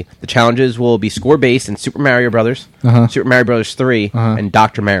games will be. The challenges will be score-based in Super Mario Brothers, Super Mario Brothers 3, and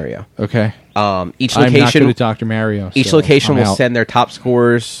Dr. Mario. Okay. Each I'm not location... good at Dr. Mario. Each so location I'm will out. send their top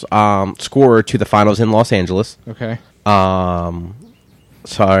scorer to the finals in Los Angeles. Okay.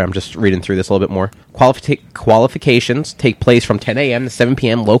 Sorry, I'm just reading through this a little bit more. Qualifications take place from 10 a.m. to 7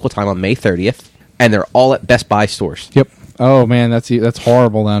 p.m. local time on May 30th, and they're all at Best Buy stores. Yep. Oh, man, that's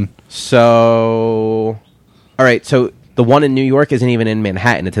horrible then. So, all right, so the one in New York isn't even in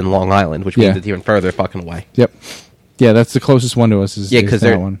Manhattan; it's in Long Island, which means Yeah. it's even further fucking away. Yep. Yeah, that's the closest one to us. Yeah, because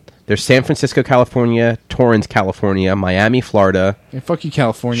that one. there's San Francisco, California, Torrance, California, Miami, Florida, Yeah, fuck you,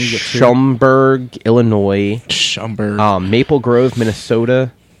 California. You get two. Schaumburg, Illinois, Schumberg. Maple Grove,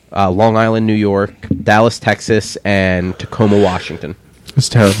 Minnesota, Long Island, New York, Dallas, Texas, and Tacoma, Washington. It's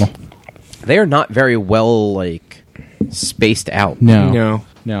terrible. They are not very well spaced out. No.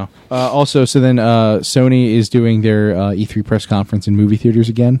 Also, so then Sony is doing their E3 press conference in movie theaters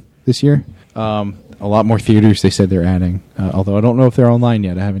again this year. A lot more theaters they said they're adding. Although I don't know if they're online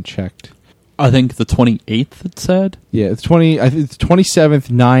yet. I haven't checked. I think the 28th, it said. Yeah, it's 20. I think it's 27th,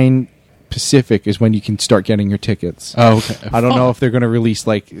 9 Pacific is when you can start getting your tickets. Oh, okay. I don't know if they're going to release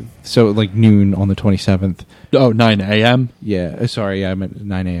like noon on the 27th. Oh, 9 a.m.? Yeah, sorry, I meant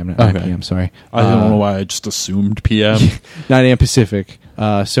 9 a.m. not 9 Okay. p.m. Sorry, I don't know why I just assumed p.m. 9 a.m. Pacific.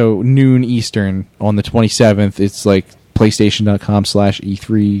 So noon Eastern on the 27th. It's like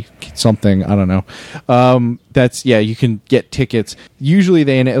PlayStation.com/E3 something. I don't know. That's you can get tickets. Usually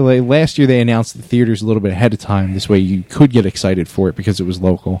last year they announced the theaters a little bit ahead of time. This way you could get excited for it because it was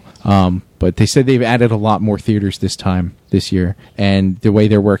local. But they said they've added a lot more theaters this year. And the way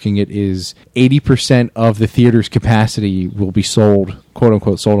they're working it is 80% of the theater's capacity will be sold, quote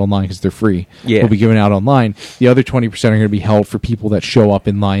unquote, sold online because they're free. Yeah. Will be given out online. The other 20% are going to be held for people that show up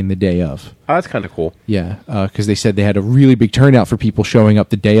in line the day of. Oh, that's kind of cool. Yeah, because they said they had a really big turnout for people showing up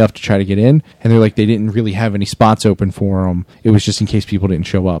the day of to try to get in, and they're like they didn't really have any spots open for them. It was just in case people didn't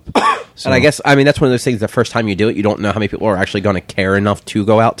show up. So, And I guess, that's one of those things, the first time you do it, you don't know how many people are actually going to care enough to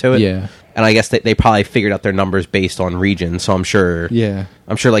go out to it. Yeah. And I guess they probably figured out their numbers based on region, so I'm sure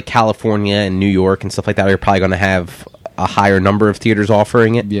like California and New York and stuff like that are probably going to have a higher number of theaters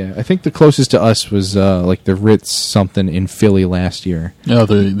offering it. Yeah, I think the closest to us was like the Ritz something in Philly last year. Oh,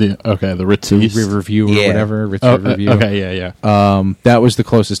 the Ritz East. Riverview or Yeah. whatever. Ritz Oh, Riverview. okay, yeah. That was the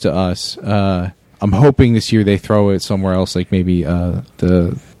closest to us. I'm hoping this year they throw it somewhere else, like maybe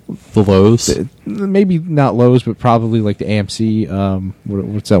the Lowe's. maybe not Lowe's, but probably like the AMC.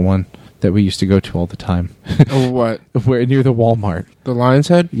 What's that one that we used to go to all the time? Oh, what? Where near the Walmart. The Lion's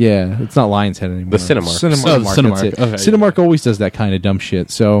Head? Yeah, it's not Lion's Head anymore. The Cinemark. Cinemark. Cinemark. That's it. Okay. Cinemark always does that kind of dumb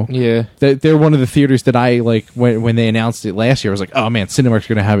shit. So Yeah. they're one of the theaters that I like when they announced it last year. I was like, oh man, Cinemark's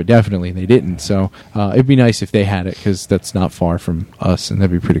going to have it definitely. And they didn't. So it'd be nice if they had it because that's not far from us, and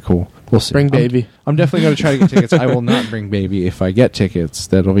that'd be pretty cool. We'll see. Bring baby. I'm definitely going to try to get tickets. I will not bring baby if I get tickets.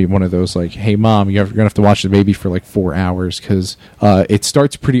 That'll be one of those like, hey mom, you're going to have to watch the baby for like 4 hours because it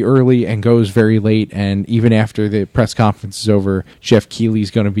starts pretty early and goes very late. And even after the press conference is over, Jeff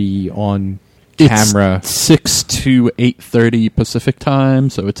Keighley's going to be on camera. It's 6 to 8:30 Pacific time,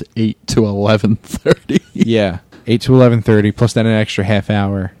 so it's 8 to 11:30. Yeah, 8 to 11:30 plus then an extra half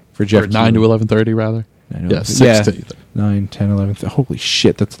hour for Jeff. Or 9 to Keighley. 11:30 rather. Yeah, 6 yeah. to 8:30. 9, 10, 11. Holy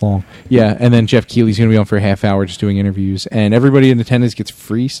shit, that's long. Yeah, and then Jeff Keighley's going to be on for a half hour just doing interviews. And everybody in attendance gets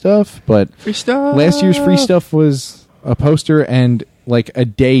free stuff, but Free stuff. last year's free stuff was a poster and like a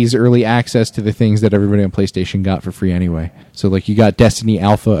day's early access to the things that everybody on PlayStation got for free anyway. So like you got Destiny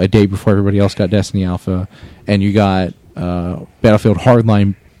Alpha a day before everybody else got Destiny Alpha, and you got Battlefield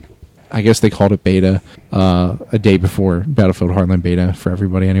Hardline I guess they called it beta a day before Battlefield Hardline beta for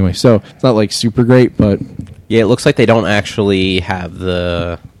everybody anyway. So it's not like super great, but Yeah, it looks like they don't actually have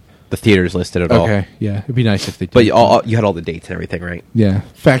the theaters listed at all. okay, yeah, it'd be nice if they did. But you had all the dates and everything, right? Yeah,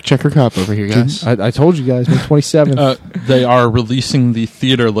 Fact checker cop over here, guys. I told you guys, May 27th. They are releasing the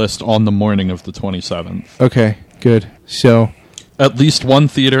theater list on the morning of the 27th. Okay, good. So At least one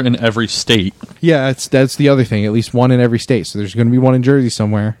theater in every state. yeah, that's the other thing. At least one in every state. So there's going to be one in Jersey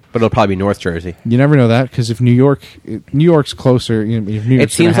somewhere. But it'll probably be North Jersey. You never know that because if New York's closer. You know, if New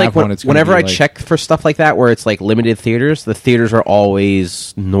York's It seems gonna like have one, it's gonna whenever be I like, check for stuff like that, where it's like limited theaters, the theaters are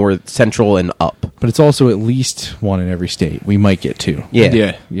always north, central, and up. but it's also at least one in every state. We might get two.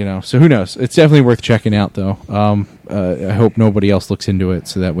 Yeah. You know, so who knows? It's definitely worth checking out, though. I hope nobody else looks into it,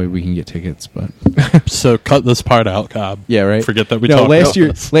 so that way we can get tickets. But So cut this part out, Cobb. yeah, right. Forget that we no, talked last about year.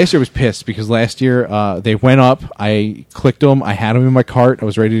 this. Last year was pissed because last year they went up. I clicked them. I had them in my cart. I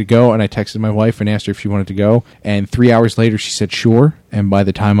was ready to go, and I texted my wife and asked her if she wanted to go. And 3 hours later, she said sure. And by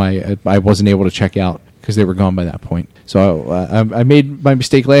the time I wasn't able to check out because they were gone by that point. So I made my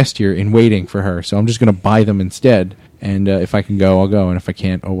mistake last year in waiting for her. So I'm just going to buy them instead. And if I can go, I'll go. And if I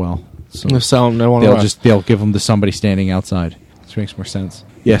can't, oh well. So They'll sell them. they'll give them to somebody standing outside, which makes more sense.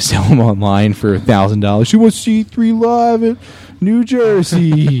 Yeah, sell them online for $1,000. She wants C3 live in New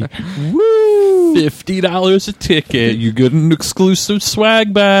Jersey. Woo! $50 a ticket. You get an exclusive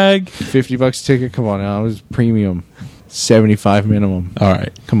swag bag. $50 ticket. Come on now, it was premium. 75 minimum. All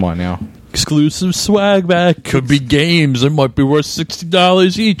right. Come on now. Exclusive swag bag. Could be games. It might be worth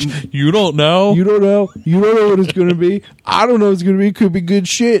 $60 each. You don't know. You don't know. You don't know what it's going to be. I don't know what it's going to be. It could be good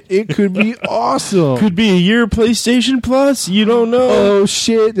shit. It could be awesome. Could be a year PlayStation Plus. You don't know. Oh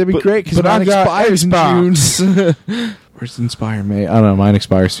shit, that'd be great because but I mine got expires in Xbox. June. Where's Inspire May? I don't know. Mine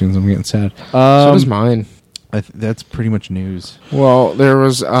expires soon. So I'm getting sad. So does mine. That's pretty much news. Well, there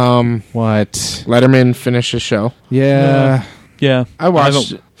was What? Letterman finished his show. Yeah. Yeah. I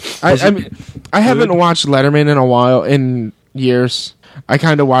watched. I haven't watched Letterman in a while, in years. I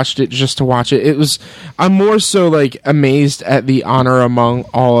kind of watched it just to watch it. I'm more so like amazed at the honor among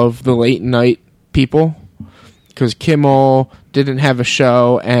all of the late night people, because Kimmel didn't have a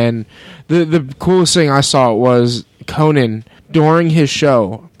show, and the coolest thing I saw was Conan during his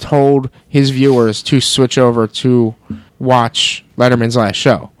show told his viewers to switch over to watch Letterman's last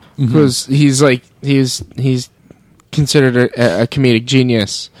show, because he's considered a comedic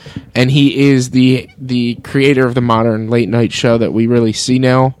genius, and he is the creator of the modern late night show that we really see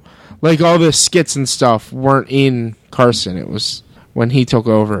now. Like, all the skits and stuff weren't in Carson. It was when he took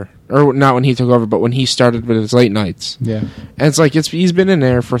over, or not when he took over, but when he started with his late nights. Yeah. And it's like he's been in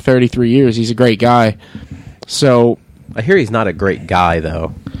there for 33 years. He's a great guy. So I hear he's not a great guy,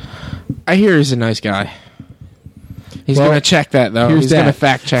 though. I hear he's a nice guy. He's Well, going to check that, though. here's He's going to that.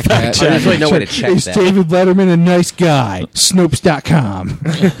 fact check that. I don't really know way to check Is that. David Letterman a nice guy? Snopes.com.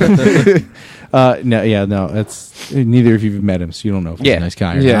 No. That's neither of you have met him, so you don't know if he's Yeah. a nice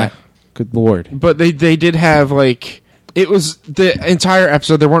guy or Yeah. not. Good lord. But they did have, like, it was the entire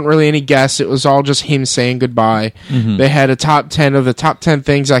episode. There weren't really any guests. It was all just him saying goodbye. They had a top 10 of the top 10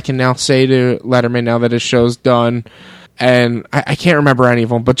 things I can now say to Letterman now that his show's done. And I can't remember any of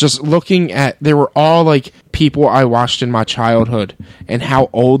them, but just looking at, they were all like people I watched in my childhood, and how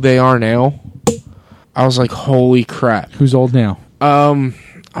old they are now. I was like, holy crap. Who's old now? I'm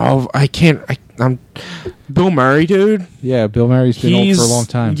Bill Murray, dude. Yeah, Bill Murray's been old for a long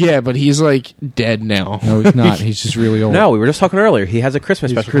time. Yeah, but he's like dead now. No, he's not. He's just really old. No, we were just talking earlier. He has a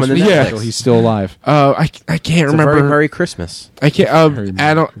Christmas special coming to Christmas- yeah. Netflix. He's still alive. I can't It's a remember. very Merry Christmas. I can't. Very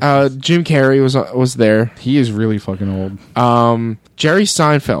Jim Carrey was there. He is really fucking old. Jerry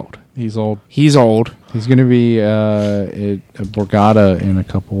Seinfeld. He's old. He's old. He's going to be at Borgata in a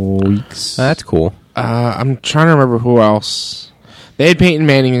couple weeks. That's cool. I'm trying to remember who else. They had Peyton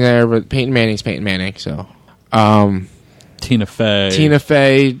Manning there, but Peyton Manning's Peyton Manning. So, Tina Fey. Tina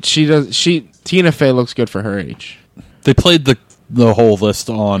Fey. Tina Fey looks good for her age. They played the whole list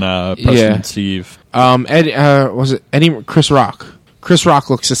on President Steve. Was it Eddie? Chris Rock. Chris Rock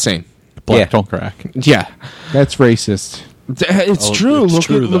looks the same. Black Yeah. don't crack. Yeah. That's racist. It's Oh, true. it's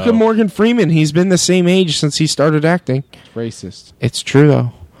true, Look though. at Morgan Freeman. He's been the same age since he started acting. It's racist. It's true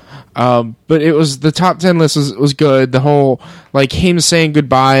though. But it was, the top 10 list was good. The whole, like, him saying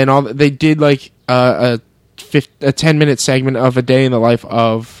goodbye and all. They did like a 10-minute segment of a day in the life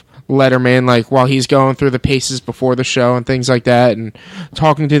of Letterman, like while he's going through the paces before the show and things like that, and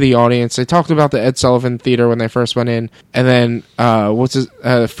talking to the audience. They talked about the Ed Sullivan Theater when they first went in, and then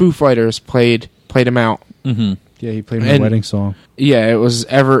Foo Fighters played him out. Mm-hmm. Yeah, he played my And- wedding song. Yeah, it was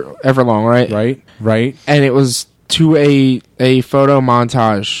Everlong, right? Right? And it was to a photo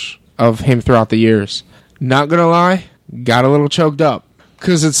montage of him throughout the years. Not gonna lie, got a little choked up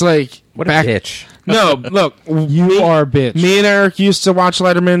because it's like What a bitch. No, look, You are a bitch. me and Eric used to watch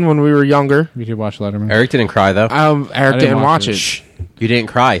Letterman when we were younger. You did watch Letterman. Eric didn't cry though. Eric didn't watch it. Shh. You didn't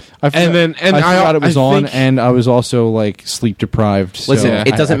cry. I forgot, then- and I forgot it was I on, think- and I was also like sleep deprived. so Listen,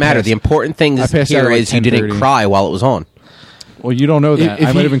 it doesn't I matter. passed- The important thing I passed out here at, like, is you didn't 10:30. cry while it was on. Well, you don't know that. If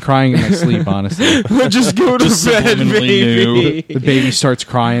I might have been crying in my sleep, honestly. Just go to Just bed, subliminally baby. The baby starts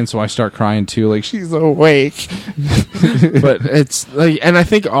crying, so I start crying too. Like, she's awake. But it's like, and I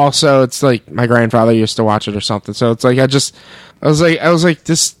think also it's like my grandfather used to watch it or something. So it's like I was like,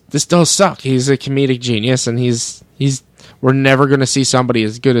 this does suck. He's a comedic genius, and we're never going to see somebody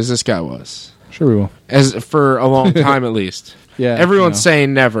as good as this guy was, Sure we will. as for a long time at least. Yeah, Everyone's you know.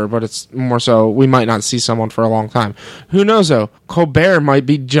 saying never, but it's more so we might not see someone for a long time. Who knows though? Colbert might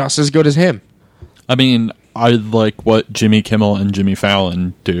be just as good as him. I mean, I like what Jimmy Kimmel and Jimmy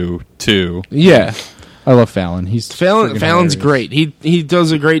Fallon do too. Yeah. I love Fallon. He's freaking Fallon's hilarious. great. He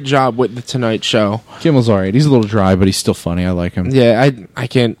does a great job with the Tonight Show. Kimmel's alright. He's a little dry, but he's still funny. I like him. Yeah, I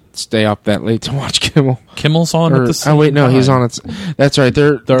can't stay up that late to watch Kimmel. Kimmel's on at the same Oh wait, no, time. he's on. That's right.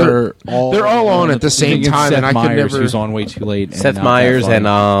 They're all all on at the I same think it's time, Seth and I could Meyers, never. who's on way too late. and Seth not that Meyers funny. and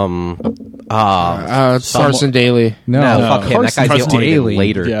Carson Daly. no, fuck him. That guy's Carson the only Daily.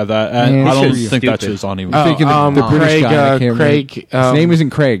 later. Yeah, that Man, I don't shit's think that stupid. show's on even. I'm thinking the British Craig, guy. I can't Craig. remember. His name isn't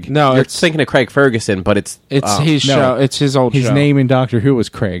Craig. No, You're it's thinking of Craig Ferguson, but it's his no. show. It's his old His show. name in Doctor Who was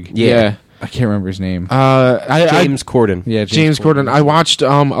Craig. Yeah. I can't remember his name. James Corden. Yeah, James Corden. I watched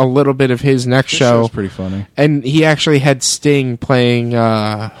a little bit of his next This show, show's pretty funny. and he actually had Sting playing.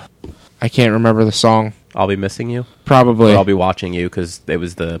 I can't remember the song. I'll be missing you. Probably. Or I'll be watching you because it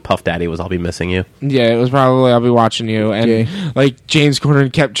was the Puff Daddy was I'll be missing you. Yeah, it was probably I'll be watching you, and Okay. like James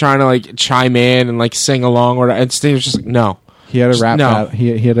Corden kept trying to like chime in and like sing along, or and Sting was just like, no, He had a rap. No. Battle.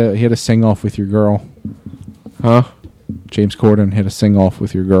 He had a sing off with your girl. huh? James Corden had a sing off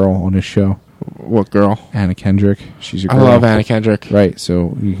with your girl on his show. What girl? Anna Kendrick. She's your I girl. love Anna Kendrick. Right,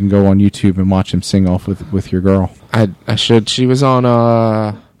 so you can go on YouTube and watch him sing off with your girl. I should. She was on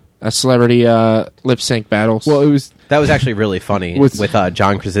a celebrity lip sync battles. Well, it was That was actually really funny What's- with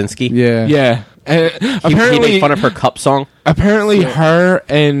John Krasinski. yeah. yeah. And He apparently, made fun of her cup song, apparently, her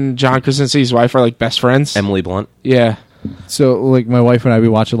and John Krasinski's wife are like best friends. Emily Blunt. Yeah. So like my wife and I, we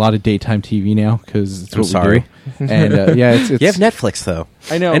watch a lot of daytime TV now because it's I'm what sorry. we do. And yeah, it's You have Netflix though.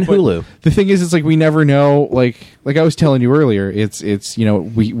 I know, and but Hulu. The thing is, it's like we never know. Like I was telling you earlier, it's you know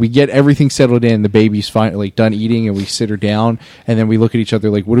we get everything settled in. The baby's fine, like done eating, and we sit her down, and then we look at each other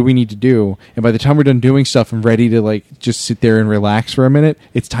like, what do we need to do? And by the time we're done doing stuff and ready to like just sit there and relax for a minute,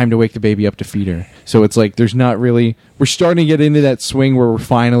 it's time to wake the baby up to feed her. So it's like there's not really. We're starting to get into that swing where we're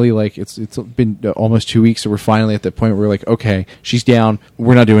finally like it's been almost 2 weeks, so we're finally at that point where we're like, okay, she's down.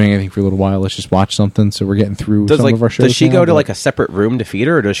 We're not doing anything for a little while. Let's just watch something. So we're getting through some of our shows. Does she now, go to but- like a separate room to feed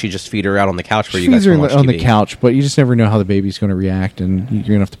her, or does she just feed her out on the couch where she you guys feeds her can watch on the TV? couch, but you just never know how the baby's going to react, and you're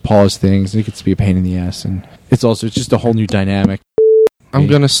going to have to pause things. And it gets to be a pain in the ass, and it's just a whole new dynamic. I'm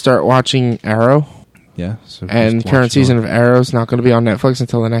gonna start watching Arrow, Yeah, so and just watch current it season on. of Arrow is not going to be on Netflix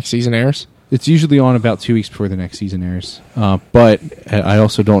until the next season airs. It's usually on about 2 weeks before the next season airs. But I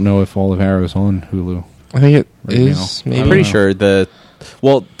also don't know if all of Arrow's on Hulu. I think it Right is. now. Maybe. I'm pretty sure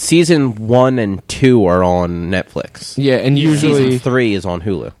season 1 and 2 are on Netflix. Yeah, and usually, Season 3 is on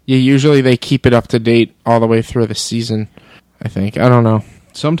Hulu. usually they keep it up to date all the way through the season. I think. I don't know.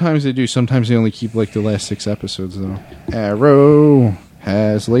 Sometimes they do. Sometimes they only keep like the last 6 episodes, though. Arrow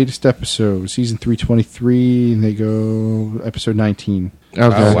has latest episode, season 323, and they go episode 19. Okay.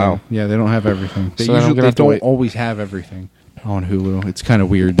 Oh, wow. Yeah, they don't have everything. They So I'm usually gonna they have to don't wait. always have everything on Hulu. It's kind of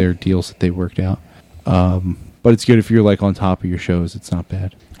weird, their deals that they worked out. But it's good if you're like on top of your shows. It's not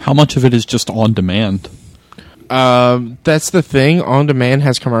bad. How much of it is just on demand? That's the thing. On demand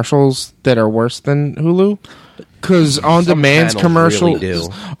has commercials that are worse than Hulu. Because on Some demand's channels commercials, really do.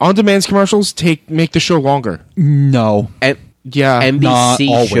 on demand's commercials make the show longer. No. And Yeah, Not NBC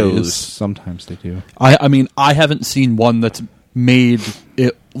always. shows. Sometimes they do. I mean, I haven't seen one that's made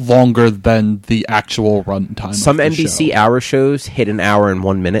it longer than the actual runtime. Some of the NBC show. hour shows hit an hour and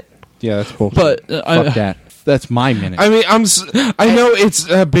 1 minute. Yeah, that's bullshit. But Fuck that. That's my minute. I mean, I know it's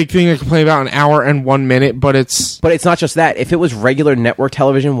a big thing to complain about, an hour and 1 minute, but it's But it's not just that. If it was regular network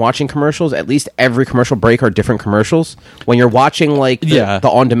television watching commercials, at least every commercial break are different commercials. When you're watching like the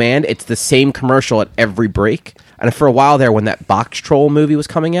on demand, it's the same commercial at every break. And for a while there, when that Box Troll movie was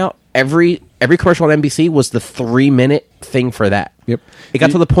coming out, every commercial on NBC was the 3 minute thing for that. Yep. It got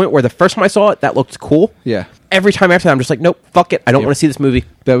to the point where the first time I saw it, that looked cool. Yeah. every time after that, I'm just like, nope, fuck it. I don't want to see this movie.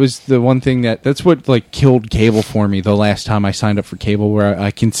 That was the one thing that's what like killed cable for me the last time I signed up for cable, where I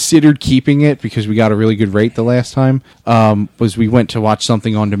considered keeping it because we got a really good rate the last time. Was we went to watch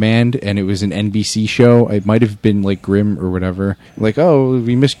something on demand, and it was an NBC show. It might have been like Grimm or whatever. Like, oh,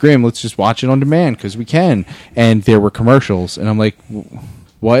 we missed Grimm. Let's just watch it on demand because we can. And there were commercials, and I'm like,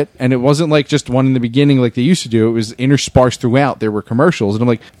 what? And it wasn't like just one in the beginning like they used to do. It was interspersed throughout. There were commercials, and I'm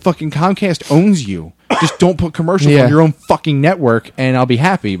like, fucking Comcast owns you. Just don't put commercials on your own fucking network, and I'll be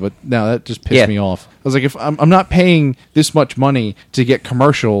happy. But no, that just pissed me off. I was like, if I'm not paying this much money to get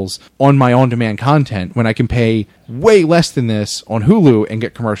commercials on my on-demand content when I can pay way less than this on Hulu and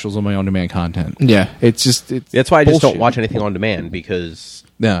get commercials on my on-demand content. Yeah. It's just That's why I just bullshit. don't watch anything on demand because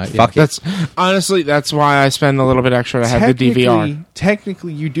fuck That's honestly that's why I spend a little bit extra to have the DVR.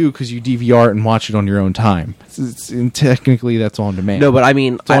 Technically, you do because you DVR it and watch it on your own time. And technically, that's on demand. No, but I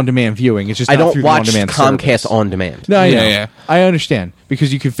mean, it's on demand viewing. It's just I not don't through watch the on-demand Comcast service. on demand. No, I know. Yeah. I understand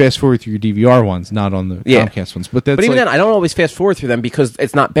because you can fast forward through your DVR ones, not on the Comcast ones. But even then, I don't always fast forward through them because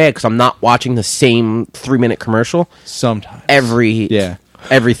it's not bad because I'm not watching the same 3-minute commercial sometimes every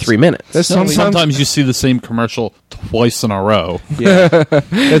 3 minutes. Sometimes you see the same commercial twice in a row. Yeah,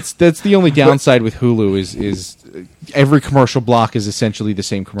 that's the only downside with Hulu is every commercial block is essentially the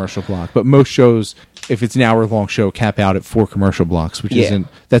same commercial block. But most shows, if it's an hour-long show, cap out at 4 commercial blocks, which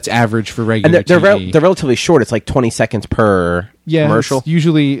that's average for regular and they're TV. they're relatively short. It's like 20 seconds per commercial. It's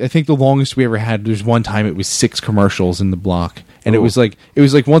usually, I think the longest we ever had, there's one time it was 6 commercials in the block. And it was like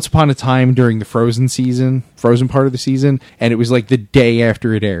Once Upon a Time during the Frozen part of the season, and it was like the day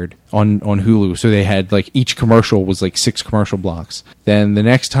after it aired on Hulu. So they had like each commercial was like 6 commercial blocks. Then the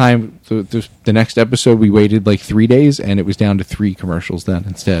next time, the next episode, we waited like 3 days, and it was down to 3 commercials then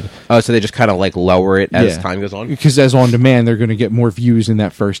instead. Oh, so they just kind of like lower it as time goes on? Because as on demand, they're going to get more views in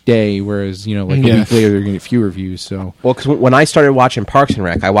that first day, whereas like a week later they're going to get fewer views. So because when I started watching Parks and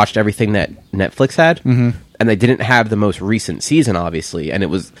Rec, I watched everything that Netflix had. Mm-hmm. And they didn't have the most recent season, obviously. And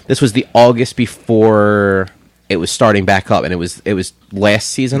this was the August before it was starting back up, and it was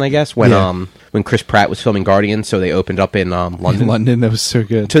last season, I guess, when Chris Pratt was filming Guardians. So they opened up in London. In London, that was so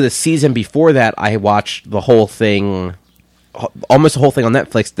good. To the season before that, I watched the whole thing, almost the whole thing on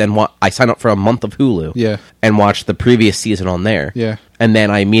Netflix. Then I signed up for a month of Hulu, and watched the previous season on there. Yeah. And then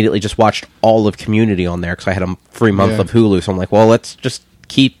I immediately just watched all of Community on there because I had a free month of Hulu. So I'm like, well, let's just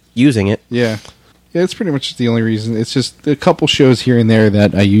keep using it. Yeah. Yeah, it's pretty much the only reason. It's just a couple shows here and there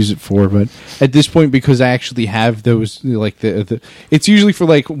that I use it for, but at this point, because I actually have those, like it's usually for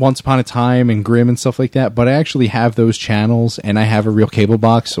like Once Upon a Time and Grimm and stuff like that. But I actually have those channels, and I have a real cable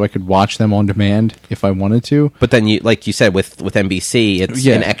box, so I could watch them on demand if I wanted to. But then, like you said, with NBC, it's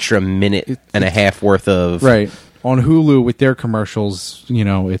an extra minute and a half worth of on Hulu with their commercials.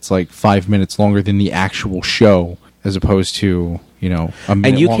 It's like 5 minutes longer than the actual show, as opposed to. A minute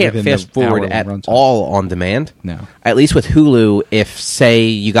and you can't fast forward at all on demand. No. At least with Hulu, if, say,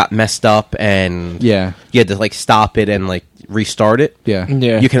 you got messed up and you had to, like, stop it and, like, restart it, you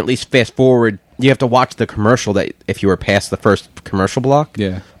can at least fast forward. You have to watch the commercial that if you were past the first commercial block.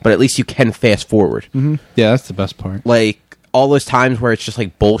 Yeah. But at least you can fast forward. Mm-hmm. Yeah, that's the best part. Like, all those times where it's just,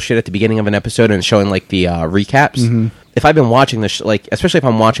 like, bullshit at the beginning of an episode and showing, like, the recaps. Mm-hmm. If I've been watching this, like, especially if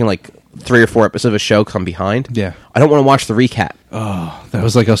I'm watching, like, 3 or 4 episodes of a show come behind, I don't want to watch the recap. Oh, that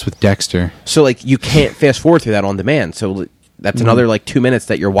was like us with Dexter. So, like, you can't fast forward through that on demand. So that's another, like, 2 minutes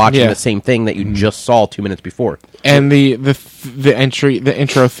that you're watching the same thing that you just saw 2 minutes before. And the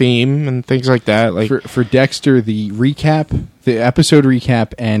intro theme and things like that. Like for Dexter, the recap, the episode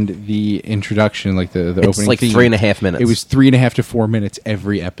recap, and the introduction, like the opening. It's like theme, 3.5 minutes. It was 3.5 to 4 minutes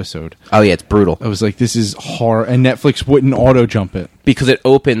every episode. Oh yeah, it's brutal. I was like, this is horror, and Netflix wouldn't auto jump it because it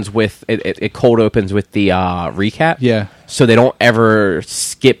opens with it cold opens with the recap. Yeah. So they don't ever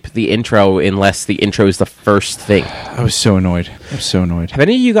skip the intro unless the intro is the first thing. I was so annoyed. Have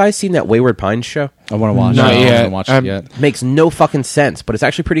any of you guys seen that Wayward Pines show? I want to watch Not it. yet. I haven't watched it yet. Makes no fucking sense, but it's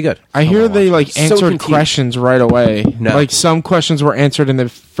actually pretty good. I hear they like answered confused. questions right away. No. Like some questions were answered in the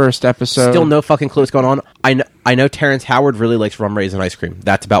first episode. Still no fucking clue what's going on. I know Terrence Howard really likes rum raisin ice cream.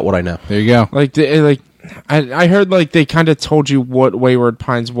 That's about what I know. There you go. I heard like they kind of told you what Wayward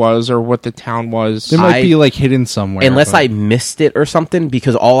Pines was or what the town was. There might be like hidden somewhere. Unless I missed it or something,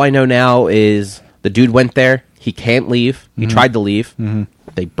 because all I know now is the dude went there. He can't leave. He tried to leave. Mm-hmm.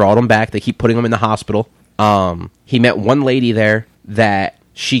 They brought him back. They keep putting him in the hospital. He met one lady there that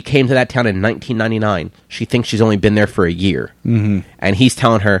she came to that town in 1999. She thinks she's only been there for a year. Mm-hmm. And he's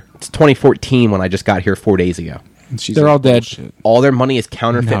telling her, it's 2014 when I just got here 4 days ago. They're all dead. Bullshit. All their money is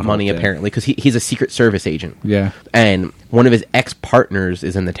counterfeit money, apparently, because he's a Secret Service agent. Yeah. And one of his ex-partners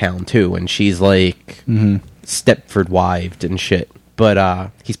is in the town, too, and she's like Stepford wived and shit.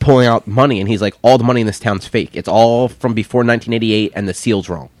 But he's pulling out money, and he's like, all the money in this town's fake. It's all from before 1988, and the seal's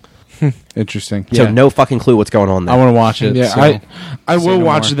wrong. Interesting. So Yeah. no fucking clue what's going on there. I want to watch it. Yeah, so I say will no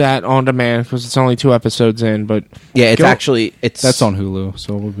watch more. that on demand because it's only 2 episodes in. But Yeah, it's Go- actually it's That's on Hulu,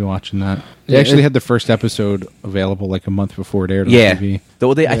 so we'll be watching that. They Yeah, actually had the first episode available like a month before it aired on yeah. TV.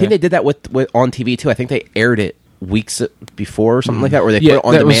 Though I Yeah. think they did that with on TV too. I think they aired it weeks before or something like that, or they Yeah, put it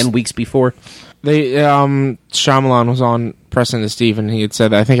on that was- demand weeks before. they Shyamalan was on Preston and Steve, and he had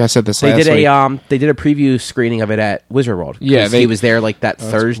said that. I think I said this They last did week. they did a preview screening of it at Wizard World. Yeah, 'Cause they- he was there like that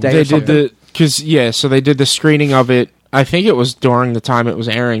Thursday. They or did something. so they did the screening of it. I think it was during the time it was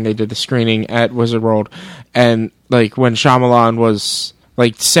airing. They did the screening at Wizard World, and like when Shyamalan was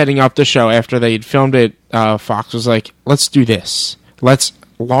like setting up the show after they'd filmed it, Fox was like, "Let's do this. Let's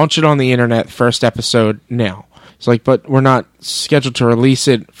launch it on the internet. First episode now." It's like, but we're not scheduled to release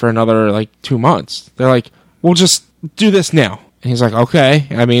it for another like 2 months. They're like, "We'll just do this now." And he's like, "Okay.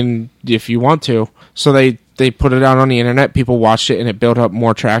 I mean, if you want to." So they put it out on the internet. People watched it, and it built up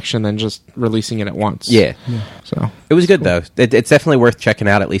more traction than just releasing it at once. Yeah. So It was good though. It's definitely worth checking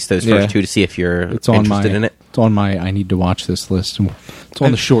out at least those Yeah. first 2 to see if you're It's on my interested in it. It's on my I need to watch this list. It's on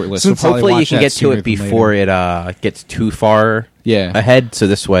the short list. Since We'll probably Hopefully you watch can that get to sooner it than before later. it gets too far Yeah. ahead. So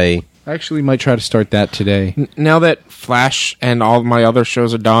this way, I actually might try to start that today. now that Flash and all my other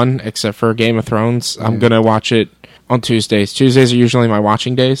shows are done, except for Game of Thrones, I'm gonna watch it on Tuesdays. Tuesdays are usually my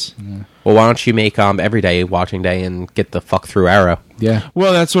watching days. well, why don't you make every day watching day and get the fuck through Arrow? Yeah.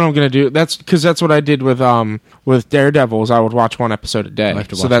 Well, that's what I'm gonna do. That's because that's what I did with Daredevils. I would watch 1 episode a day. have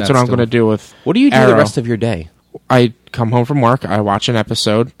to So watch that's that what I'm still. gonna do with. What do you do Arrow. the rest of your day? I come home from work, I watch an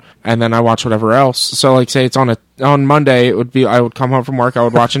episode, and then I watch whatever else. So, like, say it's on Monday, it would be I would come home from work, I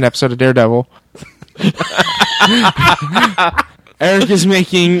would watch an episode of Daredevil. Eric is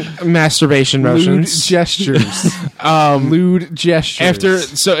making masturbation Lewd motions. gestures. Lewd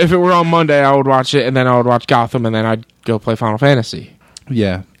gestures. So if it were on Monday, I would watch it, and then I would watch Gotham, and then I'd go play Final Fantasy.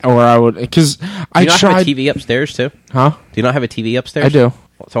 Yeah. Or I would, because Do I you not have a tried. TV upstairs too? Huh? Do you not have a TV upstairs? I do.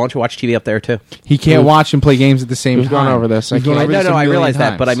 So why don't you watch TV up there too? He can't watch and play games at the same We've time. gone over this. I We've gone can't- over No, this a I million realize that,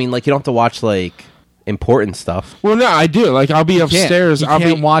 times. but I mean, like, you don't have to watch like important stuff. Well, no, I do. Like, I'll be He can't. upstairs. He I'll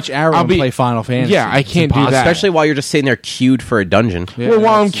can't be watch Arrow I'll and be- play Final Fantasy. Yeah, I It's can't do impossible. that. Especially while you're just sitting there queued for a dungeon. Yeah, Well,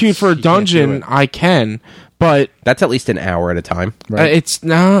 while I'm that's- queued for a he can't do dungeon, it. I can, but That's at least an hour at a time. Right. it's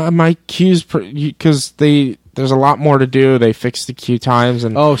my queues because there's a lot more to do. They fix the queue times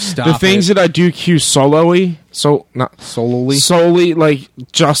and Oh, stop the things it. that I do queue sololy. So not solely, like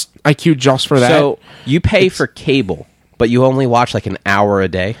just I queue just for that. So you pay for cable, but you only watch like an hour a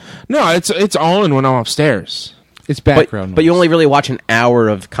day. No, it's on when I'm upstairs. It's But, background. but you noise. only really watch an hour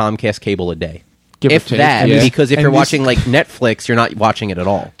of Comcast cable a day. Give or If take. that, Yeah. because if And you're this- watching like Netflix, you're not watching it at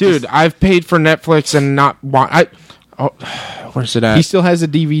all. Dude, I've paid for Netflix and not where's it at? He still has a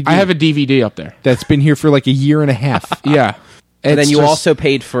DVD. I have a DVD up there. that's been here for like a year and a half. Yeah. And then It's you just also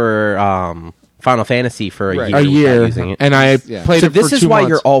paid for Final Fantasy for a Right. year. a without year, using it. and I Yeah. played So it for this is 2 why months.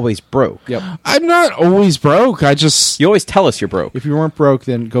 you're always broke. Yep. I'm not always broke. I just You always tell us you're broke. If you weren't broke,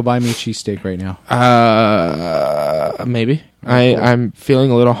 then go buy me a cheesesteak right now. maybe. I'm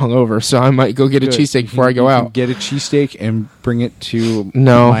feeling a little hungover, so I might go get a Good. cheesesteak before I go You can out. Get a cheesesteak and bring it to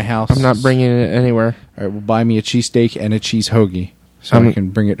No, my house. I'm not bringing it anywhere. All right, well, buy me a cheesesteak and a cheese hoagie so I can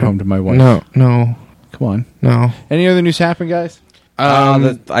bring it home to my wife. No. Come on. No. Any other news happen, guys?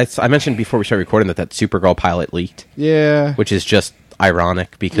 I mentioned before we started recording that Supergirl pilot leaked, Yeah. which is just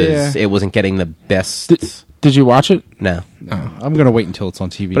ironic because Yeah. it wasn't getting the best. Did you watch it? No. I'm going to wait until it's on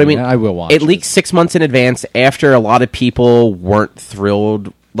TV. But I mean, I will watch it. Leaked 6 months in advance after a lot of people weren't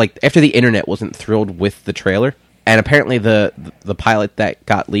thrilled, like after the internet wasn't thrilled with the trailer. And apparently the pilot that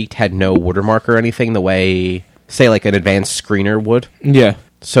got leaked had no watermark or anything the way, say, like an advanced screener would. Yeah.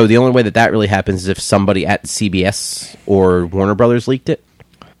 So the only way that really happens is if somebody at CBS or Warner Brothers leaked it,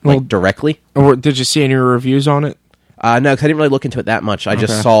 like Well- directly. Or did you see any reviews on it? No, because I didn't really look into it that much. I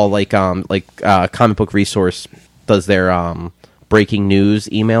just Okay. saw Comic Book Resource does their breaking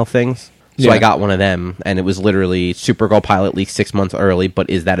news email things. So Yeah. I got one of them, and it was literally Supergirl pilot leaked 6 months early. But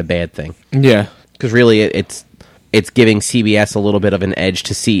is that a bad thing? Yeah. Because really, it's giving CBS a little bit of an edge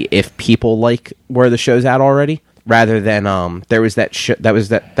to see if people like where the show's at already, rather than there was that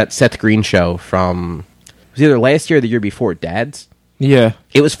that Seth Green show from it was either last year or the year before, Dad's. Yeah.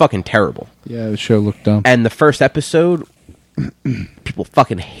 It was fucking terrible. Yeah, the show looked dumb. And the first episode, people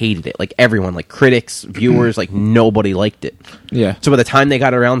fucking hated it. Like everyone, like critics, viewers, like nobody liked it. Yeah. So by the time they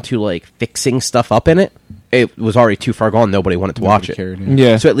got around to like fixing stuff up in it, it was already too far gone. Nobody wanted to watch it. Cared,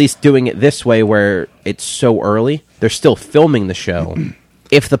 Yeah. So at least doing it this way, where it's so early, they're still filming the show,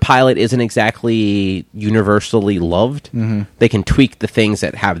 if the pilot isn't exactly universally loved, they can tweak the things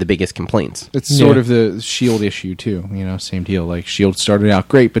that have the biggest complaints. It's sort of the Shield issue too, same deal. Like Shield started out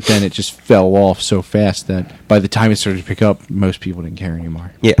great, but then it just fell off so fast that by the time it started to pick up, most people didn't care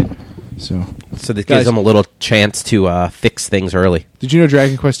anymore. Yeah. So this gives them a little chance to fix things early. Did you know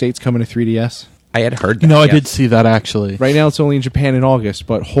Dragon Quest VIII's coming to 3DS? I had heard that. No, I yes. did see that actually. Right now it's only in Japan in August,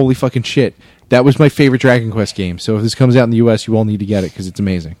 but holy fucking shit. That was my favorite Dragon Quest game. So if this comes out in the US, you all need to get it because it's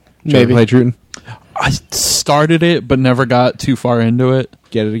amazing. Did you ever play Druten? I started it, but never got too far into it.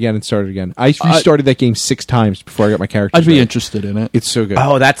 Get it again and start it again. I restarted that game 6 times before I got my character. I'd be interested in it. It's so good.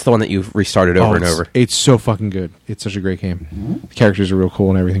 Oh, that's the one that you've restarted over and over. It's so fucking good. It's such a great game. The characters are real cool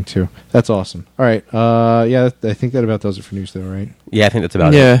and everything too. That's awesome. All right. Yeah, I think that about does it for news though, right? Yeah, I think that's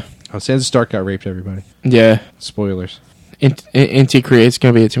about it. Yeah. Oh, Sansa Stark got raped, everybody. Yeah. Spoilers. Inti Create's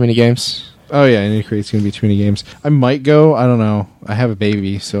going to be at too many games. Oh, yeah, and it's going to be too many games. I might go. I don't know. I have a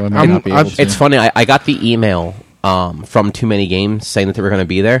baby, so I might not be able to. It's funny. I got the email from Too Many Games saying that they were going to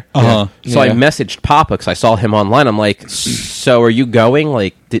be there. Uh-huh. So I messaged Papa because I saw him online. I'm like, so are you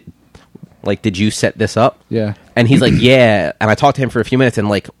going? Did you set this up? Yeah. And he's like, yeah. And I talked to him for a few minutes, and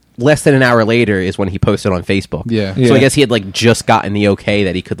less than an hour later is when he posted on Facebook. Yeah. So I guess he had just gotten the okay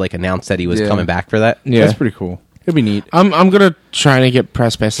that he could announce that he was coming back for that. Yeah. That's pretty cool. It'd be neat. I'm gonna try to get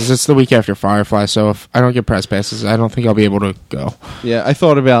press passes. It's the week after Firefly, so if I don't get press passes, I don't think I'll be able to go. Yeah, I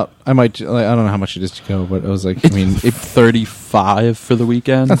thought about. I might. I don't know how much it is to go, but I was like, I mean, It's 35 for the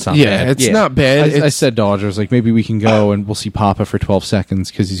weekend. that's not Yeah, bad. it's not bad. I said to Audra, I was like, maybe we can go and we'll see Papa for 12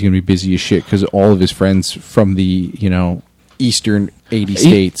 seconds because he's going to be busy as shit because all of his friends from the eastern 80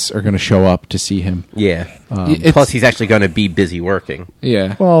 states are going to show up to see him. Yeah. It's- Plus, he's actually going to be busy working.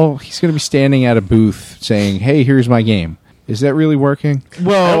 Yeah. Well, he's going to be standing at a booth saying, "Hey, here's my game." Is that really working?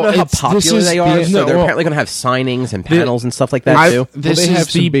 Well, I don't know how this popular is they are, the- so no, they're well, apparently going to have signings and panels and stuff like that, too. This Well, they have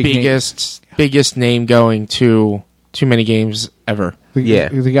is the some big biggest name going to too many games ever. Yeah.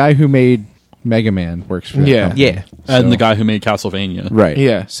 The guy who made Mega Man works for that Yeah. company. Yeah. And So- the guy who made Castlevania. Right.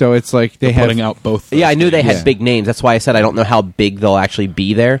 Yeah. So it's like they have Putting out both. Yeah, I knew they had Yeah. big names. That's why I said I don't know how big they'll actually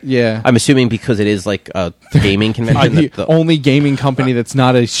be there. Yeah. I'm assuming because it is like a gaming convention. the that only gaming company that's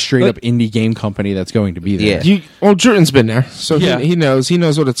not a straight up indie game company that's going to be there. Yeah. Jordan's been there, so Yeah. he knows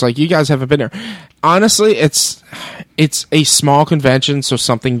what it's like. You guys haven't been there. Honestly, it's a small convention, so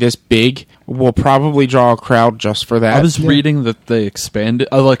something this big will probably draw a crowd just for that. I was reading that they expanded,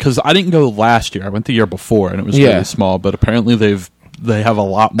 because I didn't go last year. I went the year before, and it was really small. But apparently they have a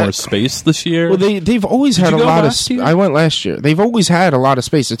lot more space this year. Well, they've always had you a go lot of. last year? I went last year. They've always had a lot of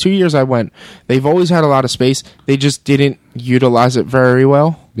space. The 2 years I went, they've always had a lot of space. They just didn't utilize it very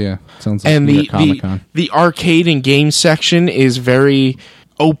well. Yeah. Sounds like And New York Comic-Con. the arcade and game section is very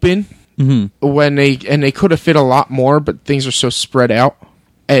open. When they could have fit a lot more, but things are so spread out.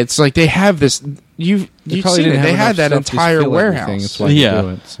 It's like they have this. You've probably seen it. didn't They have had that enough stuff to entire fill everything. warehouse. That's why they Yeah. do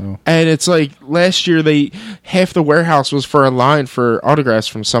it. So And it's like last year, half the warehouse was for a line for autographs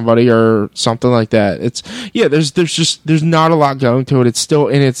from somebody or something like that. There's not a lot going to it. It's still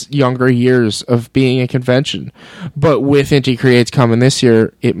in its younger years of being a convention, but with Inti Creates coming this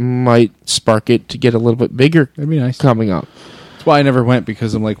year, it might spark it to get a little bit bigger. that'd be nice. Coming up. That's why I never went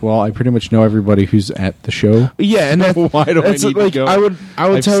because I'm like, well, I pretty much know everybody who's at the show. Yeah, and Why do I that's need like to go? I would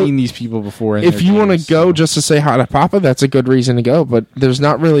I've tell seen these people before. in if their you want to games, go so. just to say hi to Papa, that's a good reason to go. But there's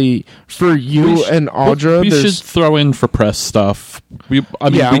not really for you and Audra. we should there's throw in for press stuff. We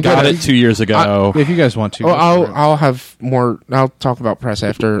I'm got gonna- it 2 years ago. if you guys want to, Oh, go for it. I'll have more. I'll talk about press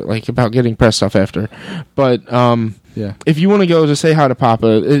after, like about getting press stuff after. But yeah. if you want to go to say hi to Papa,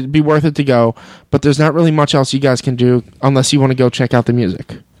 it'd be worth it to go. But there's not really much else you guys can do unless you want to go check out the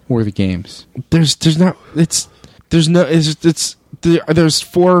music. Or the games. There's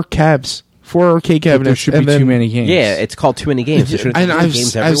 4 cabs, 4 arcade But cabinets. there should be and then- too many games. Yeah, it's called Too Many Games. There shouldn't be And too many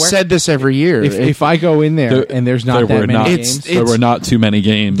games I've everywhere. said this every year. If I go in there and there's not there that were many not, games, there were not too many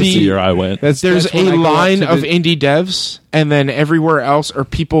games the year I went. there's that's when a I go up line to of the- indie devs, and then everywhere else are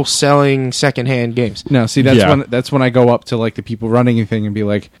people selling secondhand games. No, see that's when I go up to like the people running a thing and be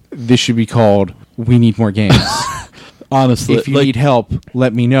like, this should be called "We Need More Games." Honestly, If you need help,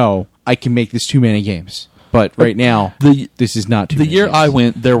 let me know. I can make this too many games. But right now, this is not too the many year games. I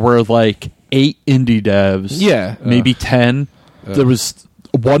went, there were like 8 indie devs. Yeah. maybe 10. There was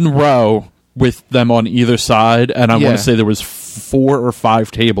one row with them on either side, and I want Yeah. to say there was 4 or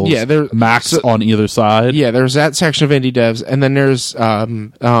 5 tables. Yeah, there- max so- on either side. Yeah, there's that section of indie devs, and then there's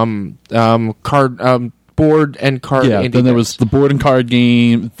board and card. Yeah, indie then there devs. was the board and card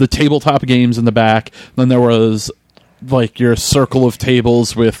game, the tabletop games in the back. Then there was like your circle of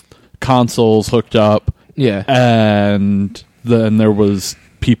tables with consoles hooked up. Yeah. And then there was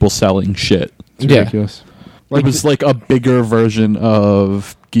people selling shit. It's ridiculous. It was like a bigger version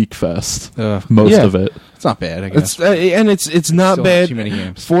of Geek Fest. Ugh. Most Yeah. of it. It's not bad, I guess. It's not Still have bad too many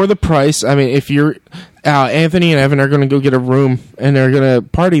games. for the price. I mean, if you're Anthony and Evan are going to go get a room and they're going to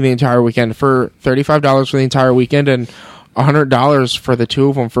party the entire weekend for $35 for the entire weekend and $100 for the two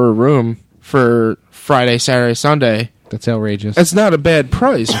of them for a room for Friday, Saturday, Sunday. That's outrageous. That's not a bad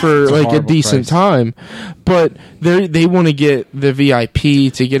price for It's a like a horrible decent price. time, but they want to get the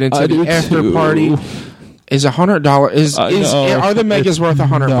VIP to get into I do the after too. party. Is $100 is I know. are the megas worth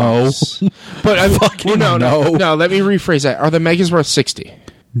 $100? No. But I mean, Fucking no. no. Let me rephrase that. Are the megas worth $60?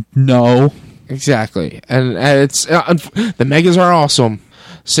 No. Exactly, and it's the megas are awesome.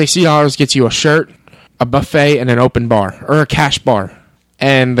 $60 gets you a shirt, a buffet, and an open bar or a cash bar,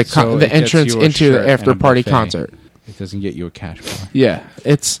 and the So the it gets entrance you a into shirt the and after a party buffet. concert. It doesn't get you a cash bar. Yeah,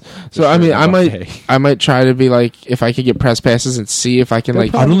 it's so. For I mean, sure, buffet. I might try to be like if I could get press passes and see if I can They'll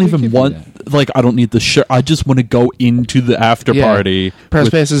like I don't Probably even give you want, like, I don't need the shirt. I just want to go into the after Yeah. party. press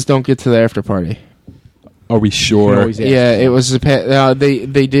with- passes don't get to the after party. Are we You can sure? always ask. Yeah, it was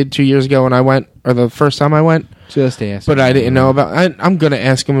they did 2 years ago when I went or the first time I went, Just ask. but I didn't know about. I'm gonna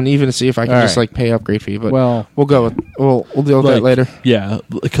ask them and even see if I can All just right. like pay upgrade fee. But Well, we'll go with we'll deal with that Like, later. Yeah,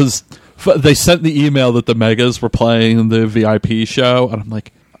 because they sent the email that the Megas were playing the VIP show, and I'm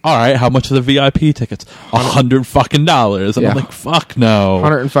like, all right, how much are the VIP tickets? $100 fucking dollars, and Yeah. I'm like, fuck no,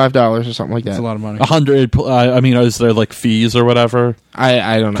 $105 or something like that's that. a lot of money. 100. I mean, is there like fees or whatever?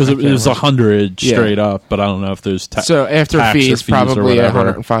 I don't know Because I it can't was remember. 100 Yeah. straight up, but I don't know if there's So after tax or fees, fees or probably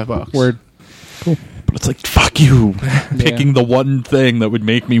whatever. $105. Word. But it's like, fuck you, picking the one thing that would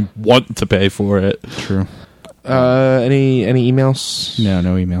make me want to pay for it. True. Any emails?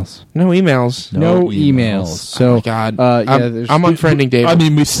 No emails. No emails. No emails. emails. So, Oh my God. yeah, I'm unfriending David. I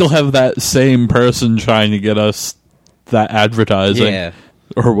mean, we still have that same person trying to get us that advertising. Yeah.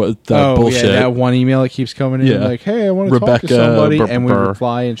 Or what that bullshit. Yeah, that one email that keeps coming in, Yeah. like, "Hey, I want to talk Rebecca, to somebody," brr, and we brr.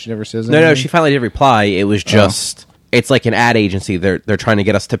 reply, and she never says No, anything. she finally did reply. It was just it's like an ad agency. They're trying to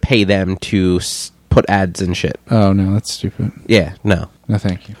get us to pay them to put ads and shit. Oh no, that's stupid. Yeah, no. No,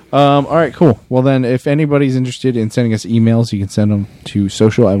 thank you. All right, cool. Well, then, if anybody's interested in sending us emails, you can send them to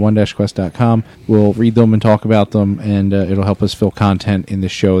social@one-quest.com. We'll read them and talk about them, and it'll help us fill content in the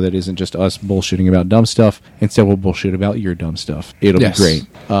show that isn't just us bullshitting about dumb stuff. Instead, we'll bullshit about your dumb stuff. It'll Yes. be great.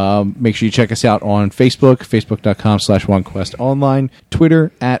 Make sure you check us out on Facebook, facebook.com/onequestonline,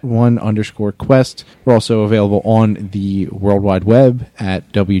 Twitter @1_quest. We're also available on the World Wide Web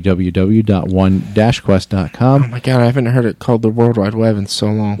at www.one-quest.com. oh my God, I haven't heard it called the World Wide Web in so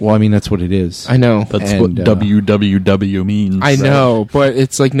long. Well, I mean, that's what it is. I know. That's And, what www means. I know, but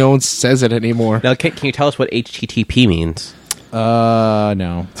it's like no one says it anymore. Now, can you tell us what HTTP means?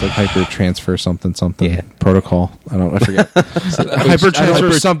 No. It's like hyper transfer something Yeah. protocol. I forget. Hyper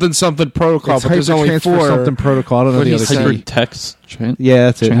transfer something protocol, It's but there's only hypertransfer four. something protocol. I don't know What the do other you say? three. Hypertext. Yeah,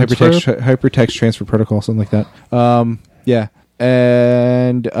 that's it. Transfer? Hypertext transfer protocol, something like that. Yeah.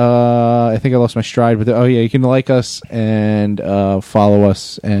 And I think I lost my stride with it. Oh, yeah, you can like us and follow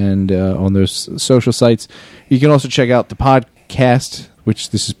us and on those social sites. You can also check out the podcast, which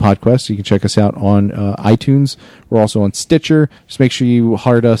this is PodQuest. You can check us out on iTunes. We're also on Stitcher. Just make sure you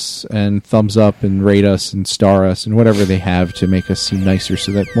heart us and thumbs up and rate us and star us and whatever they have to make us seem nicer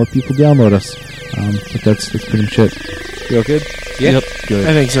so that more people download us. But that's pretty much it. You all good? Yeah. Yep. Good.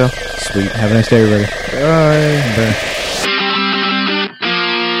 I think so. Sweet. Have a nice day, everybody. Bye. Bye.